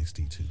down to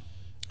NXT too?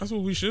 That's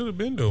what we should have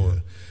been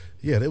doing.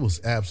 Yeah, it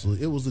was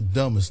the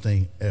dumbest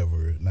thing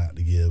ever not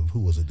to give. Who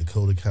was it?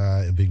 Dakota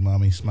Kai and Big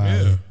Mommy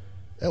Smiley. Yeah.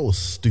 That was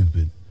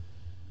stupid.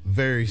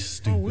 Very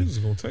stupid. Oh, we're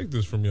just gonna take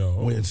this from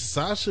y'all. When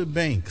Sasha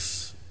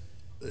Banks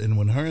and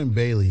when her and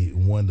Bayley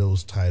won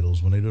those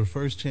titles, when they were the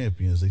first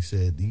champions, they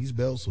said these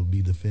belts will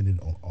be defended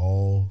on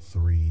all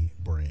three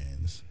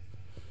brands.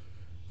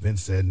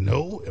 Vince said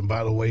no, and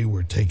by the way,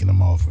 we're taking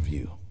them off of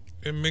you.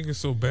 It make it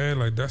so bad.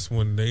 Like, that's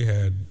when they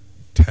had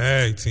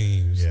tag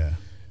teams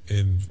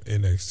in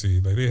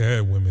NXT. Like, they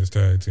had women's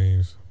tag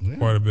teams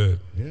quite a bit.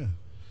 Yeah.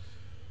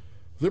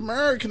 The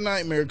American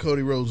Nightmare,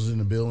 Cody Rhodes, is in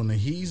the building, and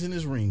he's in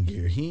his ring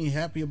gear. He ain't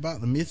happy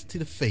about the myth to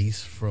the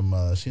face from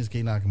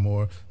Shinsuke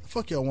Nakamura. The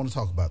fuck y'all want to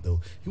talk about,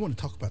 though? You want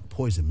to talk about the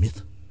poison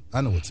myth?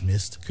 I know it's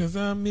missed. Cause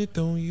I myth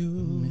on you.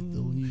 Myth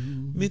on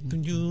you. Myth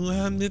on you.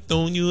 I myth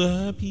on you.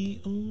 I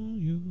be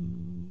on you.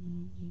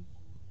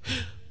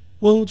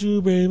 Won't you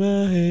break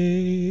my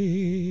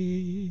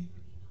head?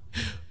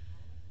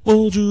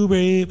 Won't you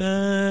break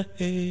my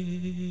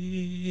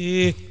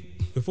head?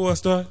 Before I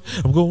start,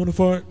 I'm going to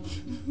fart.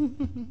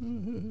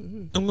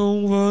 I'm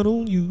going to fart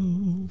on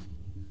you.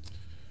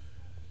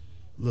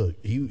 Look,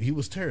 he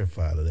was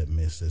terrified of that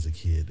mist as a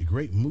kid. The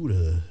Great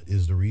Muta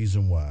is the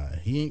reason why.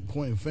 He ain't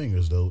pointing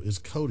fingers, though. It's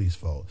Cody's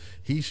fault.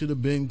 He should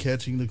have been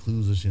catching the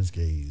clues of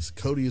Shinsuke's.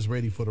 Cody is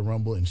ready for the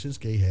Rumble, and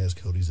Shinsuke has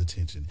Cody's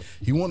attention.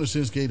 He wanted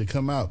Shinsuke to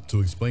come out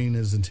to explain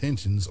his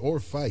intentions or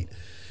fight.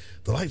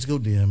 The lights go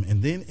dim,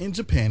 and then in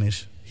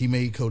Japanish, he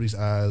made Cody's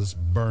eyes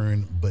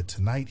burn, but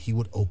tonight he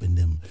would open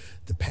them.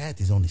 The path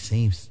is on the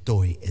same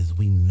story as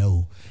we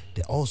know.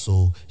 That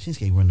also,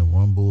 Shinsuke run the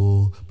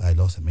Rumble, but I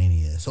lost at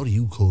Mania. So do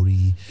you,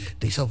 Cody.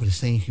 They suffer the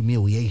same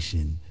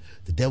humiliation.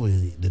 The devil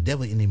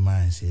in their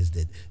mind says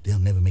that they'll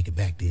never make it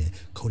back there.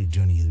 Cody's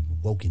journey has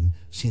woken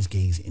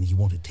Shinsuke's, and he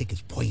wants to take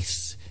his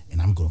place,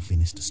 and I'm going to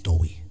finish the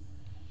story.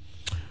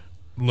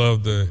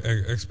 Love the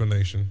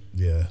explanation.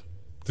 Yeah.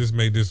 This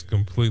made this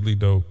completely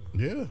dope.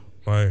 Yeah.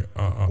 Like,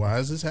 why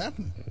is this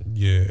happening?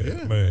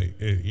 Yeah. Like,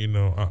 you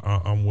know,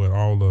 I'm with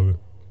all of it.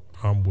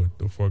 I'm with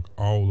the fuck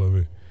all of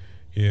it.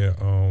 Yeah.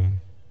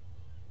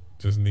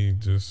 This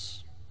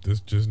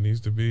just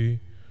needs to be.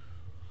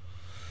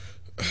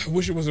 I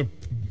wish it was a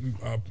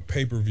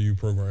pay-per-view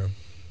program.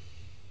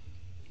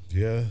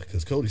 Yeah,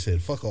 because Cody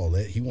said, fuck all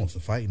that. He wants to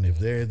fight, and if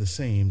they're the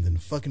same, then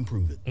fucking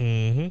prove it.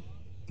 Mm-hmm.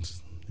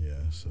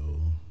 Yeah, so...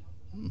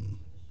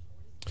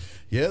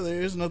 Yeah,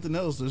 there is nothing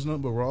else. There's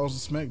nothing but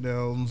Raws and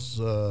SmackDowns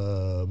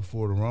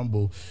before the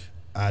Rumble.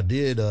 I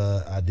did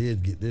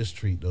get this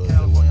treat, though.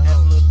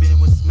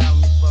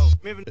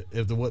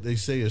 If what they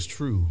say is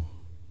true.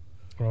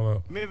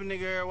 Maybe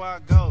nigga everywhere I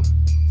go.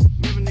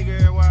 Maybe nigga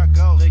everywhere I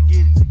go. They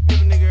get it.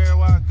 Maybe nigga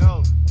everywhere I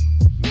go.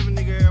 Maybe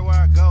nigga everywhere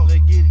I go. They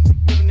get it.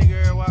 Maybe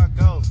nigga everywhere I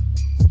go.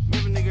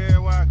 Maybe nigga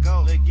everywhere I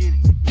go. They get it.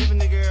 Maybe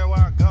nigga everywhere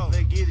I go.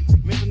 They get it.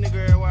 Maybe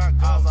nigga everywhere I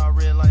go. Eyes all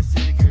red like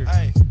city gear.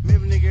 Hey,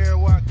 maybe nigga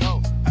everywhere I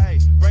go. Hey,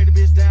 break the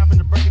bitch down,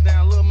 finna break it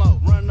down a little more.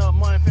 Run up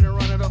money, finna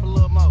run it up a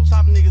little more.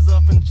 Chop niggas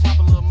up, finna chop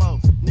a little more.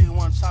 Nigga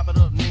wanna chop it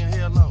up, nigga,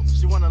 hell no.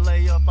 She wanna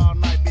lay up all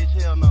night, bitch,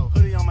 hell no.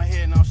 Hoodie on my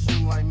head and I'm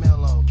shooting like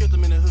Mello. Killed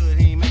him in the hood,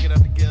 he ain't make it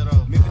out the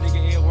ghetto. Maybe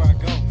nigga everywhere I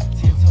go.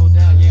 10 toe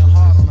down, yeah,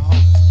 hard on the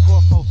hoe.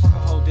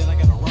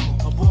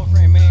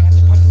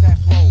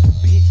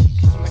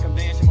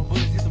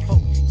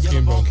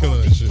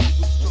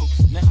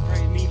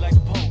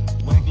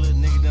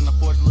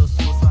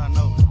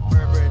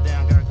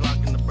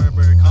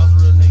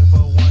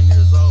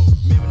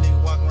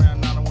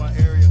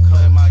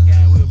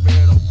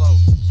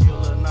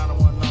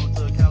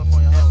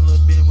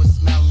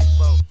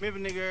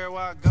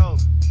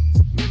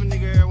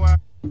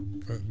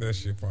 That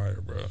shit fire,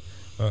 bro.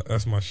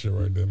 That's my shit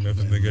right there.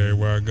 Memphis nigga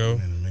everywhere I go.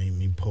 Man, it made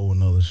me pull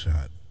another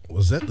shot.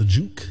 Was that the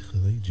juke? Are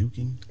they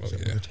juking? Is that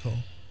what it's called?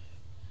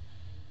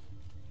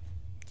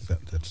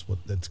 That's what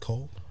that's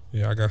called?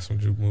 Yeah, I got some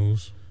juke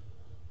moves.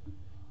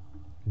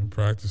 Been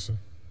practicing.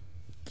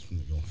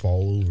 You're gonna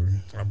fall over.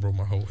 I broke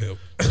my whole hip.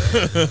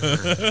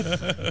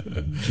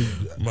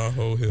 My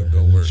whole hip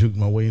don't work. Juke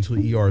my way into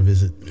an ER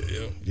visit.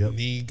 Yep.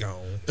 Knee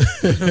gone.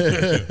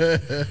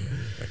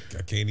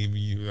 I can't even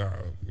use.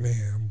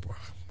 Man,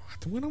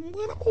 when I'm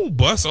gonna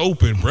bust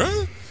open,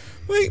 bruh.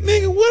 Like,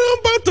 nigga, when I'm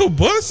about to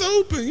bust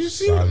open, you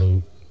see?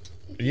 Salute.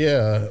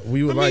 Yeah,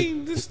 we would I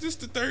mean, this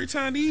the third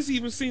time he's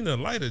even seen the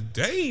light of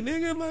day,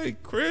 nigga.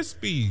 Like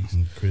Crispies.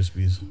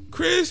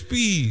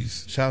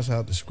 Shouts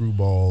out to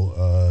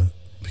Screwball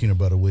Peanut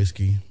Butter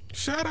Whiskey.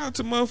 Shout out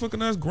to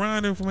motherfucking us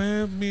grinding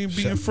from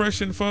being fresh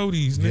and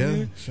 40s,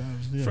 nigga.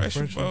 Fresh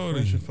and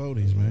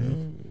 40s,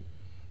 man.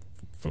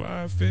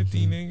 Fly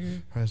 50,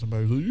 nigga. Had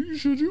somebody like,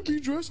 should you be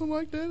dressing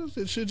like that? I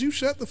said, should you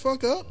shut the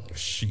fuck up?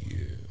 Shit.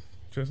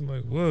 Dressing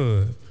like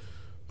what?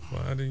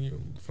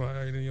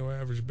 Flyer than your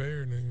average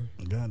bear,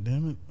 nigga. God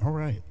damn it. All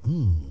right.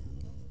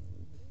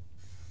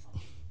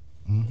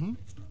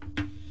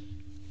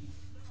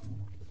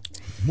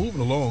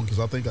 Moving along, because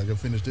I think I can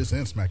finish this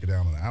and smack it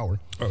down in an hour.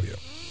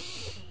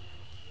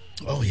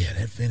 Oh yeah,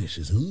 that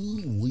finishes.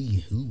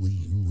 Ooh-wee.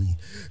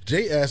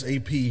 Jay asked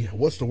AP,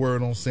 what's the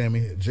word on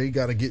Sammy? Jay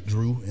got to get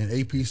Drew, and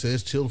AP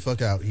says, chill the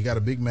fuck out. He got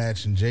a big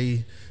match, and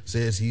Jay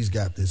says he's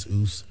got this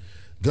oos.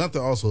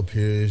 Gunther also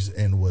appears,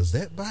 and was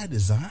that by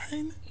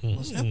design?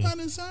 Was that by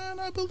design?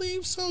 I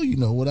believe so. You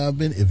know what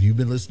if you've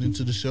been listening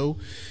to the show,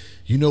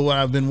 you know what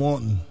I've been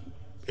wanting.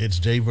 It's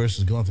Jay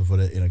versus Gunther for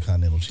the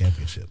Intercontinental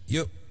Championship.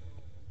 Yep.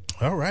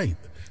 All right.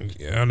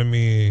 Yeah, I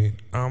mean,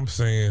 I'm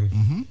saying,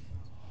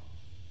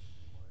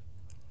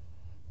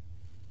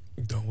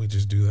 don't we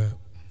just do that?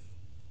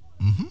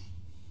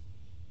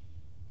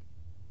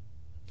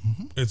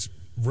 It's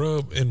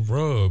rub and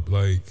rub,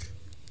 like.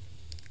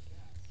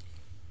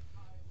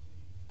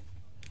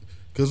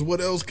 Because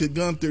what else could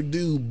Gunther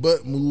do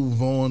but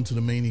move on to the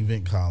main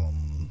event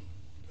column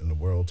in the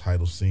world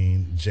title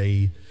scene?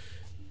 Jay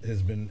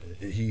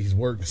he's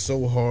worked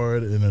so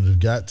hard and it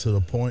got to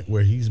the point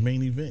where he's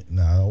main event.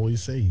 Now, I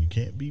always say you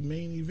can't be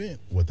main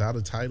event without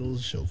a title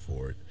to show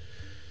for it.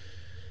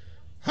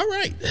 All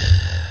right.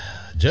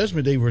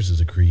 Judgment Day versus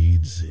the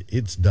Creeds.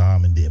 It's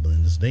Dom and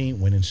Devlins. They ain't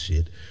winning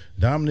shit.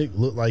 Dominic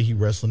looked like he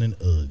wrestling in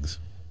Uggs.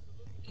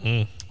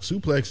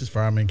 Suplexes,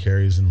 fireman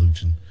carries, and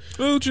Luchin.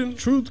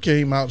 Truth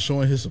came out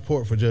showing his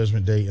support for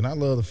Judgment Day, and I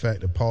love the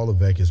fact that Paul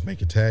Levesque is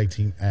making tag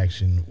team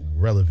action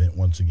relevant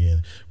once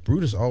again.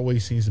 Brutus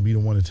always seems to be the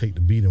one to take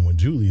the beating when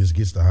Julius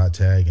gets the hot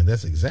tag, and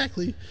that's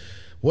exactly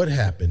what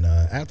happened.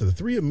 After the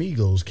three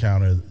amigos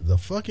countered the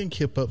fucking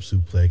kip-up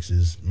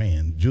suplexes,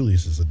 man,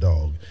 Julius is a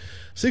dog.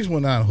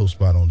 619 host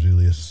spot on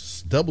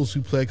Julius. Double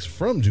suplex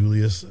from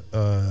Julius.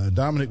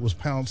 Dominic was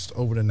pounced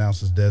over the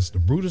announcer's desk. The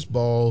Brutus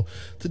ball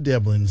to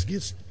Devlins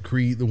gets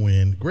Creed the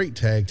win. Great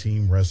tag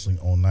team wrestling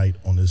all night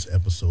on this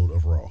episode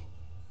of Raw.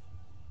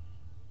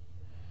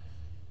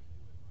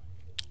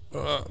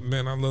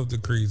 Man, I love the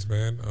Creeds,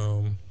 man.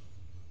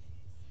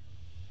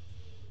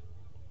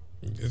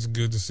 It's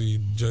good to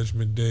see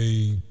Judgment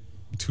Day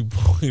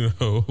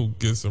 2.0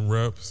 get some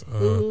reps.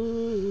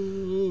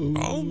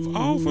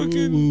 All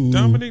fucking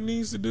Dominic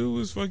needs to do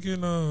is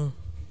fucking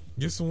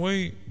get some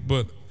weight.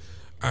 But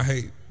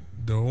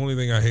the only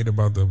thing I hate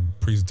about the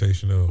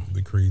presentation of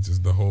the Creeds is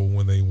the whole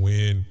when they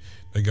win,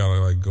 they gotta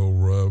like go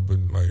rub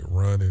and like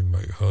run and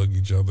like hug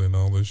each other and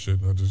all this shit.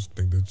 I just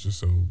think that's just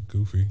so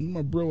goofy.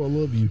 My bro, I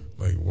love you.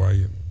 Like, why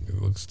it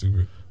looks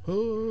stupid.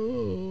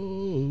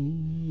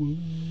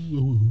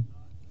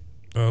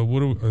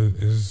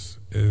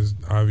 Is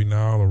Ivy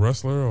Nile a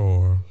wrestler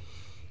or?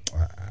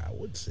 I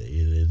would say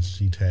is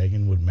she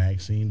tagging with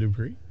Maxine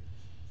Dupree.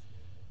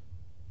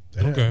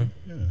 Okay.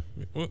 Yeah.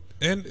 Well,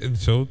 and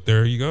so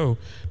there you go.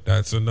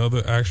 That's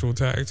another actual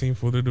tag team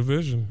for the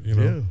division. You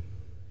know. Yeah.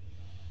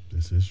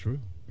 This is true.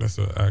 That's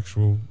an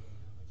actual.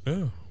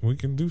 Yeah, we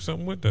can do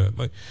something with that.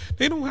 Like,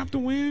 they don't have to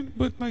win,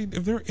 but like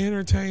if they're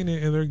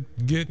entertaining and they're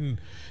getting,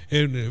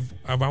 and if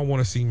I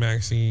want to see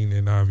Maxine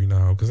and Ivy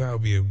now, because that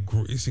would be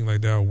it seems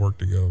like that would work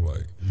together.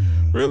 Like,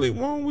 really,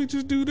 why don't we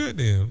just do that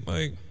then?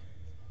 Like,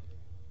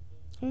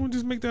 why don't we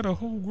just make that a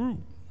whole group?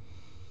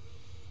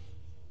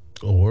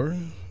 Or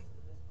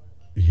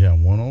you have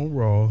one on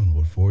Raw, and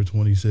what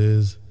 420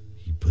 says,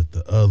 you put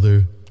the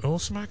other. Oh,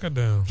 smack her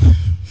down.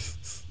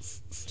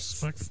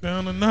 Smack her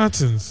down to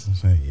nonsense.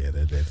 Yeah,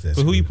 that's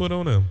But who you put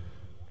on them?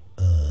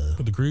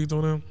 Put the Creeds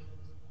on them?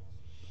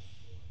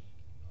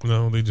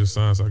 No, they just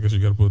signed, so I guess you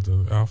got to put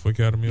the Alpha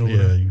Academy over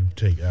there. Yeah, you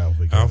take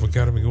Alpha Academy. Alpha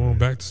Academy going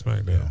back to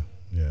SmackDown.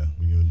 Yeah,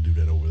 we're going to do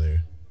that over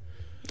there.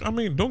 I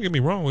mean, don't get me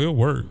wrong, it'll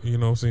work, you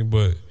know what I'm saying?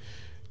 But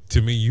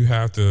to me, you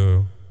have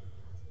to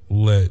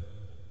let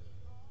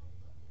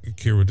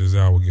Akira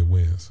Tozawa get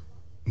wins.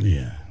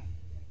 Yeah.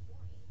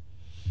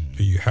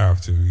 You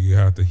have to.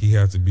 He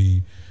has to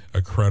be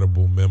a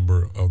credible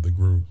member of the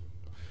group.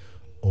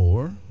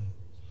 Or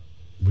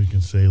we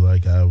can say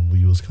like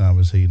we was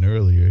conversating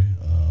earlier.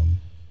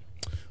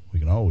 We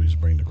can always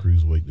bring the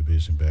cruiserweight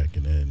division back,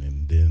 and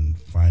then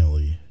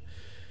finally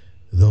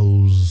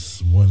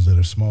those ones that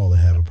are small that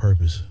have a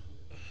purpose.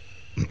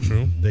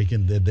 True.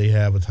 They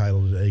have a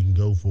title that they can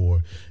go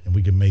for, and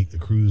we can make the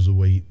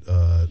cruiserweight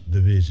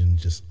division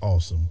just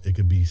awesome. It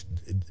could be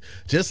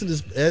just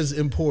as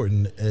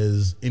important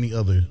as any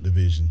other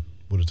division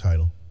with a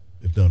title,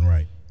 if done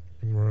right.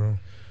 Wow.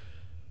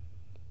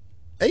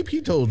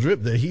 AP told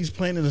Drip that he's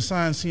planning to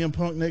sign CM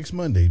Punk next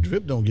Monday.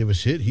 Drip don't give a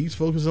shit. He's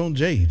focused on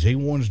Jay. Jay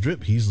warns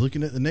Drip he's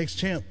looking at the next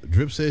champ.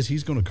 Drip says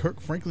he's going to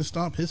Kirk Franklin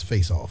stomp his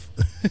face off.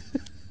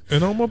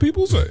 And all my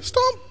people say,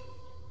 stomp.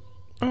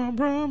 I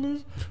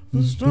promise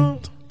to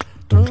stomp.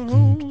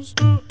 Don't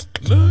stop.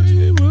 It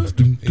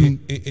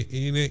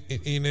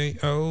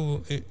ain't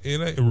over.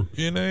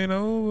 It ain't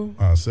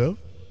over. So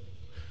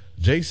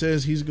Jay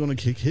says he's going to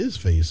kick his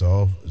face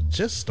off.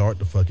 Just start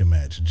the fucking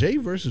match. Jay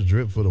versus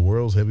Drip for the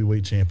World's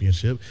Heavyweight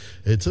Championship.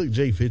 It took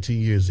Jay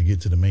 15 years to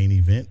get to the main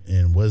event.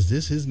 And was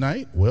this his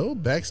night? Well,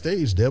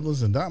 backstage,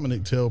 Devlins and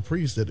Dominic tell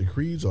Priest that the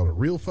Creeds are the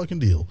real fucking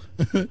deal.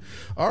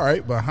 All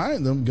right,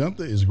 behind them,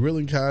 Gunther is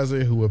grilling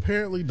Kaiser, who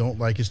apparently don't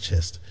like his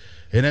chest.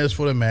 And as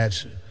for the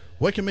match,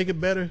 what can make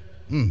it better?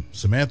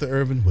 Samantha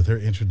Irvin with her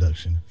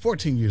introduction.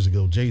 14 years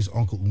ago, Jay's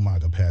uncle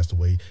Umaga passed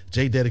away.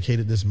 Jay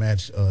dedicated this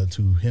match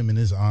to him in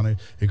his honor.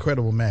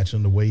 Incredible match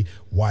underway.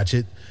 Watch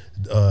it.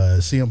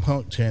 CM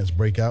Punk chants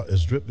break out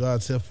as Drip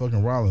God Seth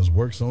fucking Rollins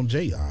works on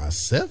Jay.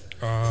 Seth?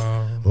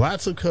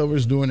 Lots of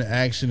covers during the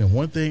action, and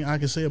one thing I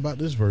can say about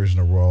this version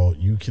of Raw,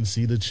 you can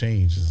see the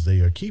changes. They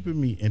are keeping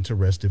me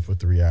interested for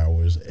 3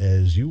 hours,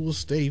 as you will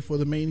stay for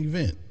the main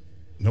event.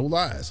 No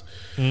lies.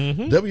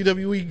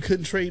 WWE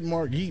couldn't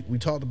trademark Yeet. We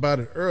talked about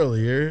it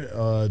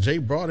earlier. Jay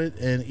brought it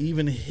and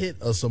even hit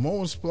a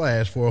Samoan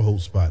splash for a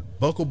hold spot.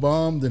 Buckle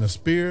bomb, then a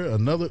spear,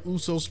 another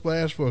Uso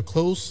splash for a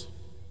close.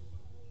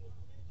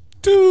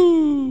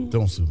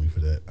 Don't sue me for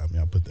that. I mean,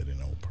 I put that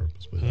in on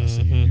purpose, but I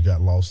see you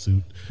got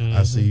lawsuit.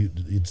 I see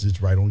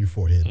it's right on your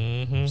forehead.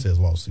 It says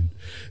lawsuit.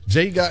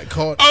 Jay got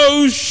caught.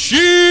 Oh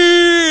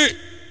shit!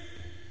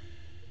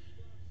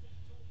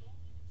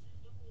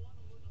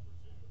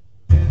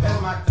 That's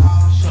my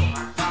dog show.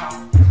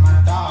 That's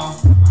my dog.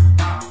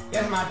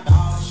 That's my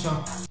dog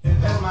show.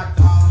 That's my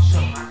dog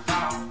show.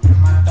 That's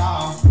my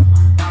dog.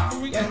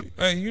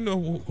 Hey, you know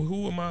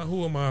who am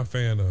I a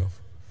fan of?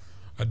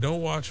 I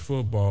don't watch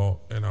football,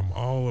 and I'm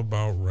all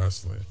about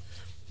wrestling.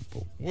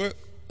 But what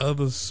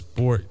other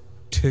sport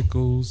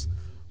tickles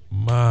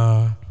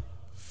my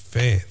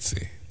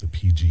fancy? The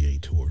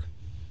PGA Tour.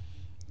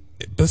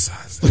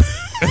 Besides that,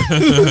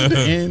 the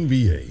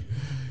NBA.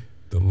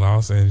 The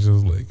Los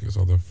Angeles Lakers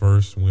are the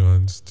first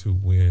ones to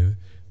win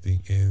the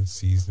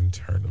in-season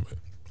tournament.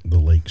 The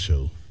Lake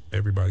Show.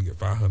 Everybody get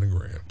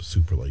 $500,000.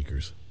 Super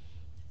Lakers.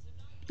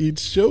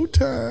 It's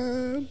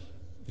showtime.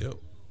 Yep.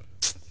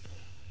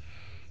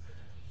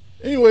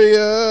 Anyway, where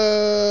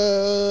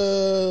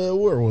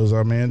was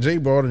I, man? Jay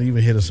Barton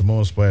even hit a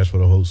Samoan splash for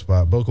the hold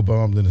spot. Buckle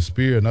bomb, then a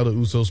spear. Another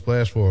Uso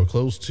splash for a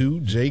close two.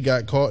 Jay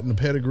got caught in the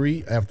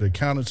pedigree after a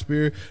counted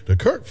spear. The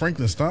Kirk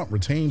Franklin stomp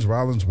retains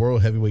Rollins'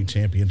 World Heavyweight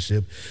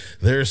Championship.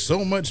 There's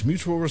so much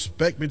mutual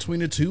respect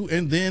between the two.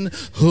 And then,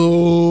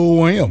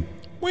 wham.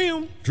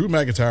 Drew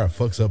McIntyre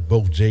fucks up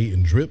both Jay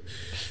and Drip.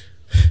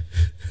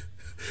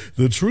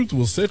 The truth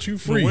will set you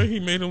free. The way he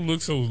made him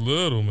look so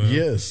little, man.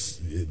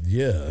 Yes.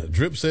 Yeah.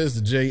 Drip says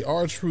to Jay,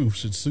 our truth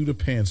should sue the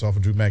pants off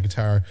of Drew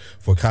McIntyre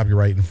for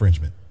copyright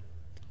infringement.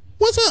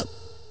 What's up?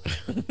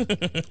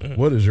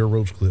 What is your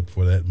roach clip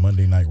for that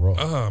Monday Night Raw?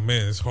 Oh,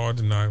 man, it's hard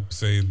to not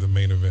say the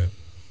main event.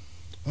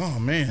 Oh,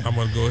 man. I'm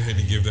going to go ahead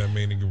and give that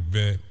main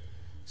event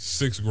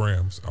 6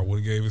 grams. I would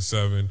have gave it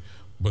 7,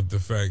 but the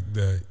fact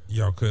that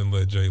y'all couldn't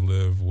let Jay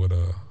live with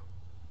a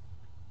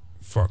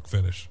fuck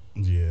finish.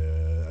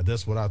 Yeah,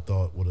 that's what I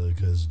thought.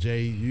 Because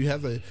Jay, you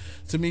have to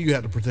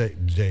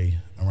protect Jay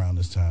around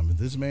this time. If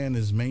this man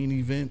is main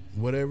event,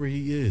 whatever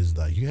he is,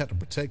 like you have to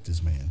protect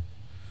this man.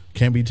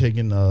 Can't be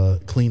taking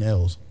clean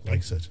L's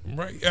like such.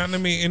 Right, and I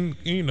mean, and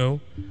you know,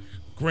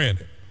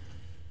 granted,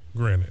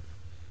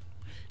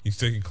 he's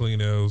taking clean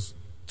L's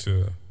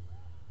to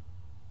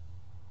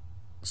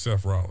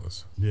Seth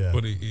Rollins. Yeah,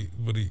 but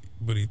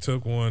he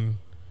took one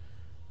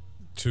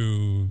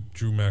to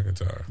Drew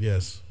McIntyre.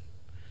 Yes.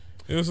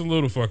 There was a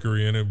little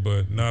fuckery in it,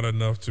 but not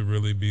enough to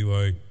really be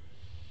like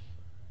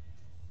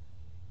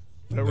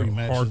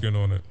harking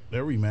on it.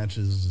 That rematch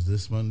is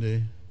this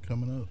Monday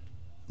coming up.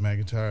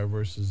 McIntyre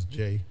versus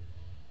Jay.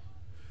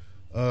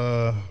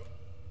 Well,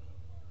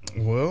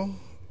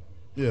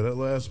 yeah, that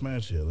last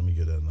match. Yeah, let me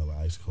get another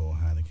ice cold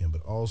Heineken.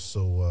 But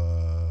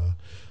also,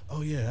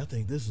 I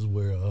think this is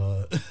where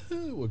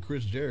where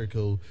Chris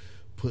Jericho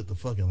put the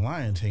fucking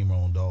lion tamer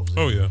on Dolph Ziggler.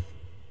 Oh yeah.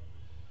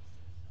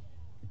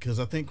 Because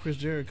I think Chris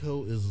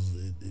Jericho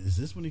is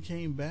this when he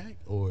came back,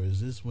 or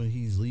is this when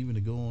he's leaving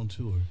to go on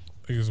tour?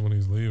 I think it's when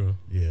he's leaving.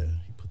 Yeah,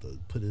 he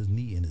put his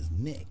knee in his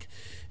neck.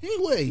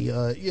 Anyway,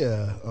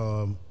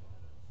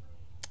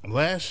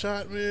 last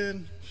shot,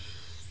 man.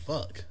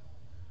 Fuck.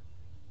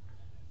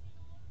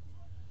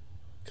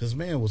 Because,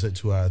 man, was that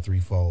 2 out of 3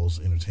 falls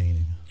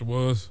entertaining. It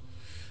was.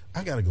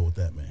 I got to go with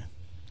that, man.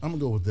 I'm going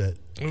to go with that.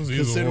 It was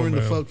Considering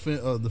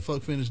the the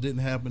fuck finish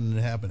didn't happen and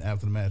it happened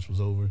after the match was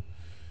over.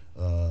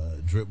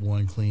 Drip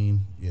won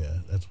clean. Yeah,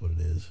 that's what it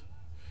is.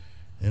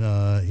 And,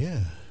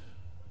 yeah.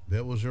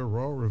 That was your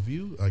Raw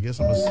review. I guess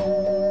I'm this is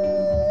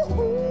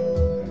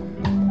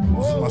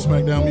my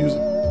SmackDown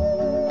music.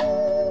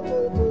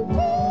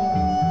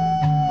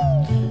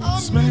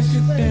 Smack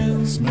it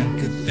down,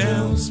 smack it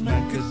down,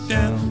 smack it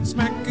down,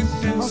 smack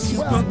it down,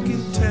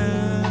 fucking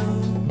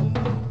town.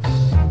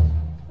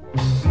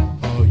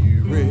 Are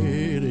you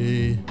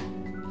ready?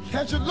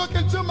 Can't you look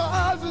into my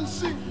eyes and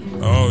see?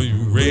 Are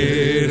you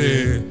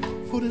ready?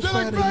 For this Feel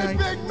like Friday great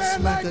night, big man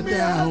smack like it me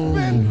has down.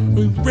 been.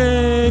 We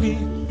ready,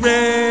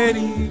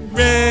 ready,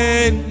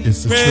 ready.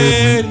 It's the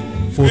ready,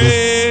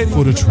 tribute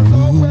for the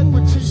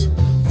troops.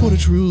 For the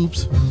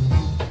troops.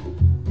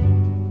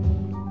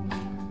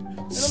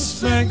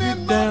 Smack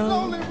it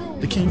down,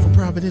 They came from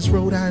Providence,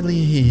 Rhode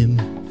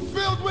Island.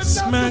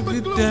 smack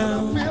it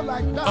down.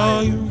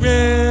 Are you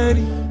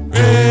ready,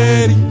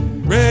 ready,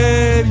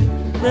 ready,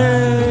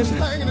 ready,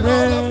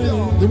 ready?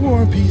 The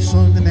War and Peace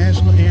song, the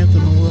national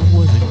anthem, and what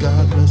was it?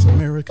 God Bless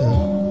America.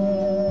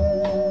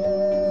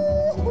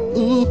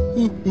 Ooh,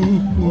 ooh,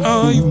 ooh, ooh.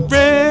 Are you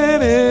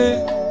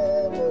ready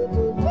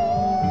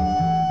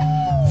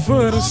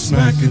for the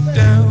smack it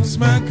down,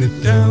 smack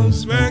it down,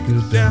 smack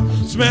it down,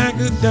 smack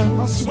it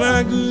down,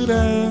 smack it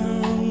down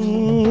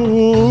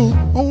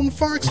On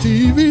Fox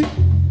TV.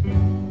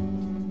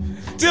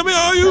 Tell me,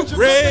 are you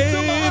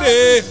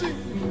ready?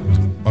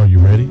 Are you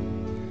ready?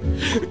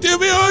 Tell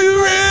me, are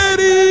you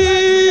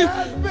ready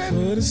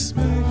for the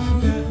smack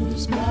it down,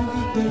 smack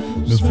it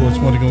down? Miss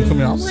 420 gonna come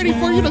in. I'm ready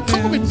for you to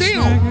calm it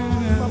down.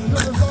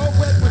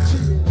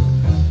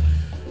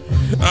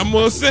 I'm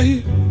gonna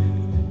say,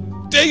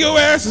 take your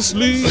ass to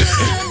sleep.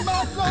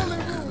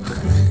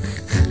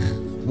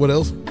 What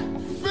else?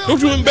 Don't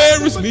you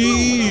embarrass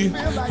me.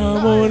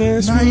 I'm on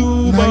that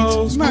smooth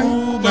ball,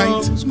 smooth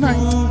ball, smooth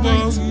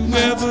ball. You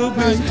never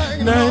been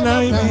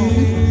night,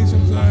 bitch.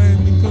 I'm sorry,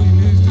 because you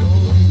missed it.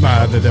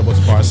 Nah, that was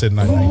the part I said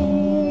night.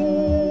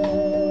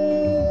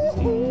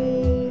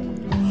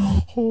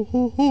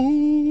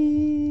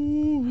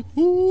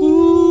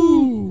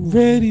 Ooh,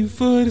 ready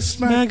for the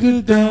smack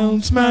it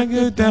down, smack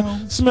it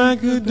down,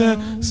 smack it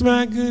down,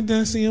 smack it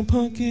down. CM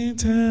Punk in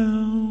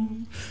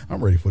town.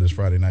 I'm ready for this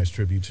Friday night's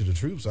tribute to the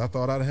troops. I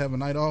thought I'd have a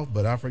night off,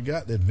 but I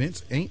forgot that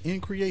Vince ain't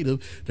in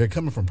creative. They're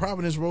coming from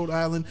Providence, Rhode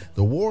Island.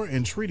 The War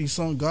and Treaty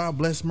song, God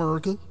Bless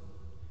America.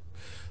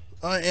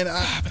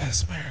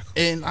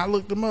 And I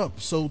looked them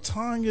up. So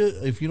Tanya,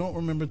 if you don't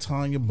remember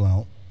Tanya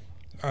Blount,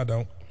 I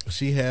don't.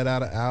 she had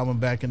out an album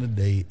back in the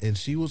day, and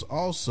she was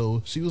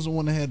the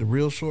one that had the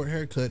real short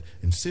haircut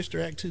in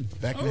Sister Act 2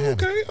 back in the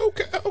habit.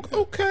 Okay. So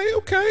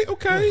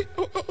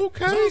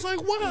I was like,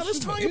 wow, that's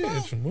Tanya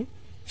Blount.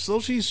 So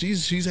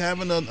she's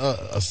having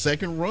a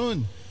second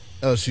run.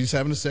 She's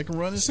having a second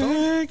run in Star.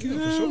 Yeah,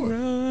 for sure.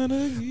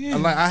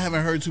 I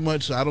haven't heard too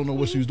much. I don't know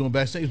what she was doing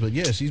backstage, but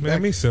yeah, she's back.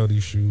 Let me sell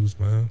these shoes,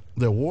 man.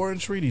 The War and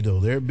Treaty, though,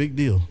 they're a big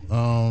deal.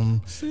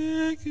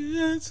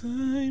 Second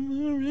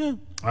time around.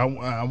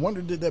 I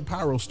wonder, did that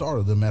pyro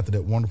startle them after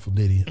that wonderful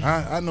ditty?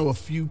 I know a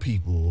few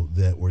people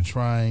that were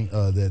trying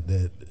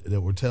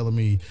that were telling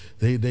me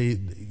they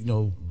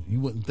you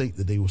wouldn't think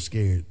that they were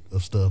scared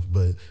of stuff,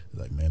 but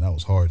like, man, that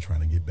was hard trying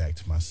to get back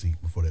to my seat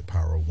before that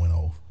pyro went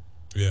off.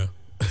 Yeah.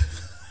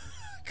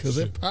 Because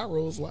that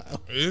pyro is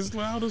loud. It's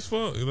loud as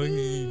fuck. Like,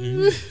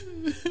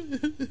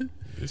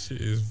 this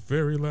shit is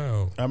very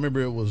loud. I remember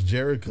it was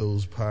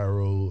Jericho's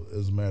pyro,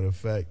 as a matter of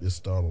fact, that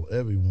startled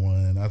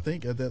everyone. I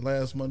think at that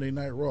last Monday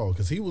Night Raw,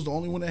 because he was the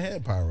only one that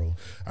had pyro.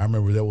 I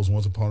remember there was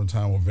once upon a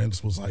time when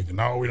Vince was like,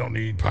 no, we don't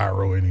need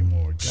pyro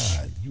anymore.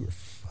 God, you were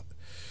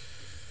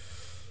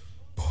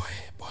boy.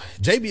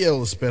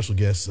 JBL is special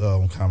guest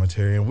on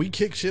commentary, and we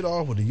kick shit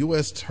off with a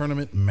U.S.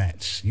 title tournament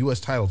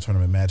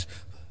match.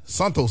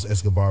 Santos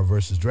Escobar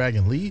versus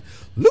Dragon Lee.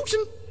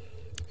 Luchin.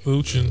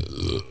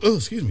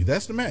 Excuse me.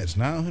 That's the match.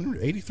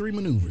 983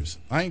 maneuvers.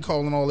 I ain't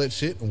calling all that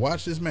shit, and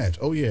watch this match.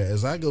 Oh yeah,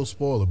 as I go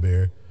spoiler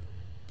bear,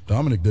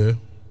 Dominic there.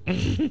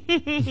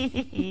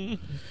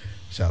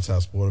 Shouts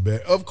out spoiler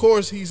bear. Of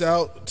course, he's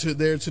out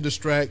there to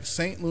distract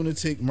Saint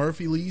Lunatic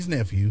Murphy Lee's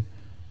nephew,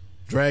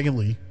 Dragon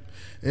Lee.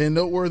 And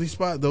noteworthy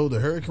spot though, the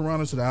Hurricane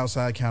Rana to the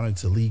outside counter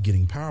to Lee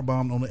getting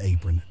powerbombed on the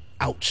apron.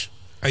 Ouch.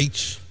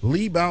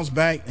 Lee bounced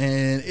back,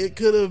 and it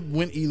could have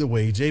went either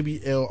way.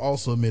 JBL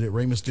also admitted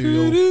Rey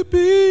Mysterio. Could it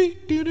be?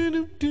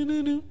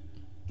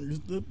 It's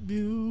the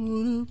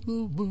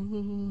beautiful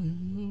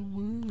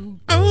world.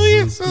 Oh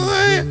yes.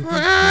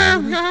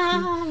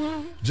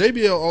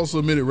 JBL also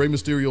admitted Rey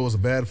Mysterio was a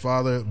bad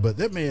father, but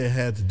that may have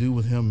had to do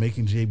with him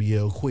making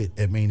JBL quit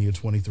at Mania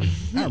 23.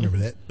 I remember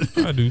that.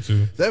 I do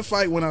too. That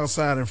fight went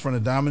outside in front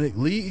of Dominic.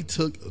 Lee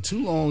took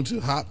too long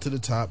to hop to the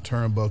top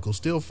turnbuckle,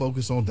 still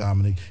focused on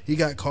Dominic. He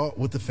got caught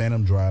with the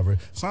Phantom Driver.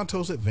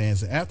 Santos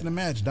advanced, and after the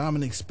match,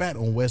 Dominic spat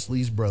on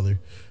Wesley's brother.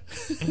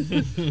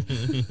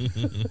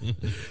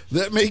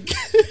 That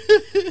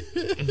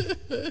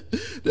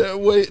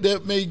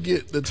that may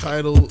get the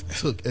title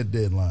took at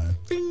Deadline.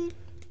 Bing.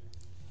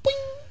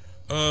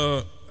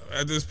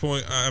 At this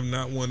point, I have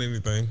not won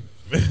anything.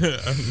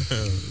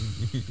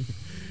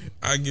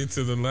 I get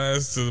to the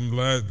last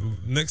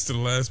next to the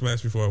last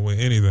match before I win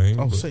anything.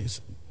 Oh, say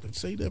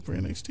that for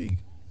NXT.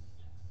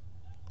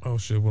 Oh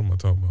shit! What am I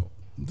talking about?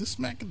 The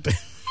SmackDown.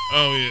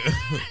 Oh yeah,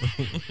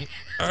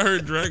 I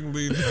heard Dragon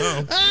Lead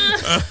down.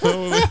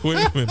 Wait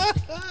a minute.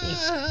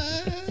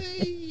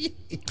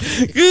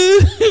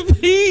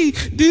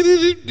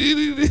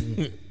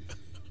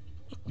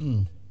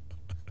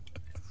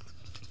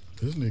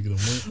 This nigga done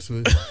went to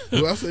it.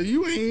 Well, I said,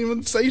 you ain't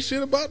even say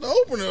shit about the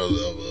opener of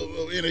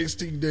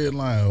NXT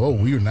Deadline. Oh,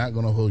 we are not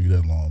going to hold you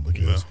that long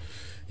because,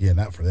 yeah,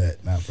 not for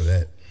that. Not for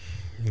that.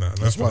 Nah,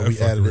 that's why we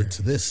added it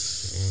to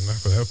this. Not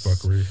for that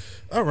fuckery.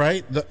 All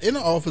right. In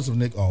the office of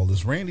Nick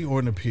Aldis, Randy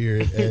Orton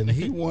appeared, and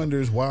he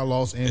wonders why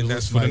Los Angeles and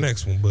that's for the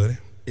next one, buddy.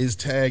 Is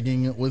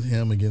tagging with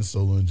him against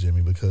Solo and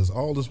Jimmy because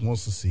Aldis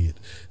wants to see it.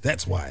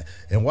 That's why.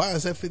 And why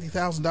is that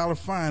 $50,000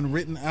 fine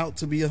written out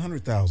to be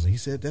 $100,000? He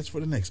said that's for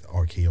the next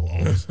RKO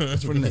Aldis.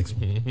 That's for the next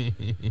one.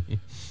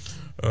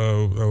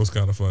 That was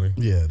kind of funny.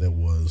 Yeah, that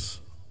was.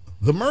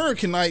 The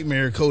American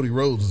Nightmare, Cody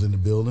Rhodes, is in the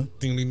building.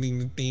 Ding, ding,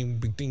 ding, ding,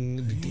 ding, ding,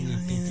 ding,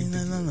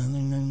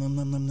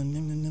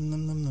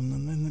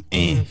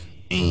 ding.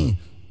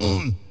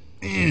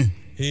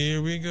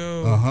 Here we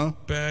go,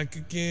 back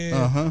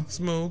again,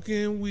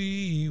 smoking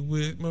weed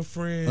with my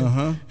friend.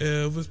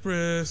 Elvis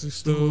Presley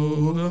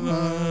stole a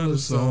lot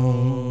of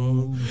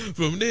songs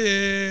from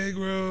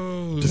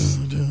Negroes.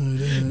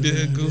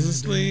 There goes a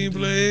sling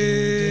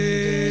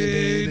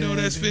blade, no,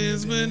 that's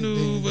Finn's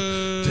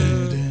maneuver.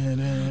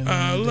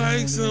 I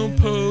like some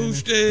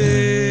poached egg.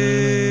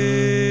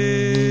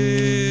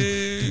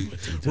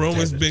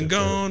 Roman's been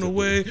gone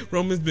away.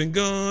 Roman's been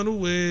gone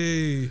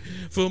away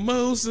for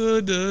most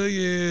of the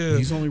year.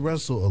 He's only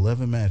wrestled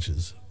 11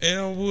 matches.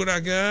 And what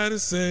I gotta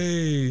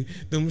say,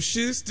 them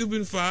shit's still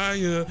been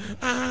fire.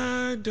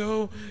 I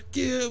don't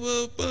give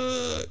a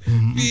fuck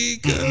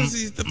because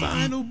he's the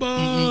final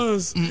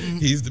boss.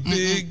 He's the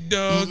big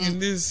dog in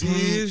this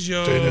his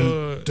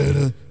yard.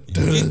 Get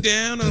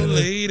down or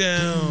lay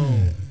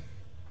down.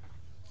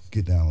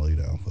 Get down and lay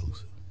down,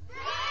 folks.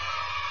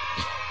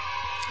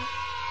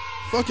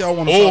 Fuck y'all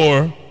want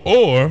to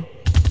or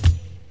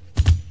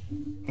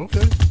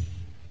okay.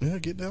 Yeah,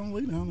 get down and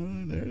lay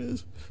down. There it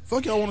is.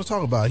 Fuck y'all want to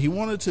talk about. He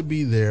wanted to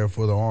be there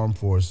for the armed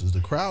forces.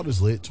 The crowd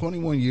is lit.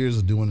 21 years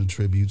of doing the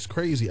tributes.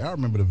 Crazy. I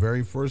remember the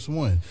very first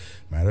one.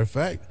 Matter of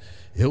fact,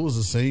 it was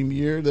the same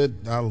year that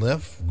I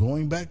left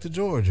going back to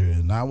Georgia.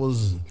 And I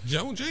was...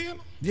 Joe Jan?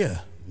 Yeah.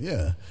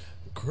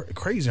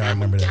 Crazy. I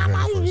remember that very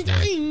first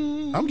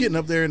one. I'm getting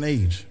up there in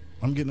age.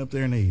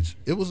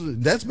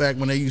 That's back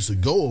when they used to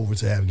go over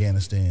to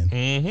Afghanistan.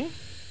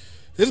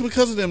 It's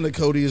because of them that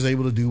Cody is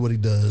able to do what he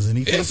does, and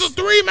it's a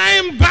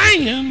 3-man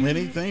band, and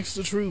he thanks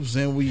the troops,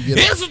 and we get.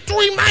 It's a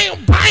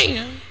 3-man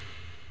band.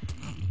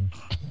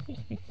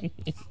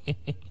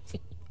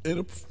 In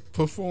a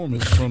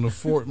performance from the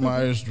Fort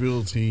Myers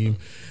drill team.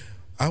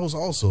 I was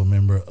also a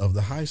member of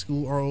the high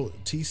school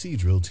ROTC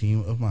drill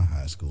team of my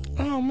high school.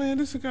 Oh man,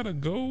 this has got to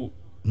go.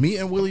 Me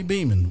and Willie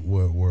Beeman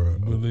were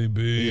Willie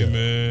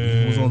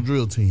Beeman. He was on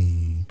drill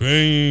team.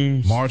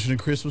 Beams. Marching in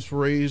Christmas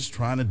parades,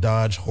 trying to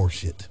dodge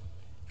horseshit.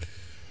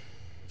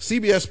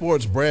 CBS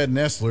Sports' Brad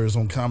Nessler is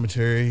on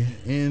commentary.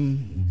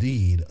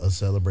 Indeed, a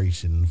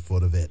celebration for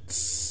the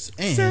vets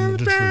and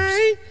the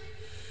troops.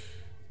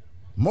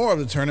 More of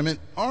the tournament.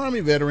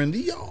 Army veteran,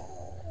 the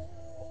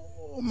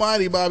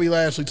almighty Bobby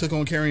Lashley took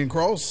on Karrion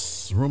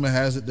Kross. Rumor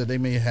has it that they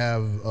may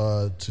have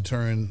to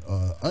turn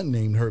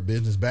unnamed Hurt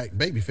Business back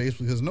babyface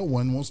because no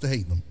one wants to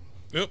hate them.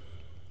 Yep.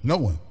 No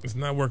one. It's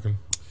not working.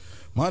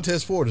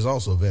 Montez Ford is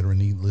also a veteran,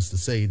 needless to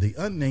say. The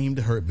unnamed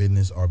Hurt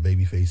Business are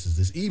babyfaces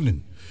this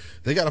evening.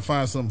 They got to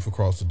find something for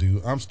Kross to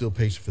do. I'm still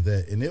patient for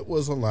that. And it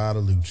was a lot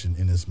of luching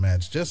in this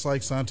match, just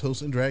like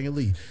Santos and Dragon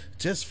Lee.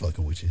 Just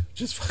fucking with you.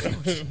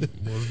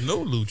 Was no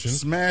luching.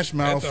 Smash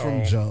mouth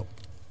from jump.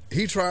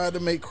 He tried to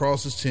make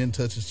Kross's chin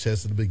touch his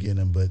chest at the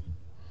beginning, but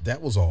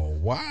that was all.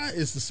 Why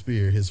is the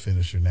spear his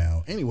finisher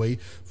now? Anyway,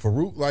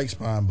 Farouk like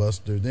spine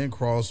buster. Then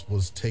Kross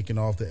was taking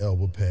off the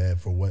elbow pad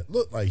for what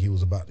looked like he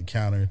was about to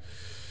counter,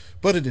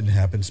 but it didn't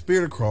happen.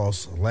 Spear to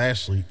Kross.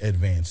 Lashley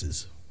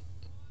advances.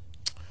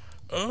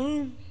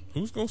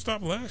 Who's gonna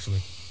stop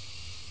Lashley?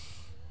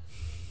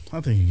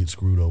 I think he gets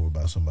screwed over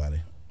by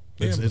somebody.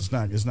 Yeah, it's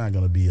not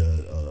going to be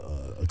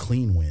a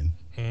clean win.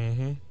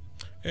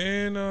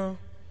 And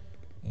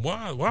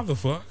why the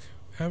fuck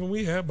haven't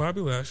we had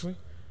Bobby Lashley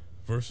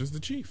versus the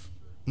Chief?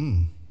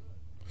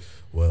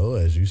 Well,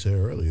 as you said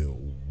earlier,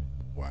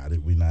 why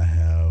did we not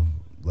have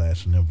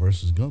Lashley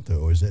versus Gunther,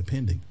 or is that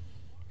pending?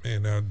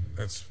 And I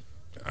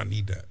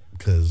need that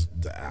because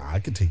I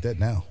could take that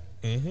now.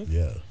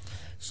 Yeah.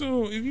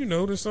 So if you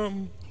notice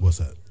something, what's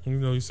that? You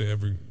know, you say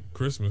every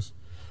Christmas.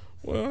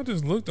 Well, I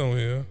just looked on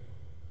here,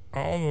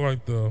 all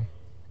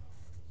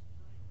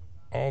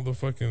the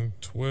fucking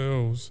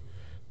 12s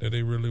that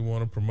they really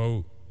want to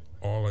promote,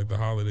 all like the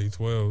holiday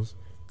 12s.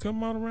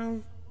 come out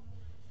around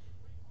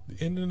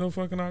the end of no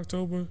fucking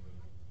October?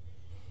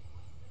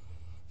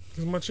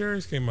 Because my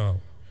cherries came out.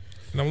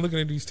 And I'm looking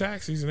at these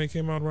taxis, and they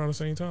came out around the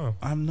same time.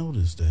 I've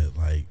noticed that,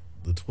 like,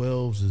 the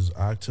 12s is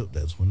October.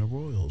 That's when the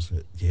Royals.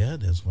 Yeah,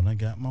 that's when I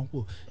got my.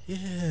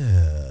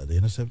 Yeah, the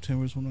end of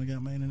September is when I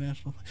got my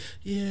international.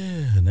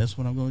 Yeah, and that's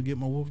when I'm going to get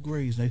my Wolf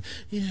Grays.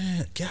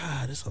 Yeah,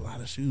 God, that's a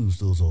lot of shoes.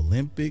 Those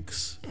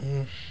Olympics,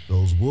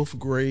 those Wolf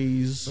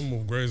Grays. Some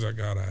Wolf Grays I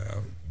gotta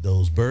have.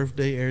 Those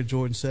birthday Air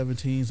Jordan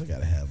 17s, I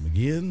gotta have them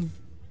again.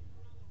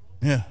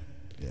 Yeah,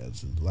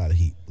 it's a lot of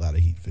heat.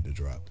 Fit to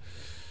drop.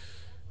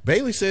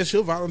 Bailey says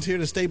she'll volunteer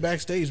to stay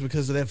backstage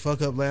because of that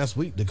fuck up last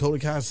week. Dakota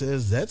Kai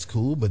says that's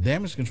cool, but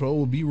Damage Control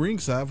will be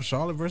ringside for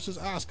Charlotte versus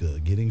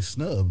Asuka. Getting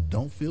snubbed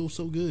don't feel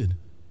so good.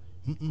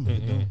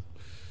 Don't.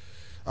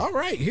 All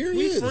right, here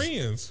he is.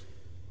 Friends.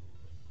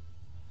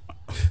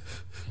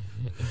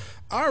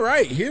 All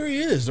right, here he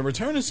is. The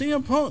return of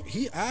CM Punk.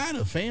 He eyed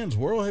a fans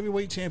World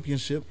Heavyweight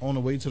Championship on the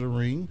way to the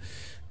ring.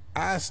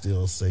 I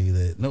still say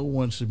that no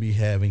one should be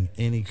having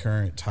any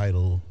current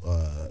title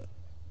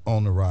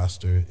on the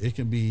roster. It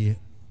can be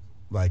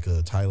like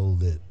a title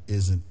that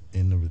isn't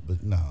in the,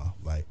 but no,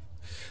 like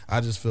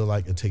I just feel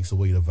like it takes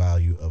away the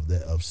value of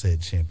that of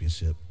said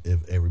championship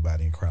if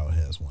everybody in the crowd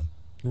has one.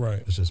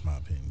 Right. It's just my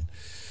opinion.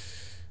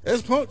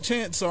 As Punk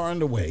chants are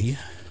underway,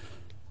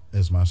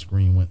 as my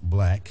screen went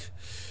black,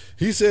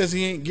 he says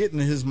he ain't getting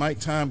his mic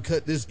time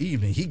cut this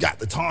evening. He got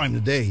the time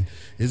today.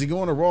 Is he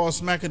going to Raw or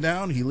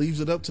SmackDown? He leaves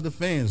it up to the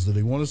fans. Do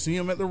they want to see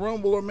him at the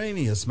Rumble or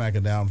Mania?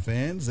 SmackDown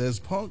fans. As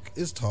Punk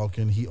is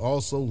talking, he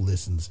also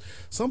listens.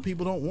 Some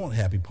people don't want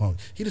happy Punk.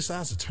 He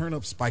decides to turn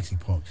up spicy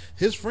Punk.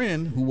 His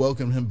friend, who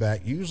welcomed him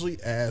back,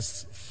 usually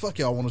asks, fuck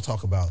y'all want to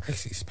talk about? I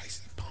see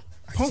spicy Punk.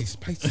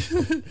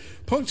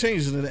 Punk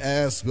changes it and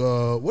asks,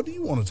 what do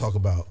you want to talk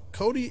about?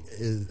 Cody,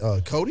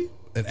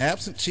 an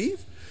absent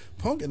Chief?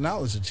 Punk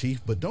acknowledged the Chief,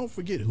 but don't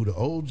forget who the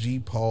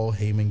OG Paul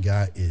Heyman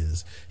guy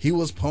is. He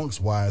was Punk's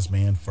wise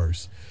man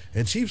first.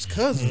 And Chief's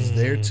cousin's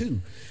there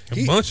too.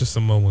 A bunch of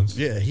Samoans.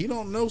 Yeah, he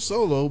don't know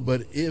Solo,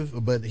 but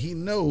he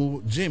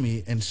know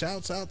Jimmy, and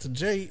shouts out to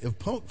Jay. If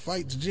Punk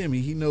fights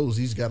Jimmy, he knows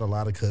he's got a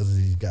lot of cousins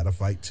he's got to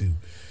fight too.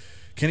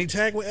 Can he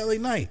tag with LA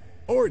Knight,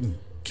 Orton,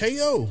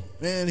 KO?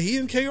 And he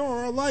and KO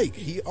are alike.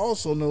 He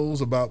also knows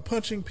about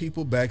punching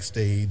people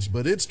backstage,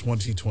 but it's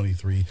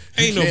 2023.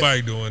 Ain't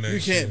nobody doing that. You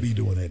can't be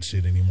doing that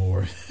shit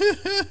anymore.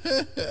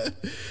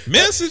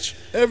 Message.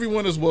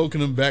 Everyone is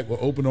welcoming him back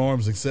with open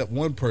arms except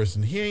one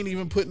person. He ain't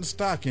even putting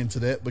stock into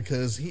that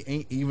because he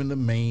ain't even the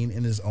main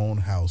in his own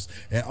house.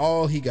 And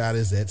all he got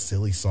is that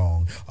silly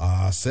song.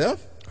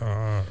 Seth?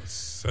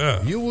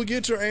 Seth. You will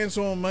get your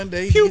answer on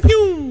Monday. Pew,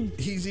 pew.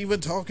 He's even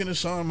talking to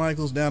Shawn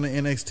Michaels down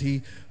in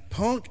NXT.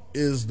 Punk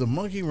is the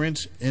monkey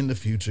wrench in the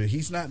future.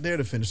 He's not there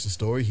to finish the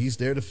story. He's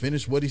there to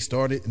finish what he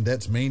started, and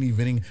that's main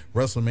eventing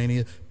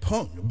WrestleMania.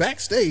 Punk,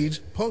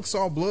 backstage, Punk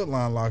saw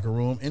Bloodline locker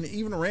room and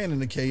even ran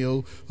into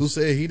KO, who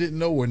said he didn't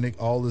know where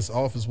Nick Aldis'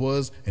 office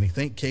was, and he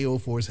thanked KO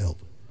for his help.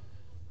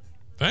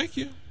 Thank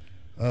you.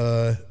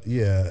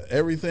 Yeah,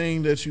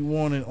 everything that you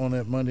wanted on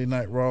that Monday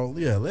Night Raw.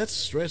 Yeah, let's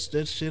stretch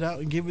that shit out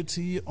and give it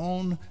to you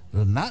on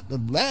not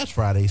the last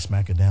Friday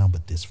SmackDown,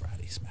 but this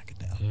Friday SmackDown.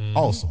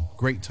 Awesome.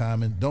 Great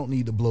timing. Don't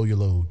need to blow your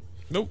load.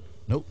 Nope.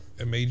 Nope.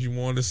 It made you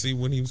want to see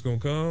when he was going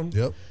to come.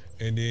 Yep.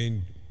 And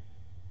then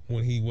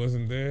when he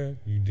wasn't there,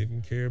 you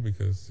didn't care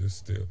because there's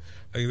still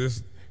like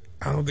this.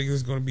 I don't think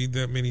there's going to be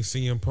that many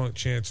CM Punk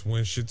chants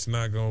when shit's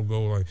not going to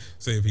go like,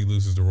 say, if he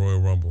loses the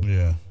Royal Rumble.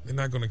 Yeah. They're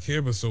not going to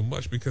care but so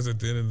much because at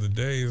the end of the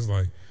day, it's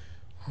like,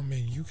 oh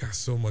man, you got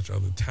so much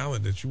other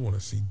talent that you want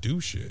to see do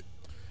shit.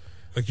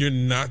 Like, you're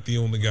not the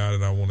only guy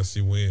that I want to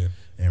see win.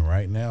 And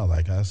right now,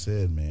 like I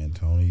said, man,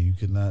 Tony, you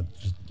could not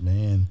just,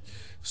 man.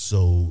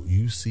 So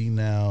you see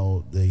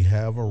now they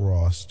have a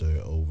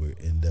roster over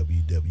in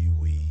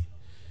WWE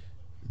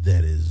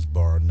that is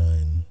bar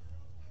none.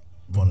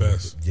 The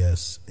best.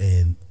 Yes.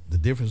 And the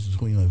difference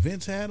between when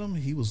Vince had him,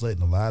 he was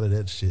letting a lot of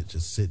that shit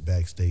just sit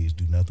backstage,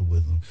 do nothing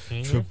with them.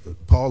 Mm-hmm.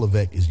 Paul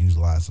Levesque is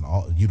utilizing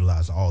all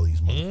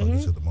these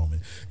motherfuckers at the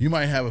moment. You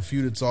might have a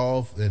few that's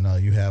off, and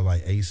you have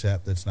like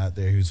ASAP that's not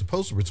there. He was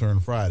supposed to return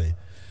Friday,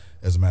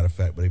 as a matter of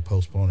fact, but they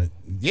postponed it.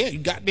 Yeah, you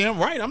goddamn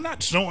right. I'm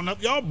not showing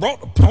up. Y'all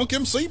brought the Punk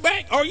MC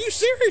back. Are you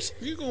serious?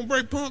 You gonna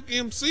bring Punk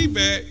MC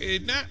back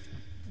and not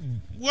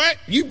what?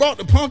 You brought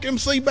the Punk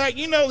MC back.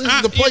 You know this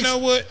is the place. You know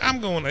what? I'm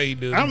going to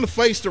AEW. I'm the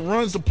face that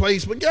runs the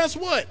place, but guess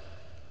what?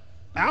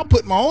 I'll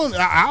put my own.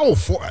 I'll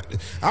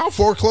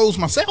foreclose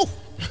myself.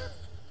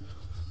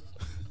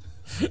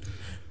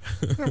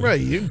 All right,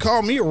 you can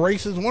call me a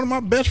racist. One of my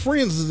best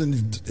friends is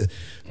in.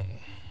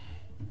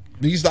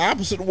 He's the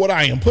opposite of what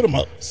I am. Put him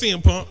up.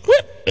 CM Punk.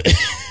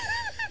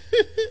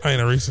 I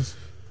ain't a racist.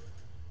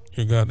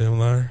 You goddamn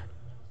liar.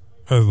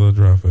 That's a little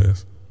dry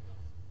fast.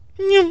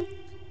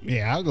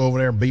 Yeah, I'll go over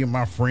there and be with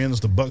my friends,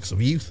 the Bucks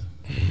of Youth.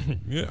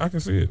 Yeah, I can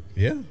see it.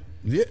 Yeah.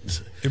 Yeah.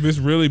 If it's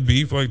really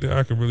beef like that,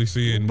 I can really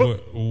see it. And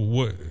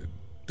what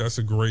that's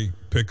a great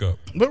pickup.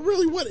 But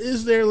really, what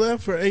is there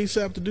left for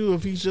ASAP to do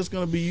if he's just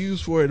going to be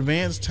used for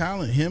advanced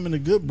talent? Him and the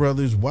Good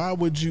Brothers. Why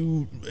would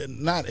you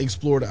not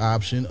explore the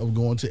option of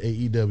going to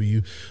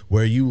AEW,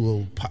 where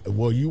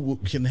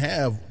can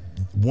have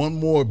one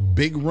more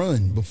big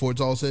run before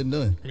it's all said and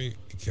done? I mean,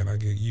 can I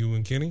get you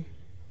and Kenny?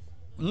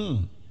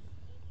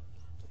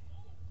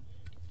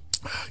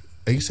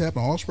 ASAP and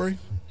Ospreay.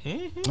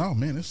 Oh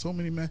man, there's so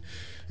many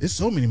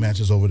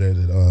matches over there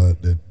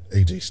that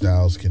AJ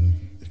Styles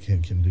can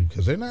do,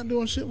 because they're not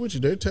doing shit with you.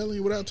 They're telling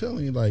you without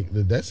telling you, like,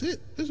 that's it.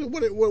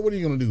 What are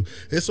you gonna do?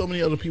 There's so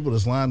many other people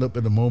that's lined up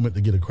in the moment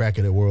to get a crack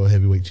at that World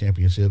Heavyweight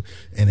Championship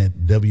and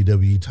that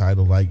WWE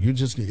title. Like, you're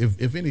just,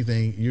 if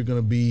anything, you're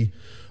gonna be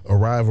a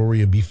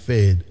rivalry and be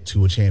fed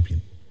to a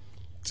champion.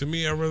 To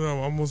me, I'd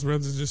almost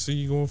rather just see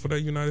you going for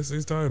that United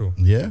States title.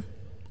 Yeah,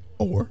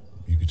 or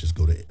you could just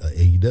go to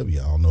AEW.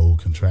 I don't know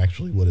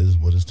contractually what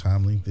his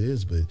time length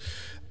is, but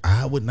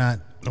I would not.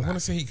 I want to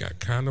say he got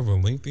kind of a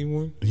lengthy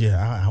one. Yeah,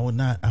 I would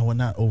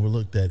not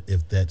overlook that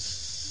if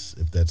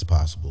that's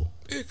possible.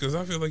 Yeah, because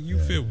I feel like you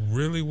fit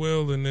really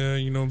well in there.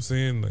 You know what I'm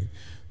saying? Like,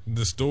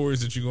 the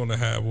stories that you're gonna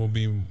have will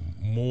be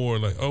more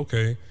like,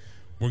 okay,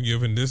 we're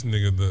giving this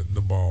nigga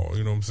the ball.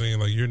 You know what I'm saying?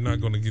 Like, you're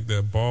not gonna get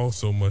that ball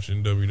so much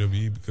in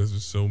WWE because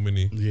there's so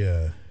many.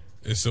 Yeah,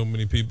 there's so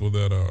many people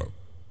that are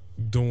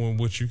doing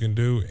what you can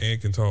do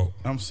and can talk.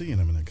 I'm seeing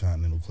him in the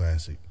Continental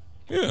Classic.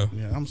 Yeah,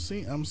 I'm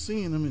seeing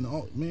him in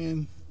all,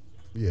 man.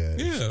 Yeah,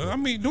 yeah. I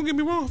mean, don't get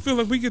me wrong. I feel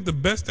like we get the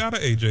best out of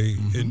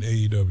AJ in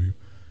AEW.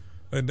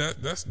 Like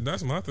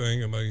that's my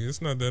thing. And like,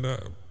 it's not that I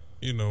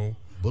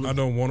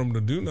don't want him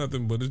to do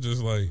nothing, but it's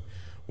just like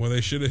when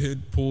they should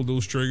have pulled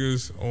those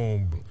triggers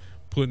on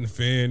putting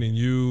Finn and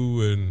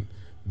you and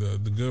the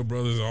Good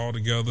Brothers all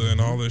together and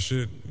all that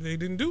shit, they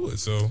didn't do it.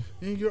 So,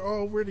 and you're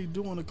already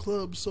doing a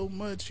club so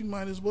much, you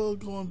might as well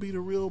go and be the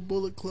real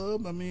Bullet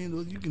Club. I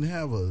mean, you can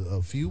have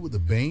a feud with the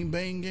Bang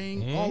Bang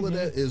Gang. All of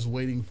that is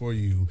waiting for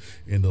you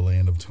in the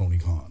land of Tony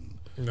Khan.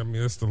 I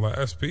mean, it's the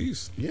last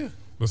piece. Yeah,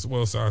 but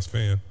well, size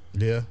Finn.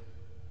 Yeah,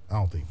 I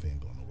don't think Finn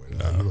going nowhere.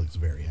 He looks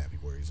very happy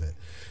where he's at.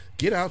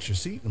 Get out your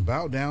seat and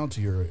bow down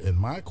to your and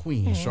my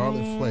queen,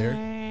 Charlotte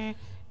Flair.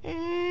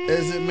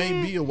 As it may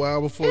be a while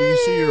before you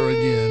see her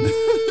again.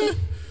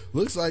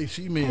 Looks like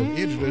she may have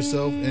injured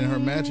herself in her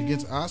match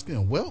against Asuka.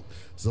 And, well,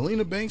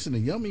 Zelina Banks and the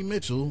Yummy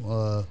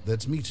Mitchell,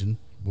 that's Meechin,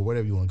 or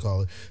whatever you want to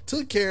call it,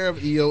 took care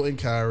of Io and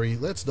Kairi.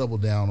 Let's double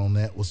down on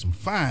that with some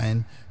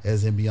fine,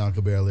 as in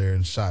Bianca Belair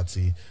and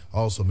Shotzi,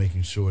 also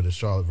making sure that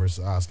Charlotte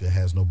versus Asuka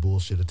has no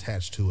bullshit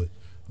attached to it.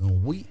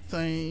 And wheat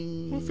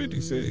things.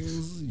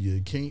 156.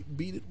 You can't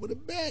beat it with a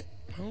bat.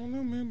 I don't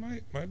know,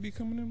 man. Might be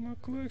coming in my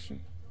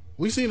collection.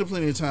 We've seen it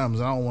plenty of times.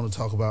 I don't want to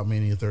talk about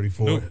Mania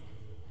 34. Nope.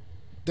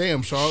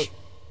 Damn, Charlotte.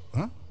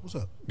 Huh? What's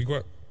up? Be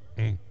quiet.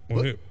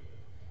 What?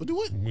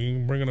 What? We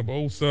ain't bringing up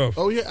old stuff.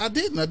 Oh, yeah, I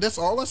didn't. That's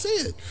all I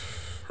said.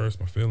 Hurts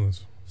my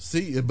feelings.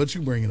 See, but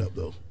you bring it up,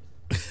 though.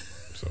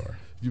 Sorry.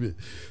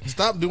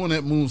 Stop doing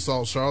that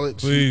moonsault, Charlotte.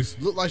 Please.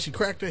 She looked like she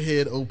cracked her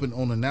head open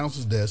on the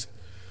announcer's desk.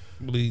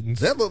 Bleeding.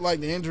 That looked like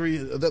the injury.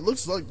 That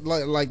looks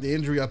like the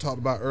injury I talked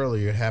about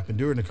earlier happened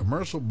during the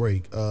commercial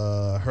break.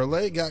 Her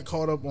leg got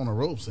caught up on the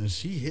ropes and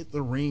she hit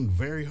the ring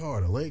very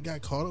hard. Her leg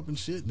got caught up and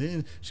shit. And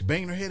then she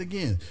banged her head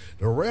again.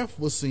 The ref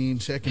was seen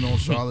checking on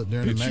Charlotte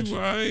during the match.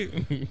 Right?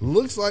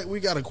 Looks like we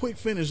got a quick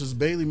finish as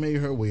Bayley made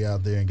her way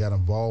out there and got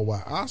involved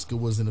while Asuka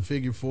was in the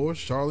figure four.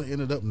 Charlotte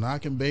ended up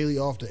knocking Bayley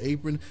off the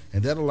apron,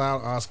 and that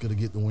allowed Asuka to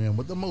get the win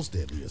with the most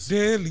deadliest.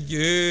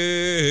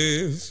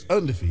 Deadliest.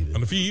 Undefeated.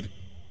 Undisputed.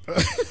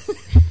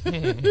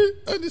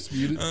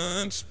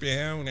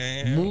 Unspelled.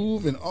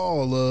 Move and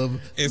all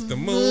of. It's the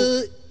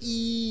move.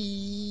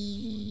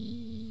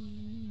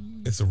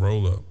 It's a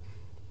roll up.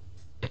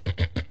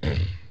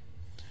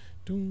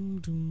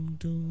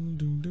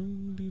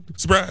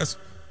 Surprise.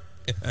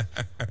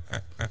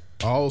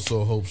 I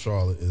also hope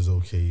Charlotte is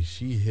okay.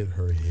 She hit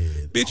her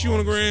head. Bitch, you on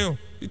the ground.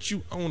 Bitch,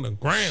 you on the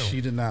ground.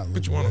 She did not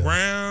look Bitch, you well. on the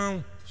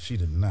ground. She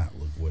did not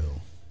look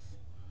well.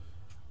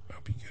 I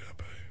hope you get up,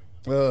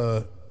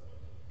 babe.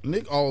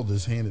 Nick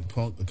Aldis handed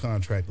Punk the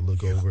contract to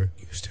look over.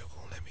 You still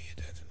gonna let me hit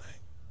that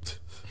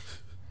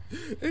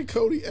tonight? And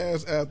Cody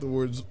asked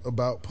afterwards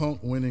about Punk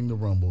winning the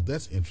Rumble.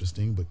 That's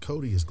interesting, but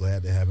Cody is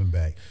glad to have him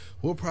back.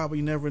 We'll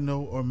probably never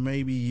know, or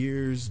maybe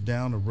years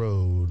down the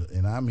road,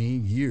 and I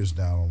mean years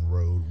down on the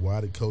road,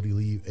 why did Cody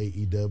leave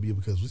AEW?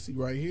 Because we see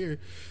right here,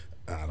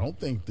 I don't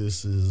think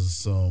this is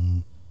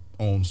some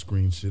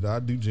on-screen shit. I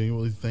do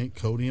genuinely think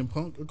Cody and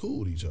Punk are cool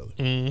with each other.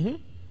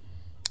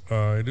 Mm-hmm.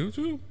 I do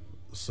too.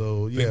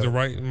 So yeah, I think the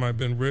writing might have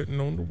been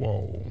written on the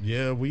wall.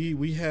 Yeah,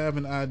 we have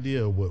an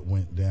idea of what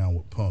went down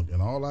with Punk,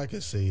 and all I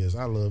can say is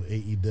I love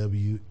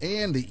AEW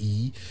and the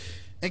E.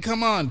 And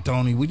come on,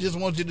 Tony, we just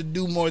want you to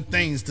do more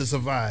things to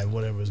survive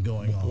whatever's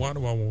going on. Why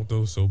do I want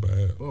those so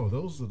bad? Oh,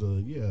 those are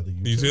the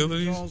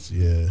utilities. Songs?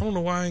 Yeah, I don't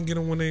know why I didn't get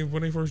them when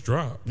they first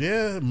dropped.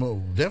 Yeah,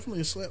 definitely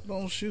a slept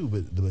on shoe,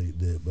 but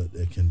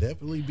it can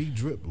definitely be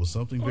dripped with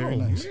something very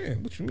nice.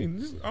 Man, what you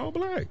mean? This is all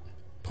black.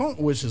 Punk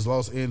wishes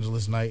Los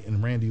Angeles Knight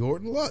and Randy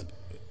Orton luck.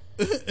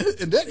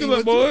 And that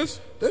even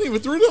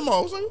threw them off.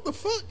 I was like, what the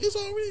fuck? It's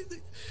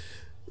already.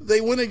 They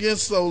went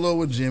against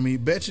Solo and Jimmy.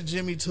 Betcha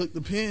Jimmy took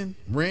the pin.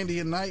 Randy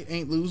and Knight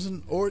ain't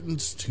losing.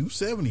 Orton's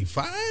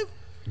 275.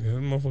 Yeah,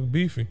 that motherfucker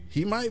beefy.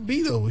 He might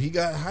be though. He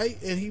got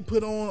height and he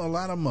put on a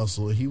lot of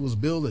muscle. He was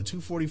billed at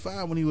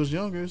 245 when he was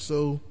younger.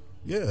 So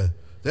yeah,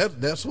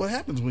 that's what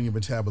happens when your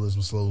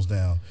metabolism slows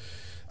down.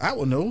 I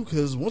would know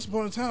because once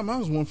upon a time I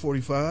was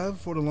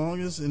 145 for the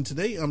longest, and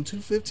today I'm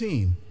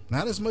 215.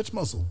 Not as much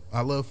muscle.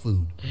 I love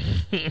food.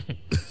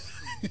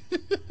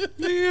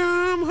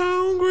 Nigga, I'm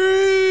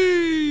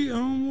hungry. I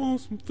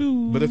want some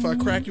food. But if I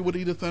crack you with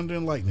either thunder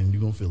and lightning,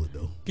 you're gonna feel it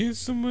though. Get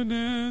some of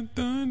that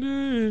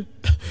thunder.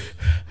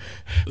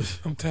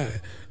 I'm tired.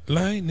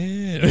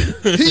 Lightning.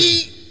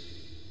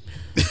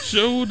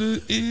 Shoulder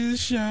is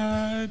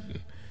shot.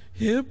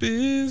 Hip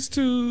is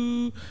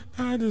too.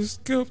 I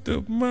just scuffed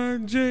up my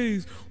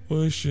J's.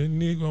 What's your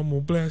nigga? I'm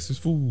gonna blast his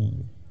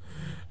fool.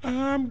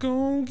 I'm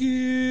gonna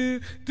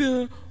give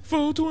the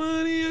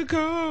 420 a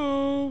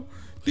call.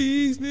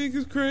 These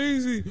niggas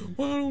crazy.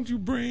 Why don't you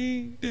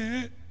bring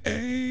that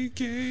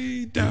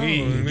AK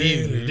down?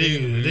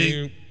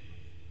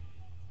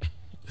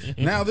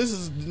 Now this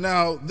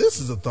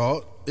is a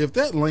thought. If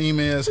that lame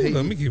ass hate,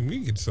 let me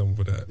get something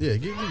for that. Yeah,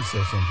 give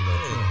yourself something for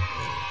that.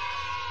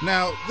 Yeah.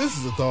 Now this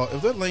is a thought.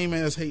 If that lame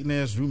ass hating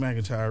ass Drew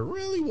McIntyre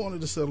really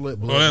wanted to settle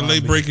that blood, that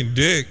late breaking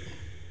dick.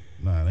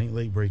 Nah, it ain't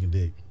late breaking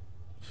dick.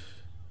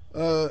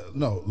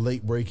 No,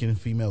 late breaking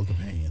female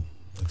companion.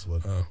 That's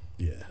what.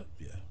 Yeah.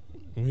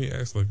 He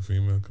acts like a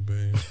female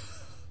companion.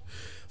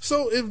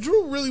 So if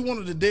Drew really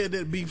wanted to dead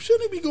that beef,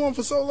 shouldn't he be going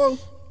for Solo?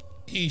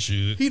 He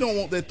should. He don't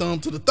want that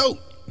thumb to the throat.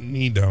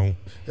 He don't.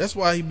 That's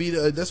why he be.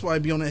 That's why he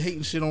be on that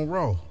hating shit on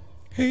Raw.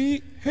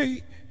 Hey.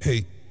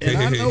 And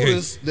I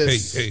noticed that.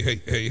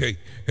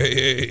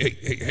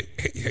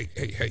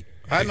 Hey.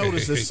 I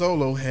noticed that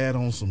Solo had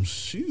on some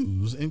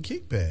shoes and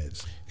kick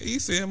pads. He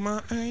said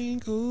my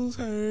ankles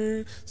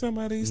hurt.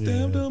 Somebody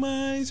stepped on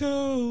my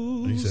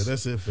toes. He said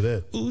that's it for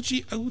that.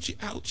 Ouchie, ouch,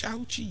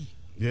 ouchie.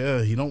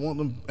 Yeah, he don't want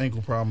them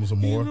ankle problems or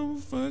more. He done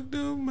fucked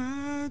up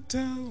my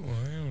toe.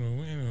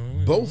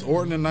 Both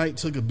Orton and Knight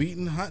took a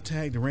beating. Hot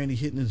tag to Randy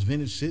hitting his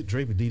vintage shit.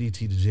 Drape a DDT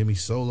to Jimmy.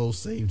 Solo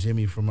saved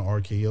Jimmy from an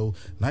RKO.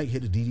 Knight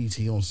hit a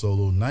DDT on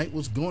Solo. Knight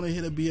was going to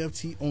hit a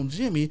BFT on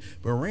Jimmy,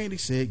 but Randy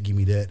said, give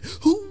me that.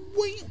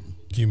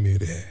 Give me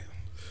that.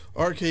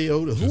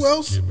 RKO to who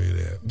else? Give me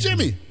that.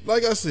 Jimmy.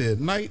 Like I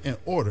said, Knight and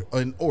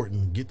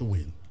Orton get the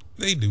win.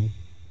 They do.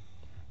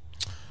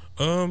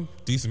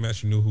 Decent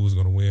match. You knew who was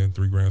going to win.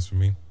 3 grams for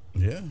me.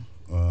 Yeah.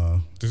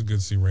 Just good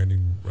to see Randy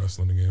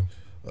wrestling again.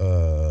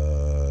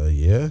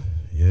 Yeah.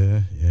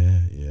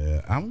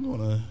 I'm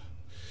gonna.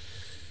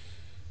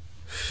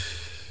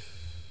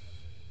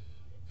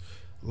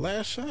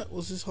 Last Shot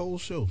was his whole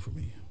show for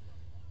me.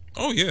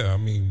 Oh yeah, I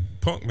mean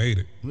Punk made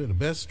it. Yeah, the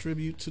best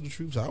tribute to the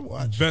troops I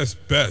watch.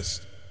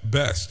 Best.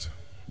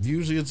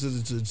 Usually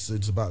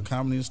it's about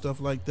comedy and stuff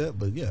like that,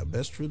 but yeah,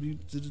 best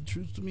tribute to the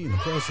troops to me. And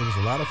plus, there was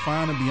a lot of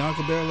Fine and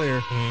Bianca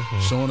Belair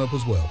showing up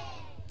as well.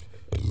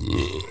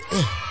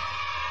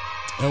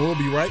 And we'll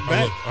be right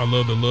back. I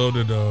love that.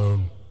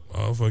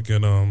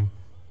 Fucking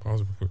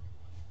pause it real quick.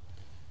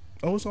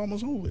 Oh, it's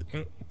almost over with.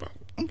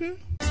 Okay.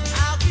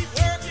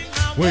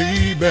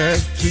 Way back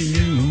to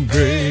you,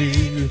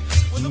 baby.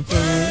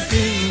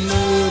 Fucking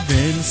love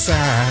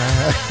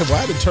inside.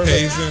 Why the turn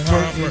be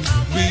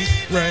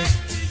right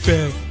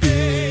back,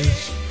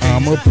 bitch.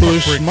 I'ma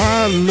push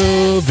my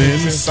love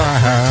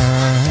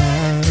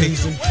inside.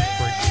 Teasing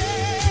heartbreak.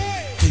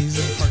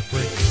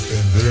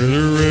 And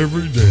better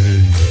every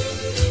day.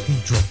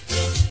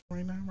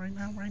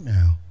 Right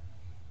now.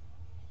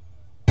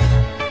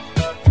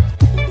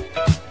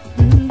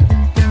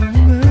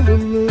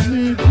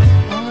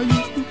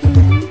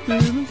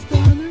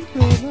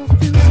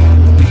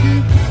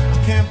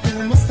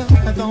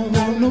 I don't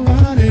want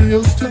nobody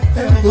else to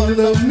ever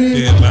love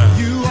me.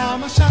 You are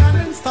my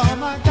shining star,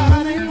 my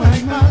guiding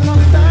light, my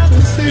love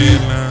fantasy.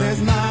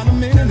 There's not a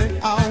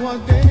minute, hour,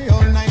 day,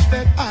 or night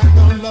that I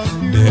don't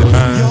love you.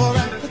 You're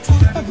at the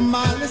top of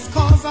my list,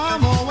 cause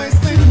I'm always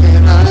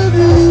thinking of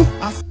you.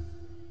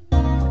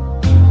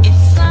 It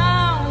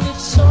sounded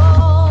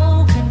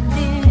so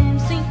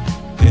convincing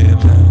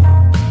that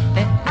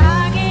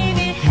I gave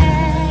it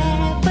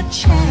half a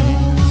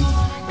chance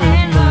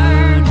and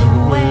learned the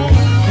way.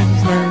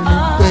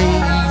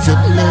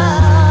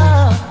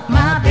 Love,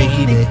 my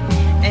baby.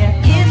 There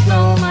is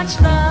so much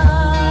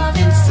love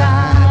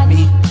inside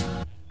me.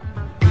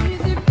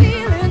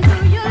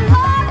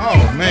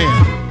 Oh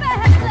man.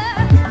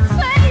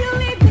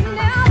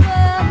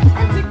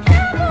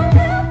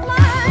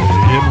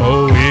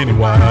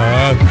 M-O-N-Y.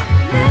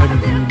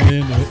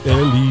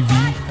 L-E-V.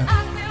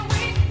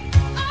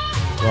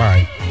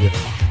 Right. Yeah.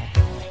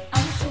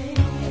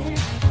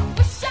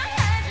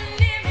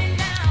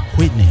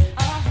 Whitney.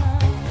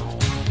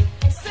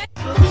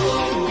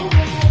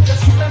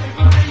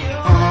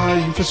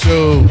 For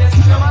sure.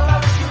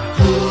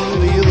 Who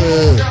do you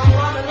love?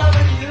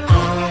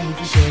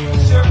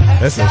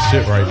 That's that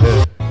shit right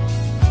there.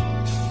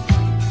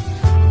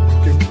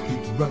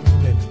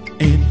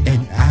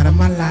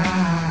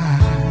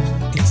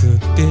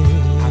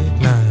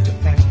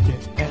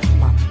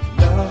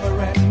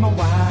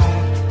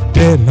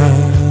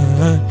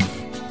 deadline.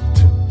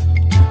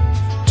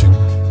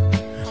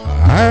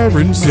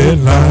 Iron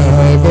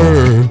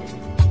Saliver.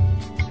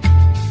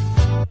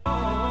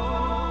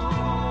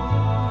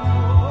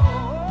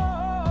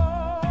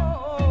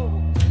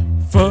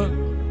 Fuck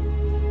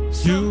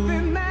you,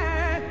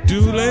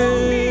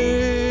 Dooley.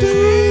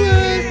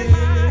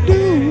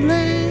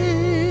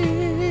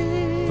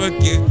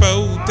 Fuck it 4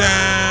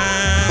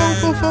 times.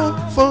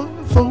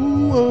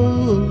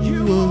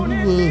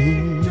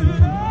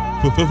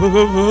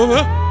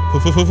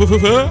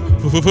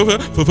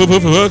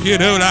 Fuck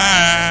it out.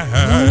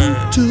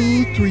 1,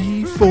 2,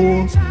 3,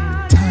 4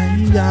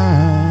 times.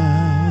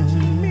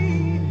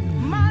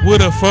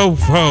 With a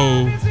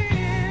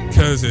 4-4.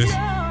 Cause it's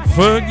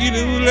fuck you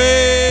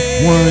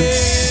Dooley. Once,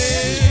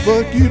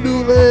 fuck you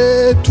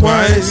Dooley.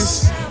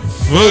 Twice,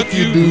 fuck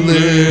you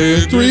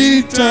Dooley.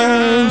 3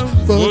 times,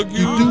 fuck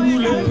you Dooley.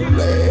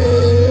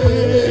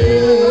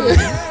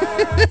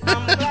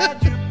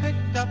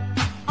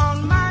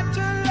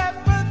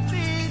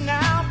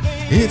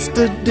 It's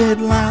the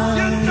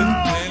deadline.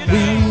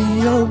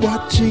 We are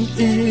watching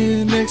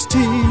NXT.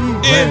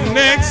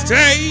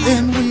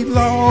 And we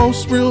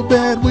lost real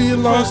bad. We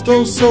lost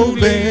so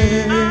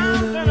bad.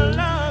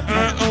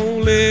 I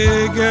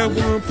only got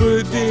one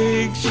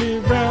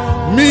prediction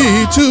right.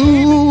 Me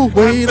too.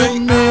 Wait a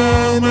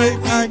minute.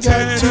 I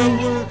got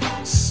to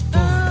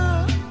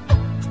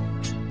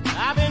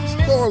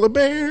spoil the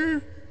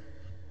bear.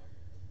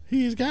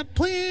 He's got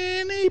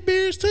plenty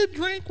beers to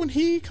drink when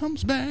he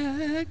comes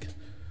back.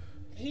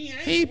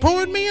 He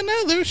poured me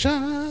another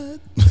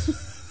shot.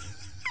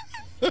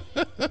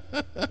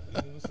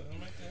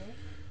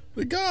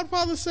 The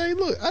Godfather say,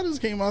 look, I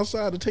just came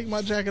outside to take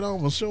my jacket off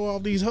and show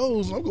off these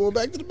hoes, and I'm going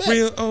back to the back.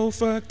 Real old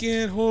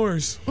fucking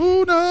horse.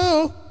 Who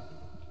know?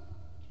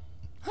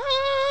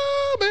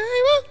 Oh,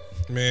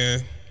 baby.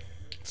 Man,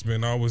 it's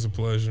been always a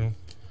pleasure.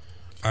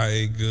 I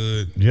ate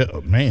good. Yeah,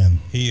 man.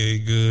 He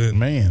ate good.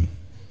 Man.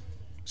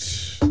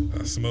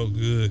 I smoked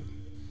good.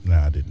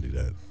 Nah, I didn't do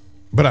that.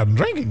 But I'm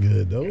drinking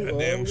good though.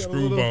 Goddamn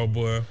screwball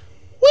boy.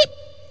 What?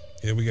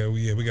 Yeah, we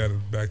got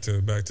it back to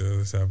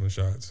us having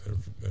shots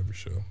every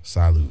show.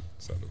 Salute.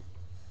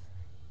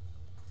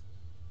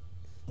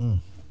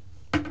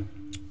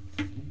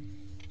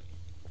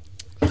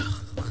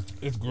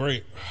 It's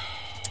great.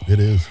 It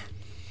is.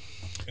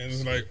 And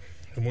it's like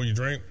the more you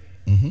drink,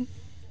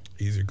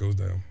 easier it goes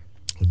down.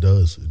 It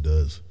does.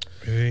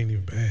 It ain't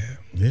even bad.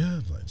 Yeah,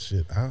 it's like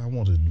shit. I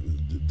want to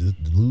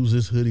lose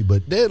this hoodie,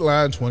 but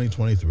deadline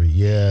 2023.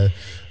 Yeah,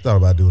 thought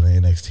about doing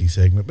an NXT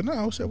segment, but no,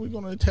 I said we're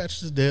going to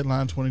attach this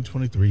deadline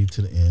 2023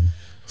 to the end.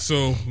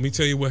 So let me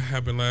tell you what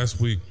happened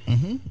last week.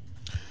 The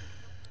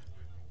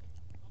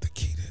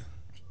key to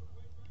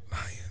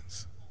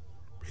Lions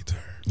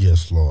return.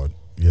 Yes, Lord.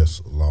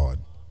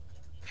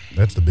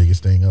 That's the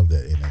biggest thing of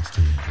that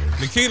NXT.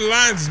 Nikita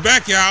Lyons is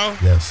back, y'all.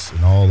 Yes,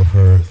 in all of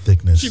her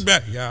thickness. She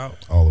back, y'all.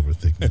 All of her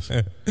thickness.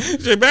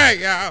 She back,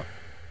 y'all.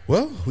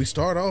 Well, we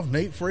start off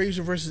Nate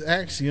Frazier versus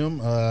Axiom.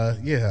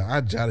 Yeah,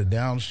 I jotted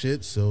down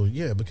shit. So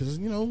yeah, because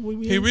Here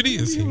it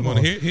is. Here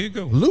you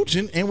go.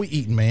 Luching and we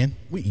eating, man.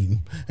 We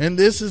eating. And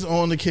this is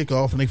on the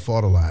kickoff, and they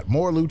fought a lot.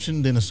 More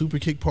luching than a super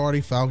kick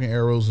party, Falcon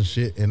arrows and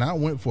shit. And I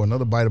went for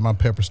another bite of my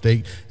pepper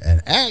steak,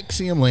 and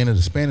Axiom landed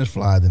a Spanish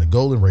fly, then a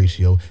golden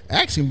ratio.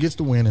 Axiom gets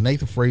the win, and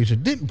Nathan Frazier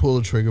didn't pull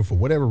the trigger for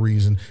whatever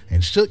reason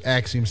and shook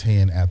Axiom's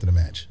hand after the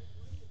match.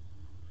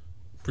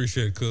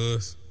 Appreciate it,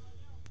 cuz.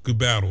 Good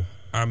battle.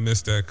 I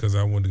missed that because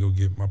I wanted to go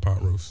get my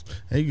pot roast.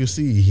 And you can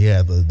see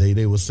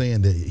they were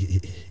saying that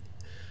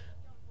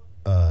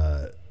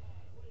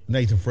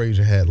Nathan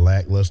Frazier had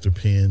lackluster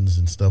pins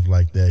and stuff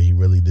like that. He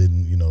really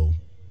didn't,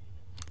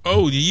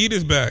 Oh, Yeet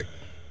is back.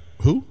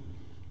 Who?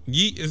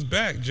 Yeet is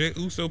back. Jay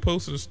Uso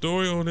posted a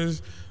story on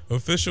his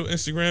official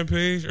Instagram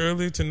page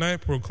earlier tonight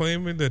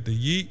proclaiming that the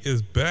Yeet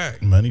is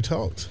back. Money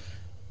talks.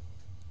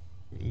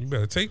 You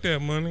better take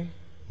that money.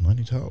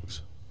 Money talks.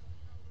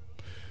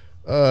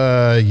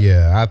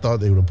 Yeah, I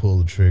thought they would have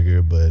pulled the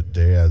trigger, but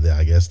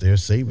I guess they're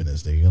saving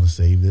us. They're going to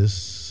save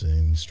this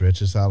and stretch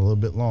this out a little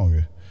bit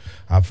longer.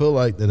 I feel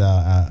like that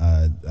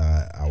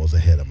I was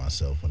ahead of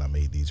myself when I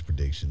made these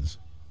predictions.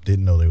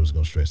 Didn't know they was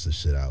going to stretch this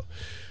shit out.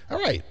 All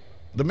right,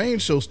 the main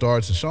show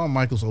starts, and Shawn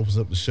Michaels opens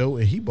up the show,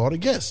 and he brought a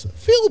guest,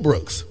 Phil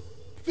Brooks,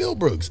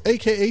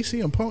 a.k.a.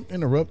 CM Punk,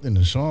 interrupting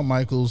the Shawn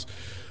Michaels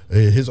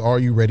his Are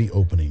You Ready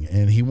opening,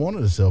 and he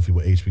wanted a selfie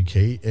with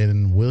HBK.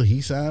 And will he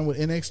sign with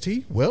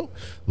NXT? Well,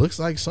 looks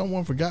like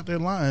someone forgot their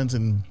lines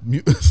and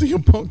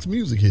CM Punk's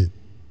music hit.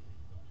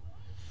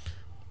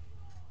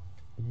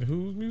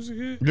 Whose music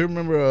hit? You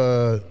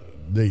remember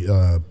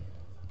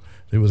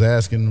they was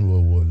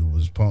asking,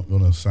 was Punk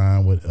going to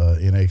sign with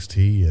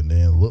NXT, and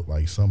then it looked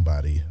like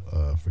somebody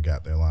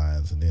forgot their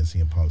lines, and then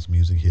CM Punk's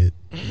music hit.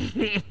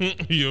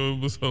 Yo, it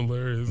was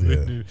hilarious.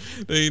 Yeah.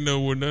 They didn't know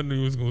what nothing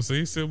he was going to say.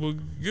 He said, well,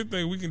 good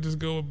thing we can just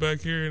go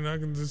back here and I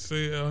can just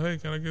say, hey,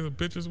 can I get some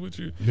pictures with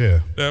you?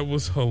 Yeah. That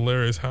was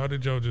hilarious. How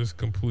did y'all just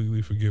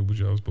completely forget what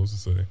y'all was supposed to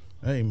say?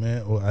 Hey,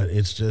 man, well,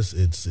 it's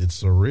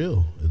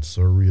surreal. It's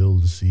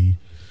surreal to see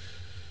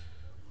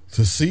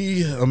To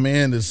see a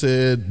man that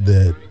said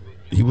that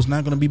he was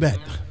not going to be back.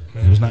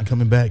 He was not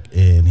coming back,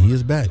 and he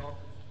is back.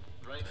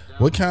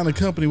 What kind of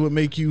company would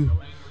make you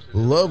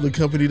love the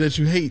company that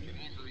you hate?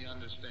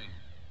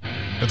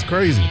 That's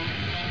crazy.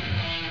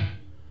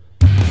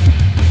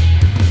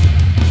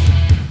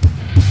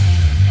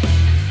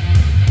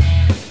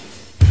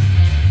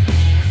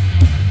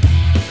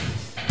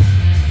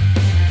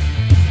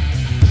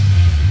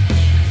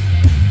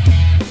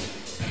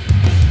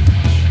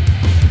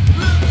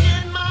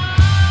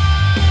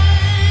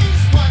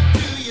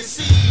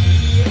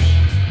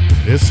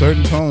 There's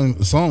certain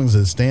songs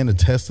that stand the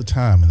test of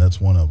time, and that's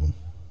one of them.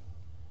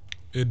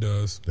 It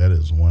does. That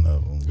is one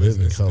of them.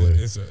 Live in Color.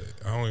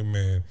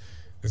 Man,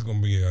 it's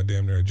going to be a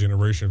damn near a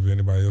generation if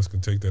anybody else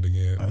can take that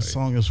again. That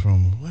song is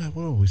from, what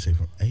did we say,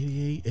 from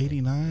 88,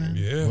 89?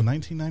 Yeah. Or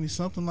 1990,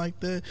 something like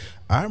that.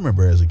 I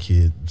remember as a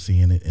kid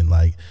seeing it and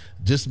like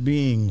just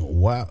being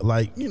wild.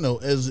 Like, you know,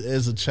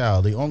 as a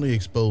child, they only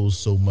expose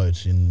so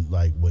much in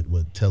like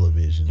what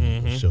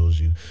television shows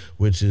you,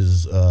 which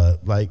is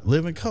like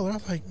Live in Color.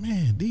 I'm like,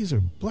 man, these are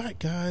black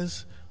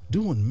guys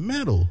doing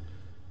metal.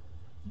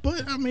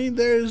 But, I mean,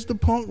 there's the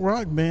punk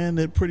rock band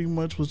that pretty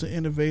much was the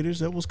innovators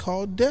that was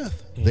called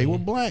Death. They were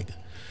black.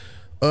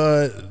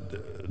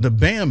 The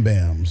Bam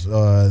Bams,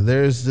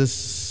 there's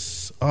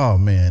this, oh,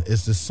 man,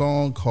 it's this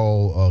song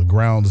called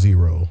Ground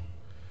Zero.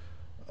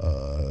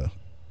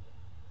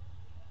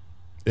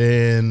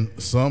 And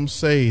some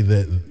say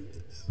that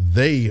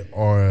they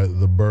are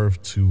the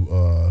birth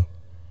to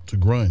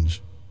grunge.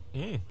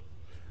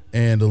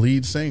 And the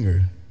lead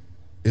singer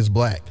is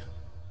black.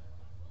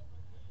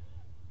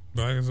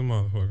 Black as a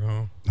motherfucker,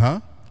 huh? Huh?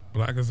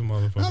 Black as a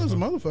motherfucker. Not as a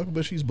motherfucker,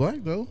 but she's black,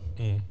 though.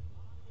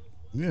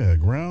 Yeah,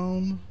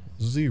 Ground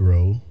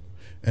Zero.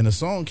 And the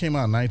song came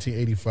out in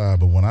 1985,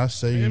 but when I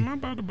say... Hey, am I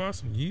about to buy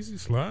some Yeezy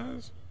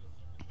slides?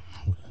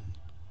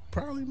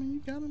 Probably, man.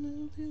 You gotta,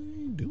 man.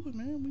 You do it,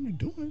 man. When you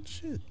doing it,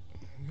 shit. I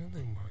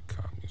think might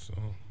caught me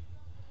some.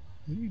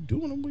 When you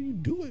doing it, when you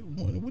do it,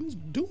 when it's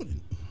doing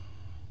it.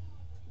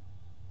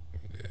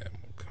 Yeah, I'm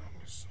gonna call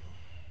me some.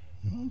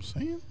 You know what I'm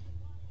saying?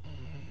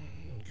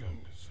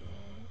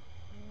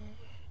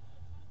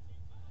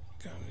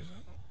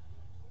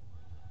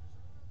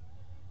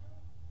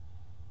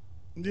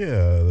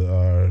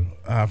 Yeah,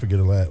 I forget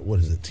a lot. What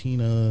is it,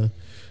 Tina?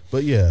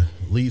 But yeah,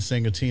 lead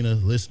singer Tina.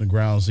 Listen to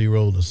Ground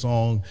Zero. The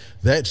song,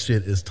 that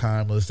shit is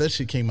timeless. That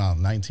shit came out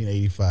in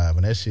 1985,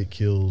 and that shit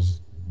kills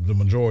the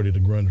majority of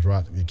the grunge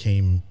rock that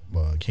came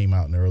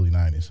out in the early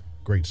 90s.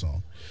 Great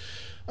song.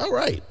 All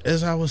right,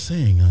 as I was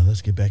saying,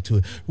 let's get back to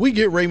it. We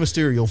get Rey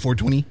Mysterio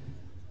 420,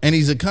 and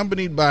he's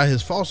accompanied by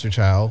his foster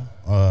child.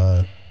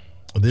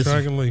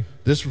 Dragon Lee.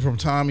 This is from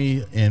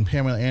Tommy and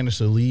Pamela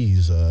Anderson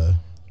Lee's.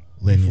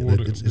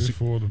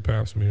 Before the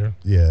pap smear.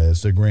 Yeah,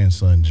 it's their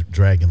grandson,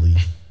 Dragon Lee.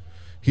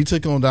 He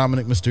took on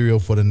Dominic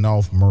Mysterio for the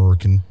North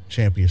American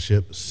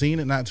Championship. Seen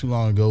it not too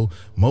long ago.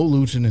 Mo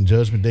Luchin and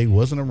Judgment Day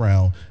wasn't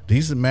around.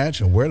 Decent match,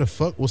 and where the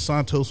fuck was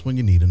Santos when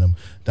you needed him?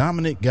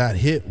 Dominic got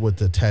hit with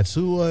the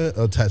Tatsuya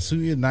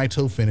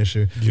Naito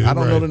finisher. I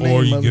don't know the name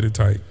or you of get it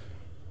tight.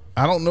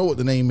 I don't know what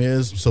the name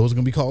is, so it's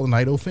going to be called the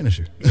Naito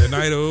finisher. The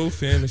Naito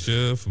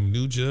finisher from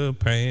New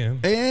Japan.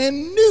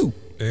 And new.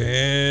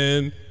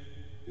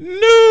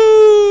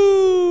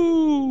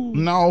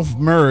 North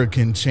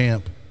American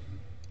champ,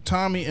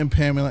 Tommy and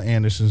Pamela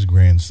Anderson's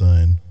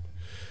grandson,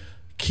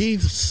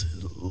 Keith's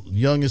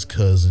youngest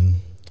cousin,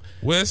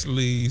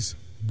 Wesley's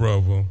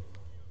brother,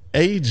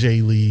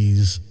 AJ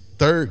Lee's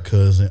third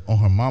cousin on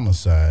her mama's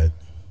side,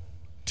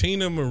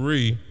 Tina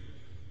Marie,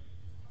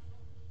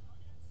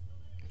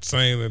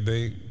 saying that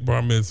they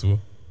bar mitzvah.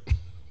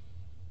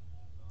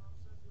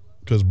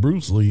 Because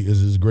Bruce Lee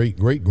is his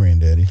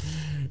great-great-granddaddy.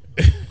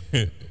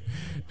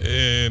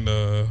 And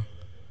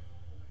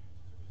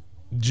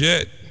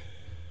Jet,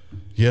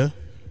 yeah,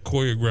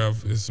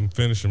 choreographed is some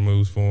finishing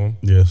moves for him.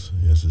 Yes,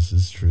 this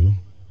is true.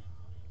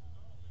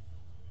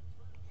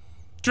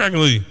 Dragon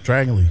Lee.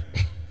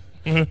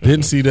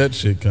 Didn't see that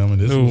shit coming.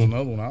 This was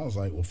another one. I was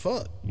like, well,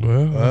 fuck.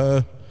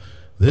 Well,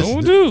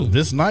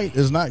 this night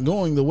is not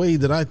going the way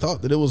that I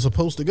thought that it was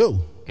supposed to go.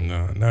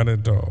 Nah, not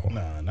at all.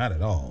 Nah, not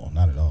at all.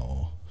 Not at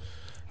all.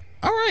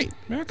 All right.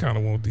 Man, I kind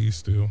of want these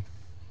still.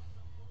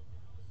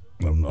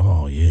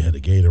 Oh, yeah, the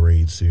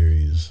Gatorade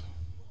series.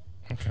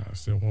 I kind of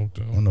still want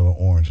them. I know the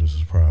orange was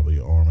probably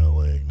an arm and a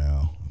leg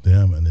now.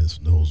 Them and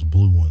those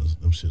blue ones,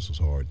 them shits was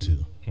hard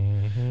too.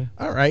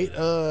 All right.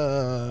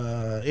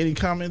 Any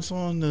comments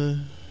on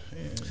the...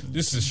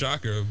 This is a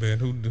shocker, man.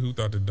 Who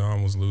thought that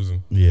Dom was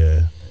losing?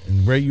 Yeah.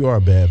 And Ray, you are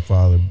a bad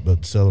father,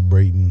 but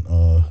celebrating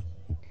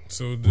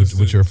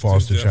with your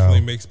foster this child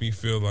definitely makes me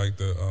feel like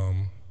the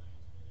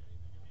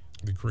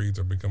Creeds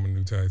are becoming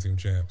new tag team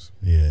champs.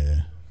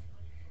 Yeah.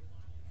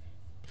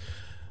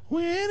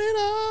 When it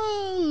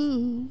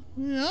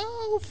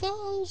all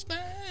falls down.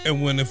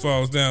 And when it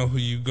falls down, who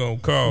you gonna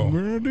call? All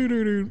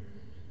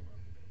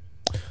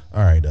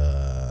right.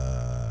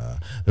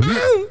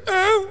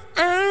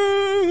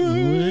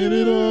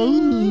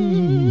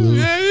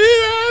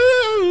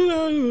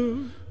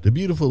 The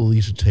beautiful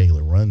Alicia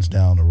Taylor runs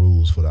down the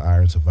rules for the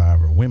Iron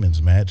Survivor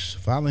women's match.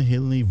 Fallon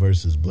Henley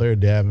versus Blair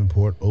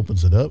Davenport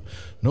opens it up.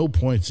 No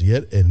points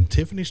yet, and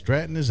Tiffany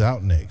Stratton is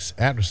out next.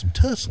 After some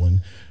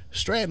tussling,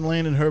 Stratton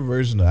landed her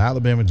version of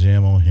Alabama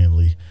Jam on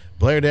Henley.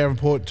 Blair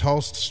Davenport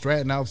tossed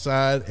Stratton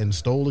outside and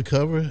stole the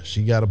cover.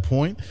 She got a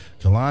point.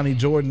 Kalani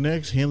Jordan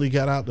next. Henley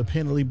got out the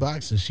penalty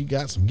box, and she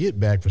got some get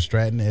back for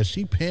Stratton as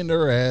she pinned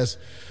her ass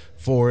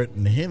for it,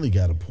 and Henley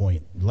got a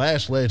point.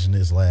 Lash Legend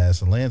is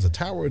last and lands a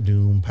Tower of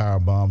Doom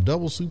powerbomb,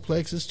 double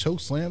suplexes, choke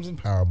slams,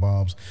 and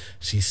powerbombs.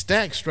 She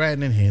stacked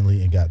Stratton and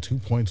Henley and got 2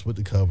 points with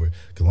the cover.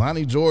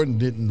 Kalani Jordan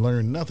didn't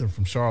learn nothing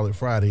from Charlotte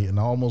Friday and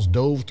almost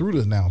dove through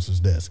the announcer's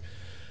desk.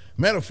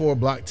 Metaphor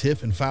blocked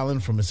Tiff and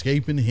Fallon from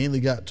escaping. Henley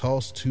got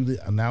tossed to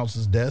the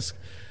announcer's desk,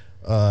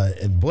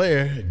 and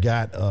Blair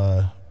got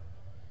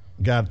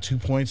 2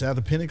 points after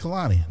pinning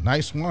Kalani.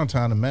 Nice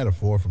swanton to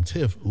Metaphor from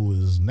Tiff, who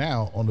is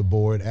now on the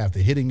board after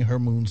hitting her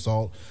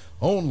moonsault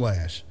on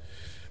Lash.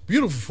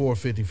 Beautiful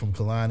 450 from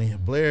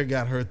Kalani. Blair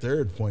got her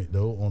third point,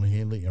 though, on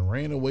Henley and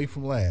ran away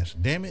from Lash.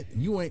 Damn it,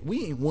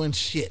 we ain't won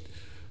shit.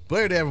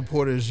 Blair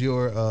Davenport is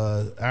your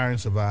Iron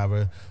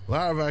Survivor.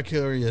 Lyra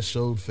Valkyria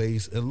showed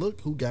face, and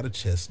look who got a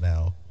chest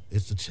now.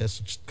 It's the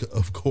chest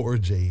of Cora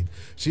Jade.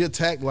 She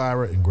attacked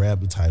Lyra and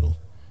grabbed the title,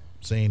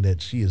 saying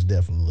that she is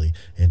definitely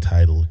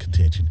entitled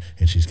contention,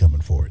 and she's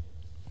coming for it.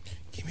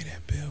 Give me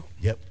that belt.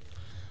 Yep.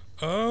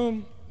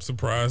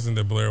 Surprising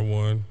that Blair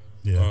won.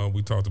 Yeah.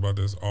 We talked about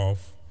this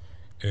off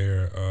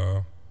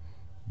air.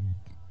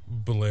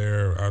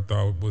 Blair, I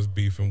thought, was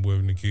beefing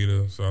with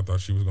Nikita, so I thought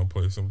she was going to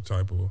play some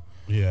type of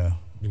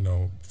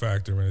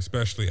factor in,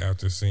 especially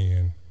after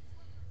seeing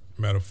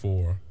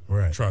Metaphor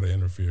try to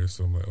interfere.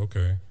 So I'm like,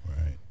 okay,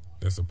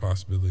 there's a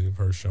possibility of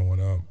her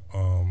showing up.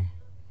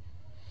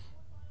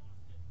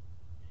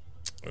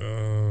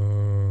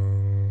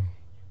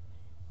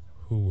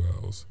 Who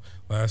else?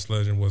 Last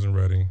Legend wasn't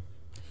ready.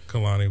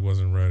 Kalani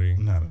wasn't ready.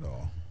 Not at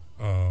all.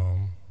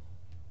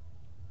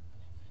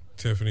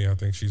 Tiffany, I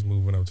think she's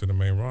moving up to the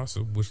main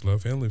roster, which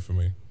left Henley for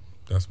me.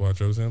 That's why I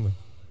chose Henley.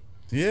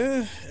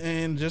 Yeah,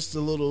 and just a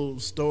little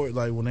story,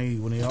 like when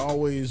they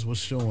always was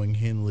showing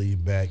Henley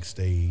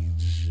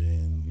backstage,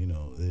 and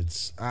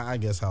it's I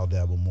guess I'll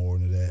dabble more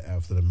into that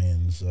after the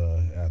men's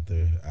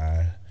after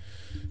I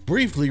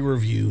briefly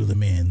review the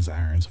men's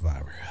Iron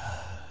Survivor.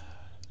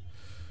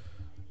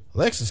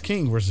 Alexis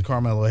King versus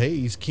Carmelo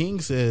Hayes. King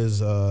says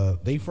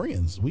they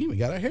friends. We even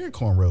got our hair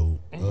cornrowed.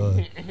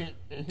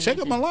 Check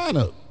out my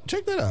lineup.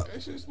 Check that out.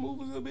 That shit's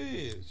smooth as a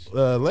bitch.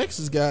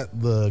 Alexis got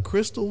the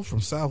Crystal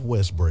from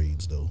Southwest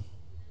braids though.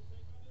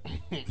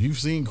 You've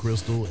seen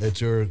Crystal at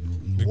your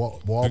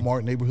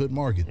Walmart neighborhood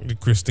market. The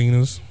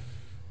Christina's.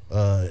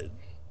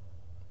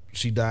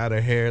 She dyed her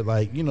hair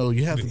like you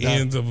have the to. The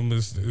ends of them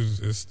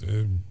is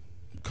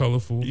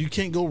colorful. You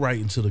can't go right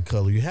into the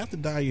color. You have to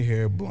dye your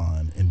hair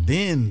blonde and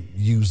then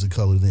use the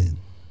color. Then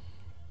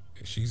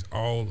she's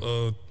all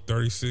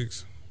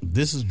 36.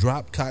 This is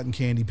drop cotton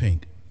candy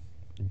pink.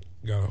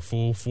 Got a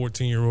full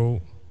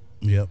 14-year-old.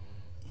 Yep.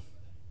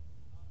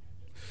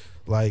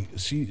 Like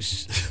she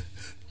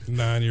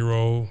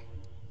 9-year-old,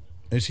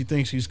 and she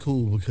thinks she's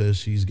cool because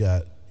she's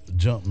got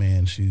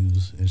Jumpman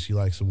shoes and she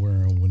likes to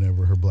wear them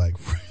whenever her black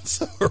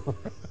friends are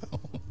around.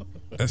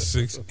 That's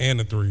 6 and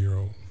a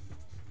 3-year-old.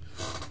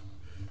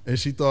 And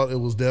she thought it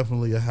was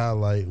definitely a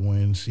highlight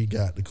when she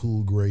got the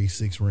cool gray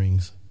 6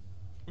 rings.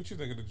 What you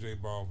think of the J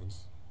Balvins?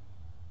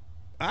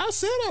 I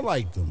said I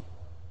liked them.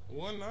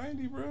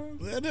 $190, bro.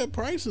 That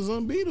price is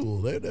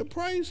unbeatable. That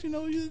price,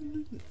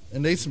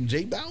 and they some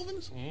J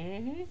Balvins.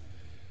 Mm-hmm.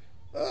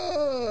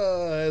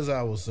 As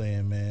I was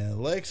saying, man,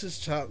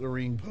 Lexus chopped the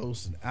ring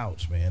post and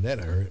ouch, man, that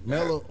hurt.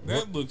 Mello,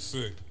 that looks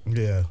sick.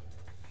 Yeah.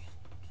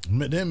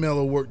 Then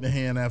Mello worked the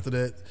hand after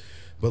that.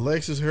 But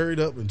Lexus hurried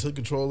up and took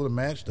control of the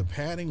match. The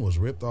padding was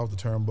ripped off the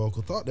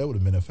turnbuckle. Thought that would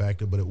have been a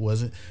factor, but it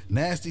wasn't.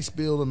 Nasty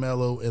spilled to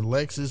Mello and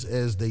Lexus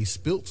as they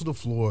spilt to the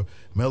floor.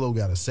 Mello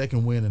got a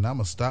second win, and I'm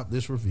going to stop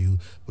this review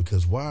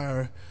because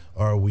why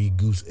are we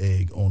goose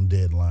egg on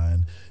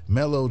deadline?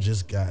 Mello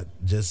just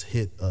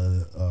hit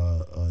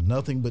a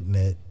nothing but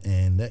net,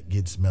 and that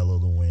gets Mello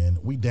the win.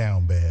 We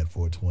down bad,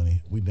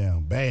 420. We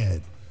down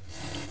bad.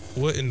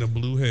 What in the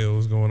blue hell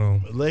is going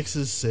on?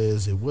 Lexus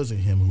says it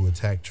wasn't him who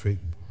attacked Trick,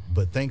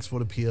 but thanks for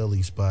the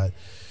PLE spot.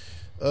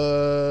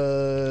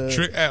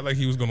 Trick act like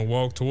he was going to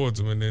walk towards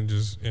him and then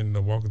just end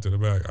up walking to the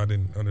back. I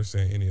didn't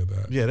understand any of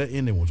that. Yeah, that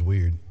ending was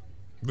weird.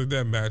 But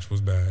that match was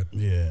bad.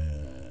 Yeah.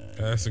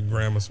 That's a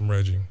gram of some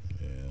Reggie.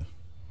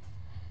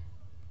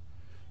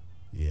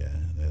 Yeah.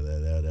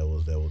 That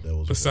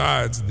was.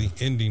 Besides the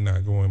ending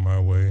not going my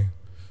way,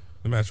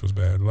 the match was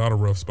bad. A lot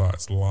of rough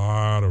spots.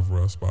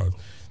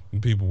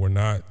 And people were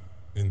not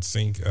in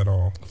sync at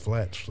all.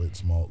 Flat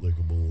Schlitz malt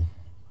liquor bull.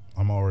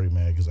 I'm already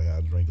mad because I got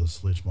to drink a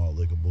Schlitz malt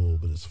liquor bull,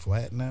 but it's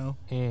flat now.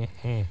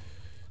 Mm-hmm.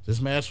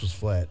 This match was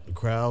flat. The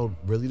crowd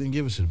really didn't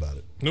give a shit about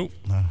it. Nope.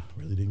 Nah,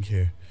 really didn't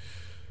care.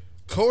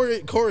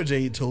 Cora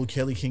Jade told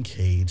Kelly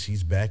Kincaid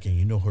she's back and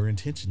you know her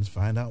intentions.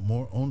 Find out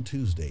more on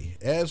Tuesday.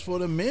 As for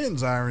the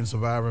men's Iron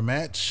Survivor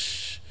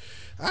match,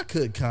 I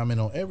could comment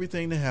on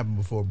everything that happened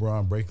before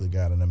Braun Breaker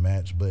got in the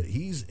match, but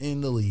he's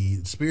in the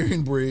lead,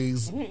 spearing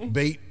Briggs,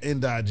 Bate,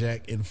 and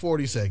Dijak in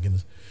 40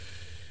 seconds.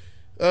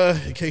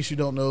 In case you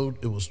don't know,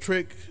 it was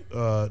Trick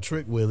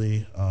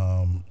Willie,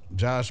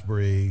 Josh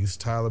Briggs,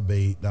 Tyler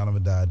Bate,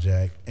 Donovan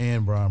Dijak,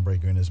 and Braun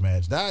Breaker in this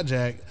match.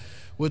 Dijak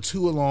with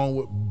 2 along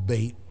with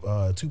Bate,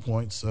 2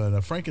 points.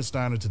 The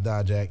Frankensteiner to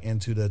Dijak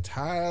and to the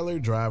Tyler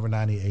Driver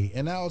 98.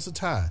 And now it's a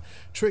tie.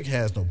 Trick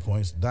has no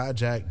points.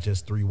 Dijak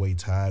just 3-way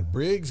tied.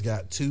 Briggs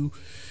got 2.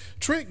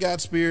 Trick got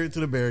speared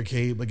through the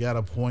barricade but got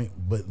a point.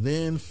 But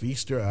then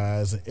feast your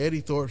eyes and Eddie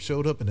Thorpe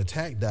showed up and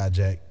attacked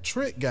Dijak.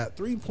 Trick got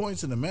 3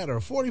 points in a matter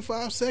of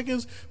 45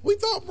 seconds. We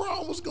thought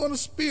Braun was going to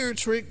spear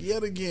Trick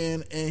yet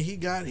again, and he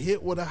got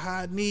hit with a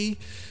high knee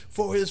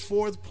for his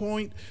 4th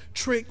point.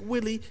 Trick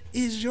Willie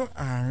is your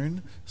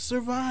Iron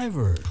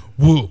Survivor.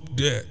 Whoop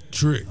that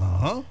Trick.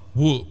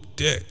 Whoop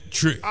that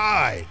Trick.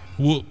 Alright.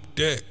 Whoop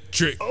that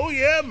Trick. Oh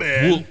yeah,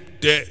 man. Whoop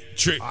that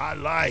Trick. I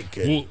like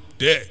it. Whoop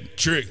that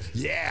Trick.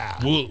 Yeah.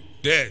 Whoop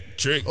that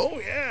Trick. Oh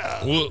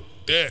yeah. Whoop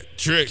that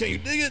Trick. Can you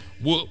dig it?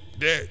 Whoop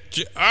that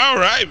Trick. All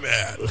right,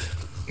 man.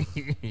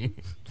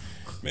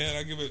 Man,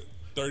 I give it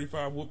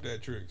 35 whoop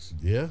that tricks.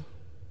 Yeah.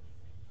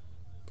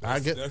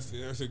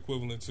 That's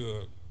equivalent to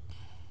a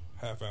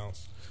half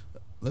ounce.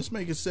 Let's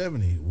make it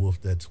 70. Wolf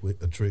that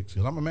tricks.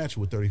 Because I'm gonna match it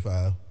with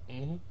 35.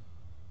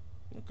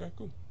 Okay,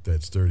 cool.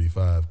 That's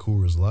 35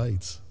 Coors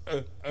Lights.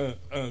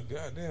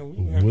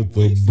 Goddamn. With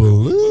the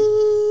blue.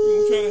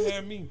 You try to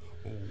have me?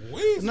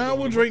 No,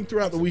 we'll drink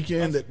throughout the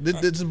weekend.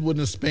 This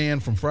wouldn't span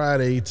from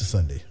Friday to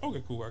Sunday.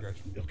 Okay, cool. I got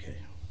you. Okay.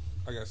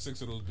 I got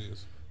 6 of those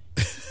beers.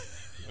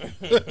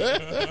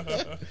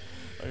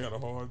 I got a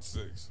hard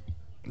 6.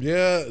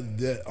 Yeah,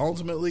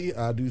 ultimately,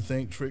 I do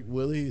think Trick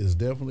Willie is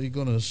definitely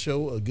going to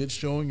show a good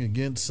showing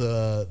against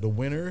the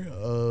winner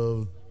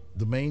of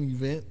the main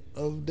event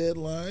of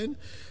Deadline.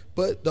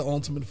 But the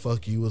ultimate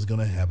fuck you is going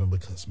to happen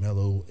because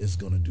Mello is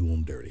going to do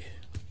him dirty.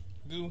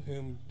 Do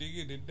him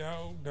diggity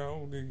dog,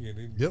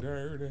 diggity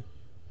dirty.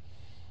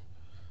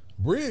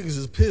 Briggs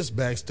is pissed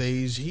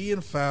backstage. He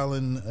and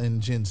Fallon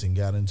and Jensen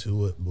got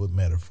into it with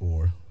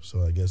Metaphor.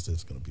 So I guess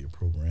that's going to be a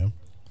program.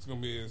 It's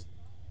going to be a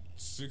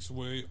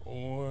 6-way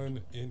on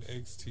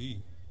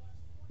NXT.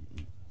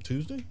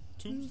 Tuesday?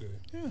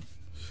 Yeah.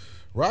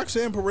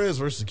 Roxanne Perez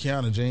versus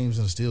Kiana James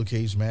in a steel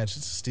cage match.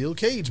 It's a steel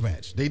cage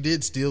match. They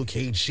did steel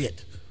cage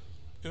shit.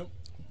 Yep.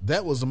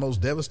 That was the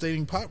most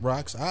devastating pop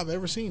rocks I've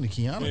ever seen to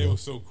Kiana. Man, it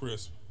was so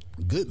crisp.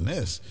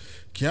 Goodness.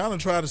 Kiana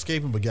tried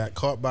escaping but got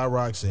caught by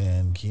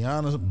Roxanne.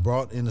 Kiana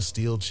brought in a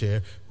steel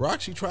chair.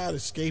 Roxy tried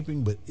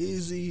escaping, but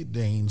Izzy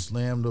Dane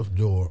slammed the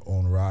door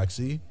on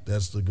Roxy.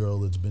 That's the girl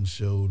that's been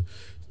showed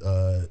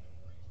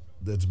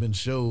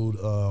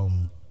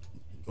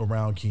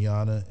around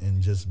Kiana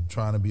and just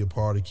trying to be a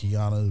part of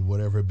Kiana,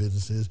 whatever her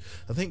business is.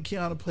 I think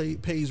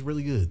Kiana pays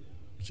really good.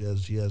 She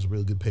has a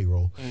really good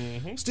payroll.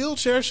 Steel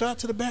chair shot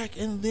to the back,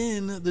 and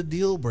then the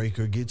deal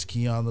breaker gets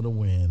Kiana the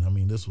win. I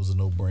mean, this was a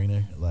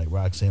no-brainer. Like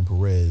Roxanne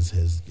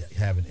Perez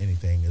having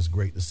anything is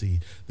great to see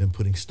them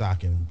putting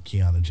stock in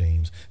Kiana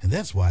James, and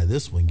that's why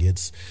this one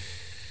gets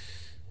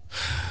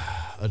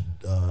a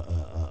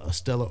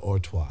Stella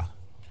Artois.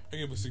 I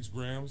give it 6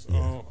 grams.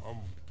 Yeah.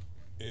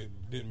 It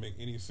didn't make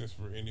any sense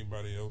for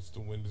anybody else to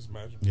win this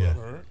match but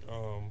her.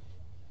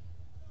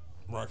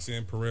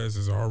 Roxanne Perez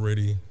is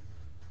already.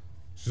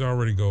 She's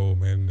already gold,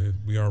 man.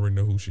 We already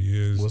know who she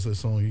is. What's that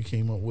song you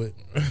came up with?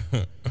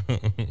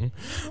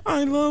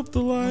 I love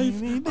the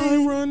life. I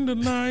run the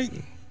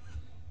night.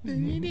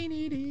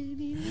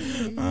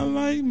 I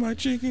like my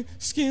chicken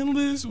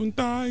skinless with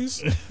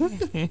thighs.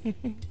 I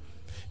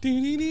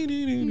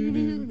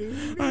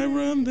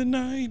run the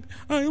night.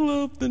 I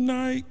love the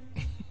night.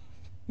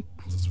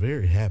 She's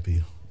very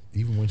happy,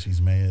 even when she's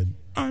mad.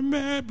 I'm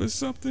mad, but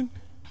something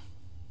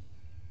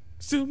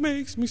still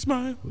makes me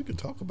smile. We can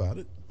talk about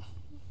it.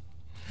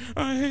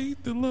 I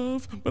hate the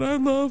love, but I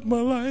love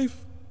my life.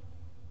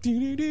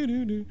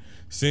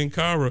 Sin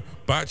Cara,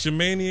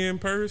 Botchamania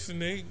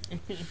impersonate.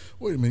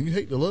 Wait a minute, you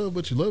hate the love,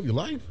 but you love your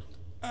life?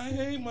 I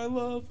hate my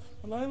love,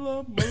 but I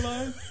love my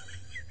life.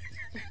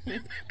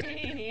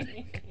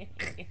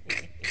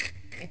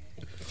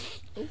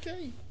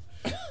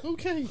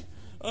 Okay.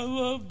 I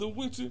love the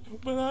winter,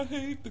 but I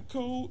hate the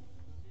cold.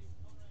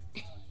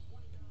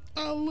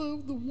 I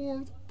love the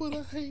warmth, but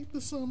I hate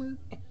the summer.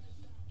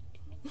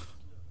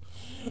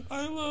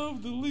 I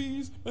love the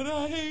leaves, but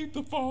I hate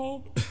the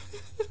fall.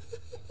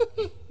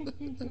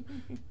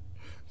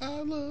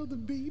 I love the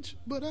beach,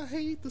 but I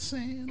hate the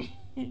sand.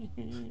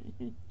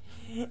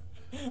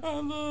 I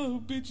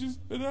love bitches,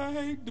 but I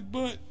hate the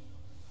butt.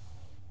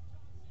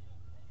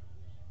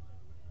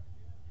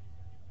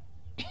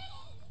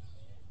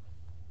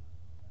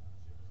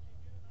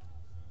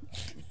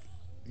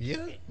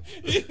 Yeah.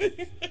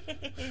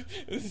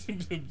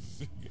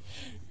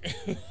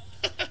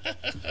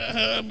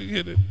 Let me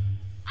get it.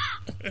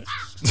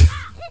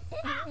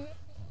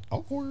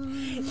 Awkward.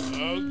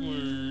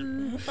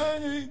 I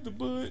hate the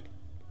butt.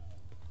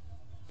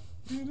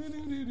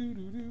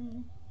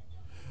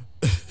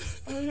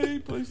 I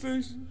hate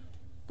PlayStation,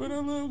 but I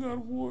love God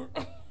of War.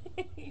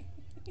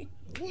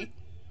 What?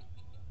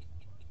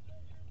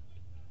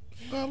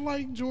 I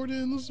like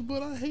Jordans,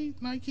 but I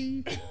hate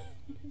Nike.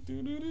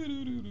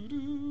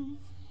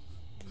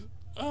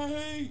 I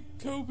hate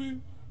Kobe,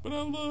 but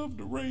I love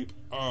the rape.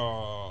 I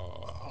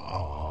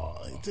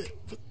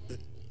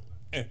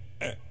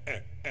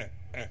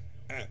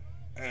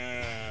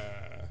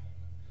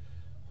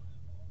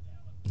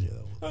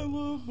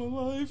love my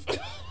life.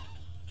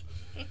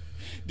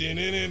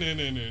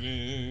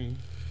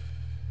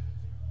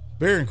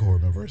 Baron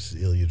Corbin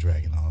versus Ilya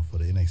Dragunov for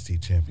the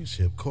NXT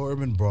Championship.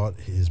 Corbin brought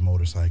his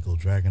motorcycle.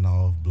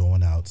 Dragunov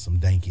blowing out some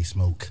danky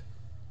smoke.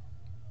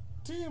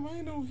 Damn, I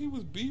didn't know he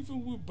was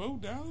beefing with Bo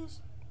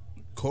Dallas.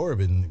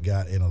 Corbin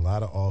got in a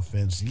lot of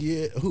offense.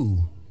 Yeah,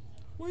 who?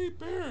 Wait,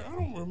 Baron, I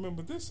don't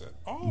remember this at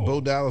all.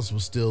 Bo Dallas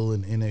was still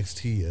in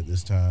NXT at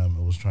this time.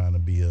 It was trying to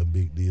be a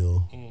big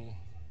deal.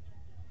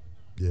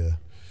 Yeah.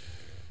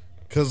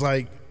 Because,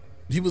 like,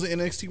 he was in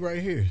NXT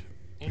right here.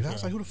 Okay. I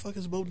was like, who the fuck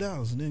is Bo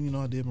Dallas? And then, you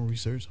know, I did my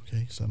research.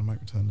 Okay, son of Mike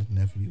Rotunda,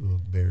 nephew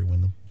of Barry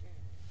Windham.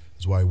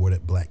 That's why he wore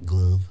that black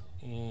glove.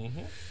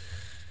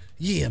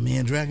 Yeah,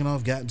 man,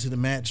 Dragunov got into the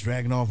match.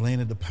 Dragunov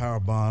landed the power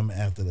bomb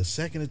after the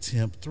second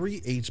attempt.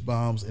 3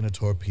 H-bombs and a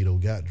torpedo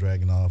got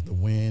Dragunov the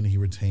win. He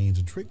retains,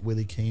 and Trick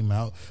Willie came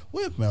out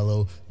with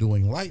Mello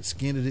doing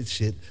light-skinned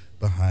shit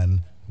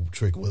behind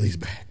Trick Willie's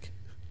back.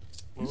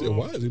 He said,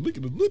 why is he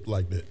licking his lip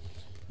like that?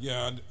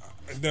 Yeah,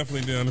 I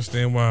definitely didn't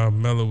understand why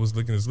Mello was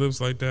licking his lips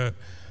like that.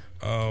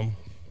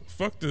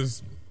 Fuck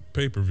this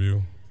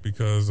pay-per-view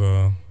because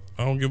I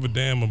don't give a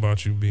damn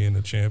about you being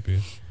the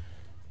champion.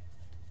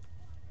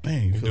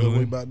 Man, you feel that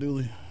way about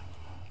Dooley?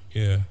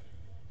 Yeah.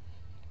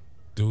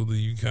 Dooley,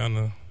 you kind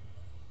of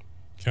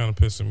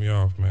pissing me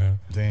off, man.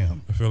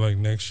 Damn. I feel like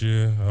next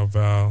year I'll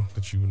vow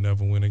that you will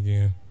never win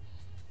again.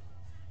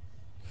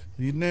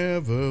 You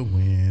never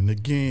win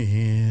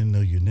again. No,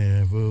 you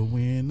never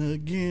win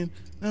again.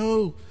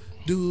 No,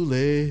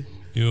 Dooley.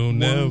 You'll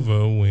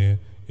never win.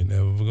 You're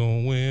never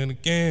gonna win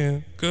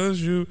again. 'Cause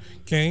you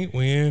can't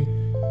win.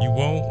 You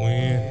won't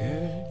win.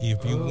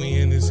 If you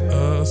win, it's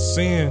a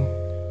sin.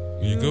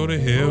 You go to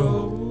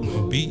hell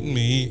for beating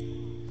me.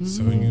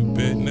 So you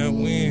better not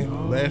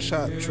win. Last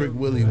shot, Trick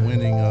Willie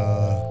winning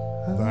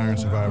the Iron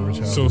Survivor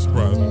Challenge. So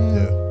surprising.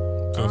 Yeah.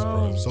 So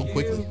surprising. So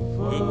quickly.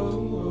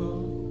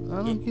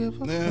 I don't give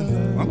a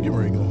I'm getting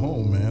ready to go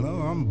home, man.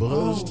 I'm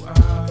buzzed.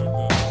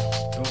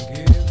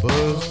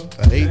 Buzzed.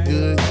 I ate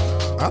good. I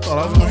thought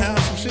I was going to have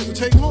some shit to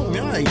take home.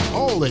 Man, I ate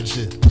all that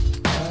shit.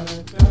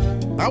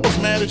 I was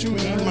mad at you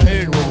eating my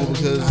egg roll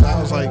because I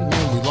was like,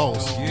 man, we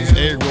lost. This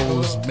egg roll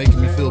was making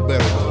me feel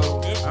better,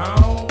 though.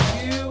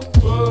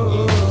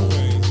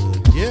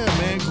 Yeah,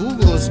 man.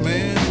 Google us,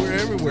 man. We're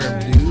everywhere,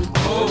 dude.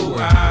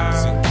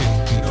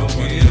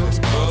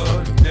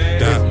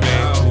 Dot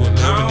man to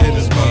 11 in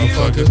this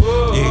motherfucker.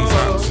 Yeah, he's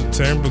opposite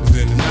turnbuckles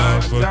in this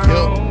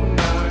motherfucker.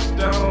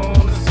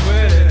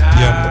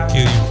 Yeah, I'ma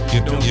kill you. Yeah,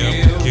 I'ma kill you.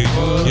 Yeah, I'ma kill you.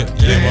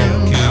 Everybody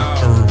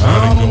gon' run.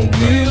 Yeah, I'ma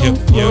kill you.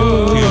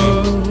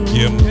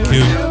 Yeah, I'ma kill you.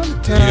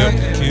 Yeah, I'ma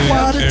kill you.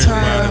 Everybody.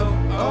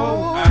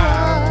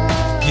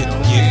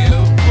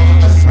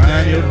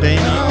 Sign your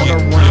Dana on the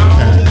run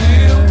time.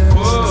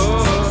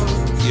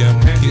 Yeah, I'ma kill you. Yeah,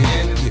 I'ma kill you.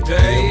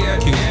 Everybody.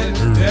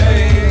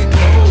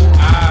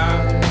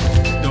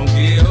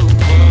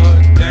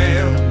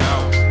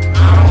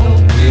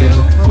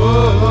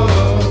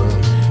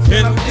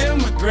 And I'm in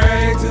my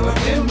grave till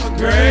I'm in my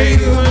grave.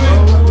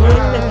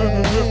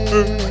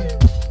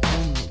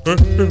 I'ma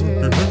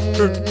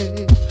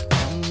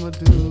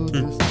do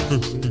this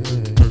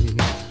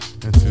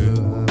until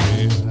I'm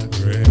in my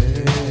grave.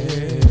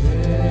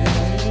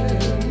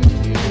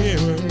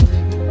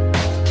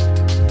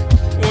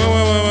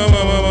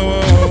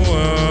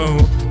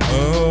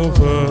 Oh,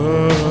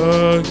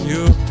 fuck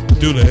you,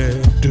 do that.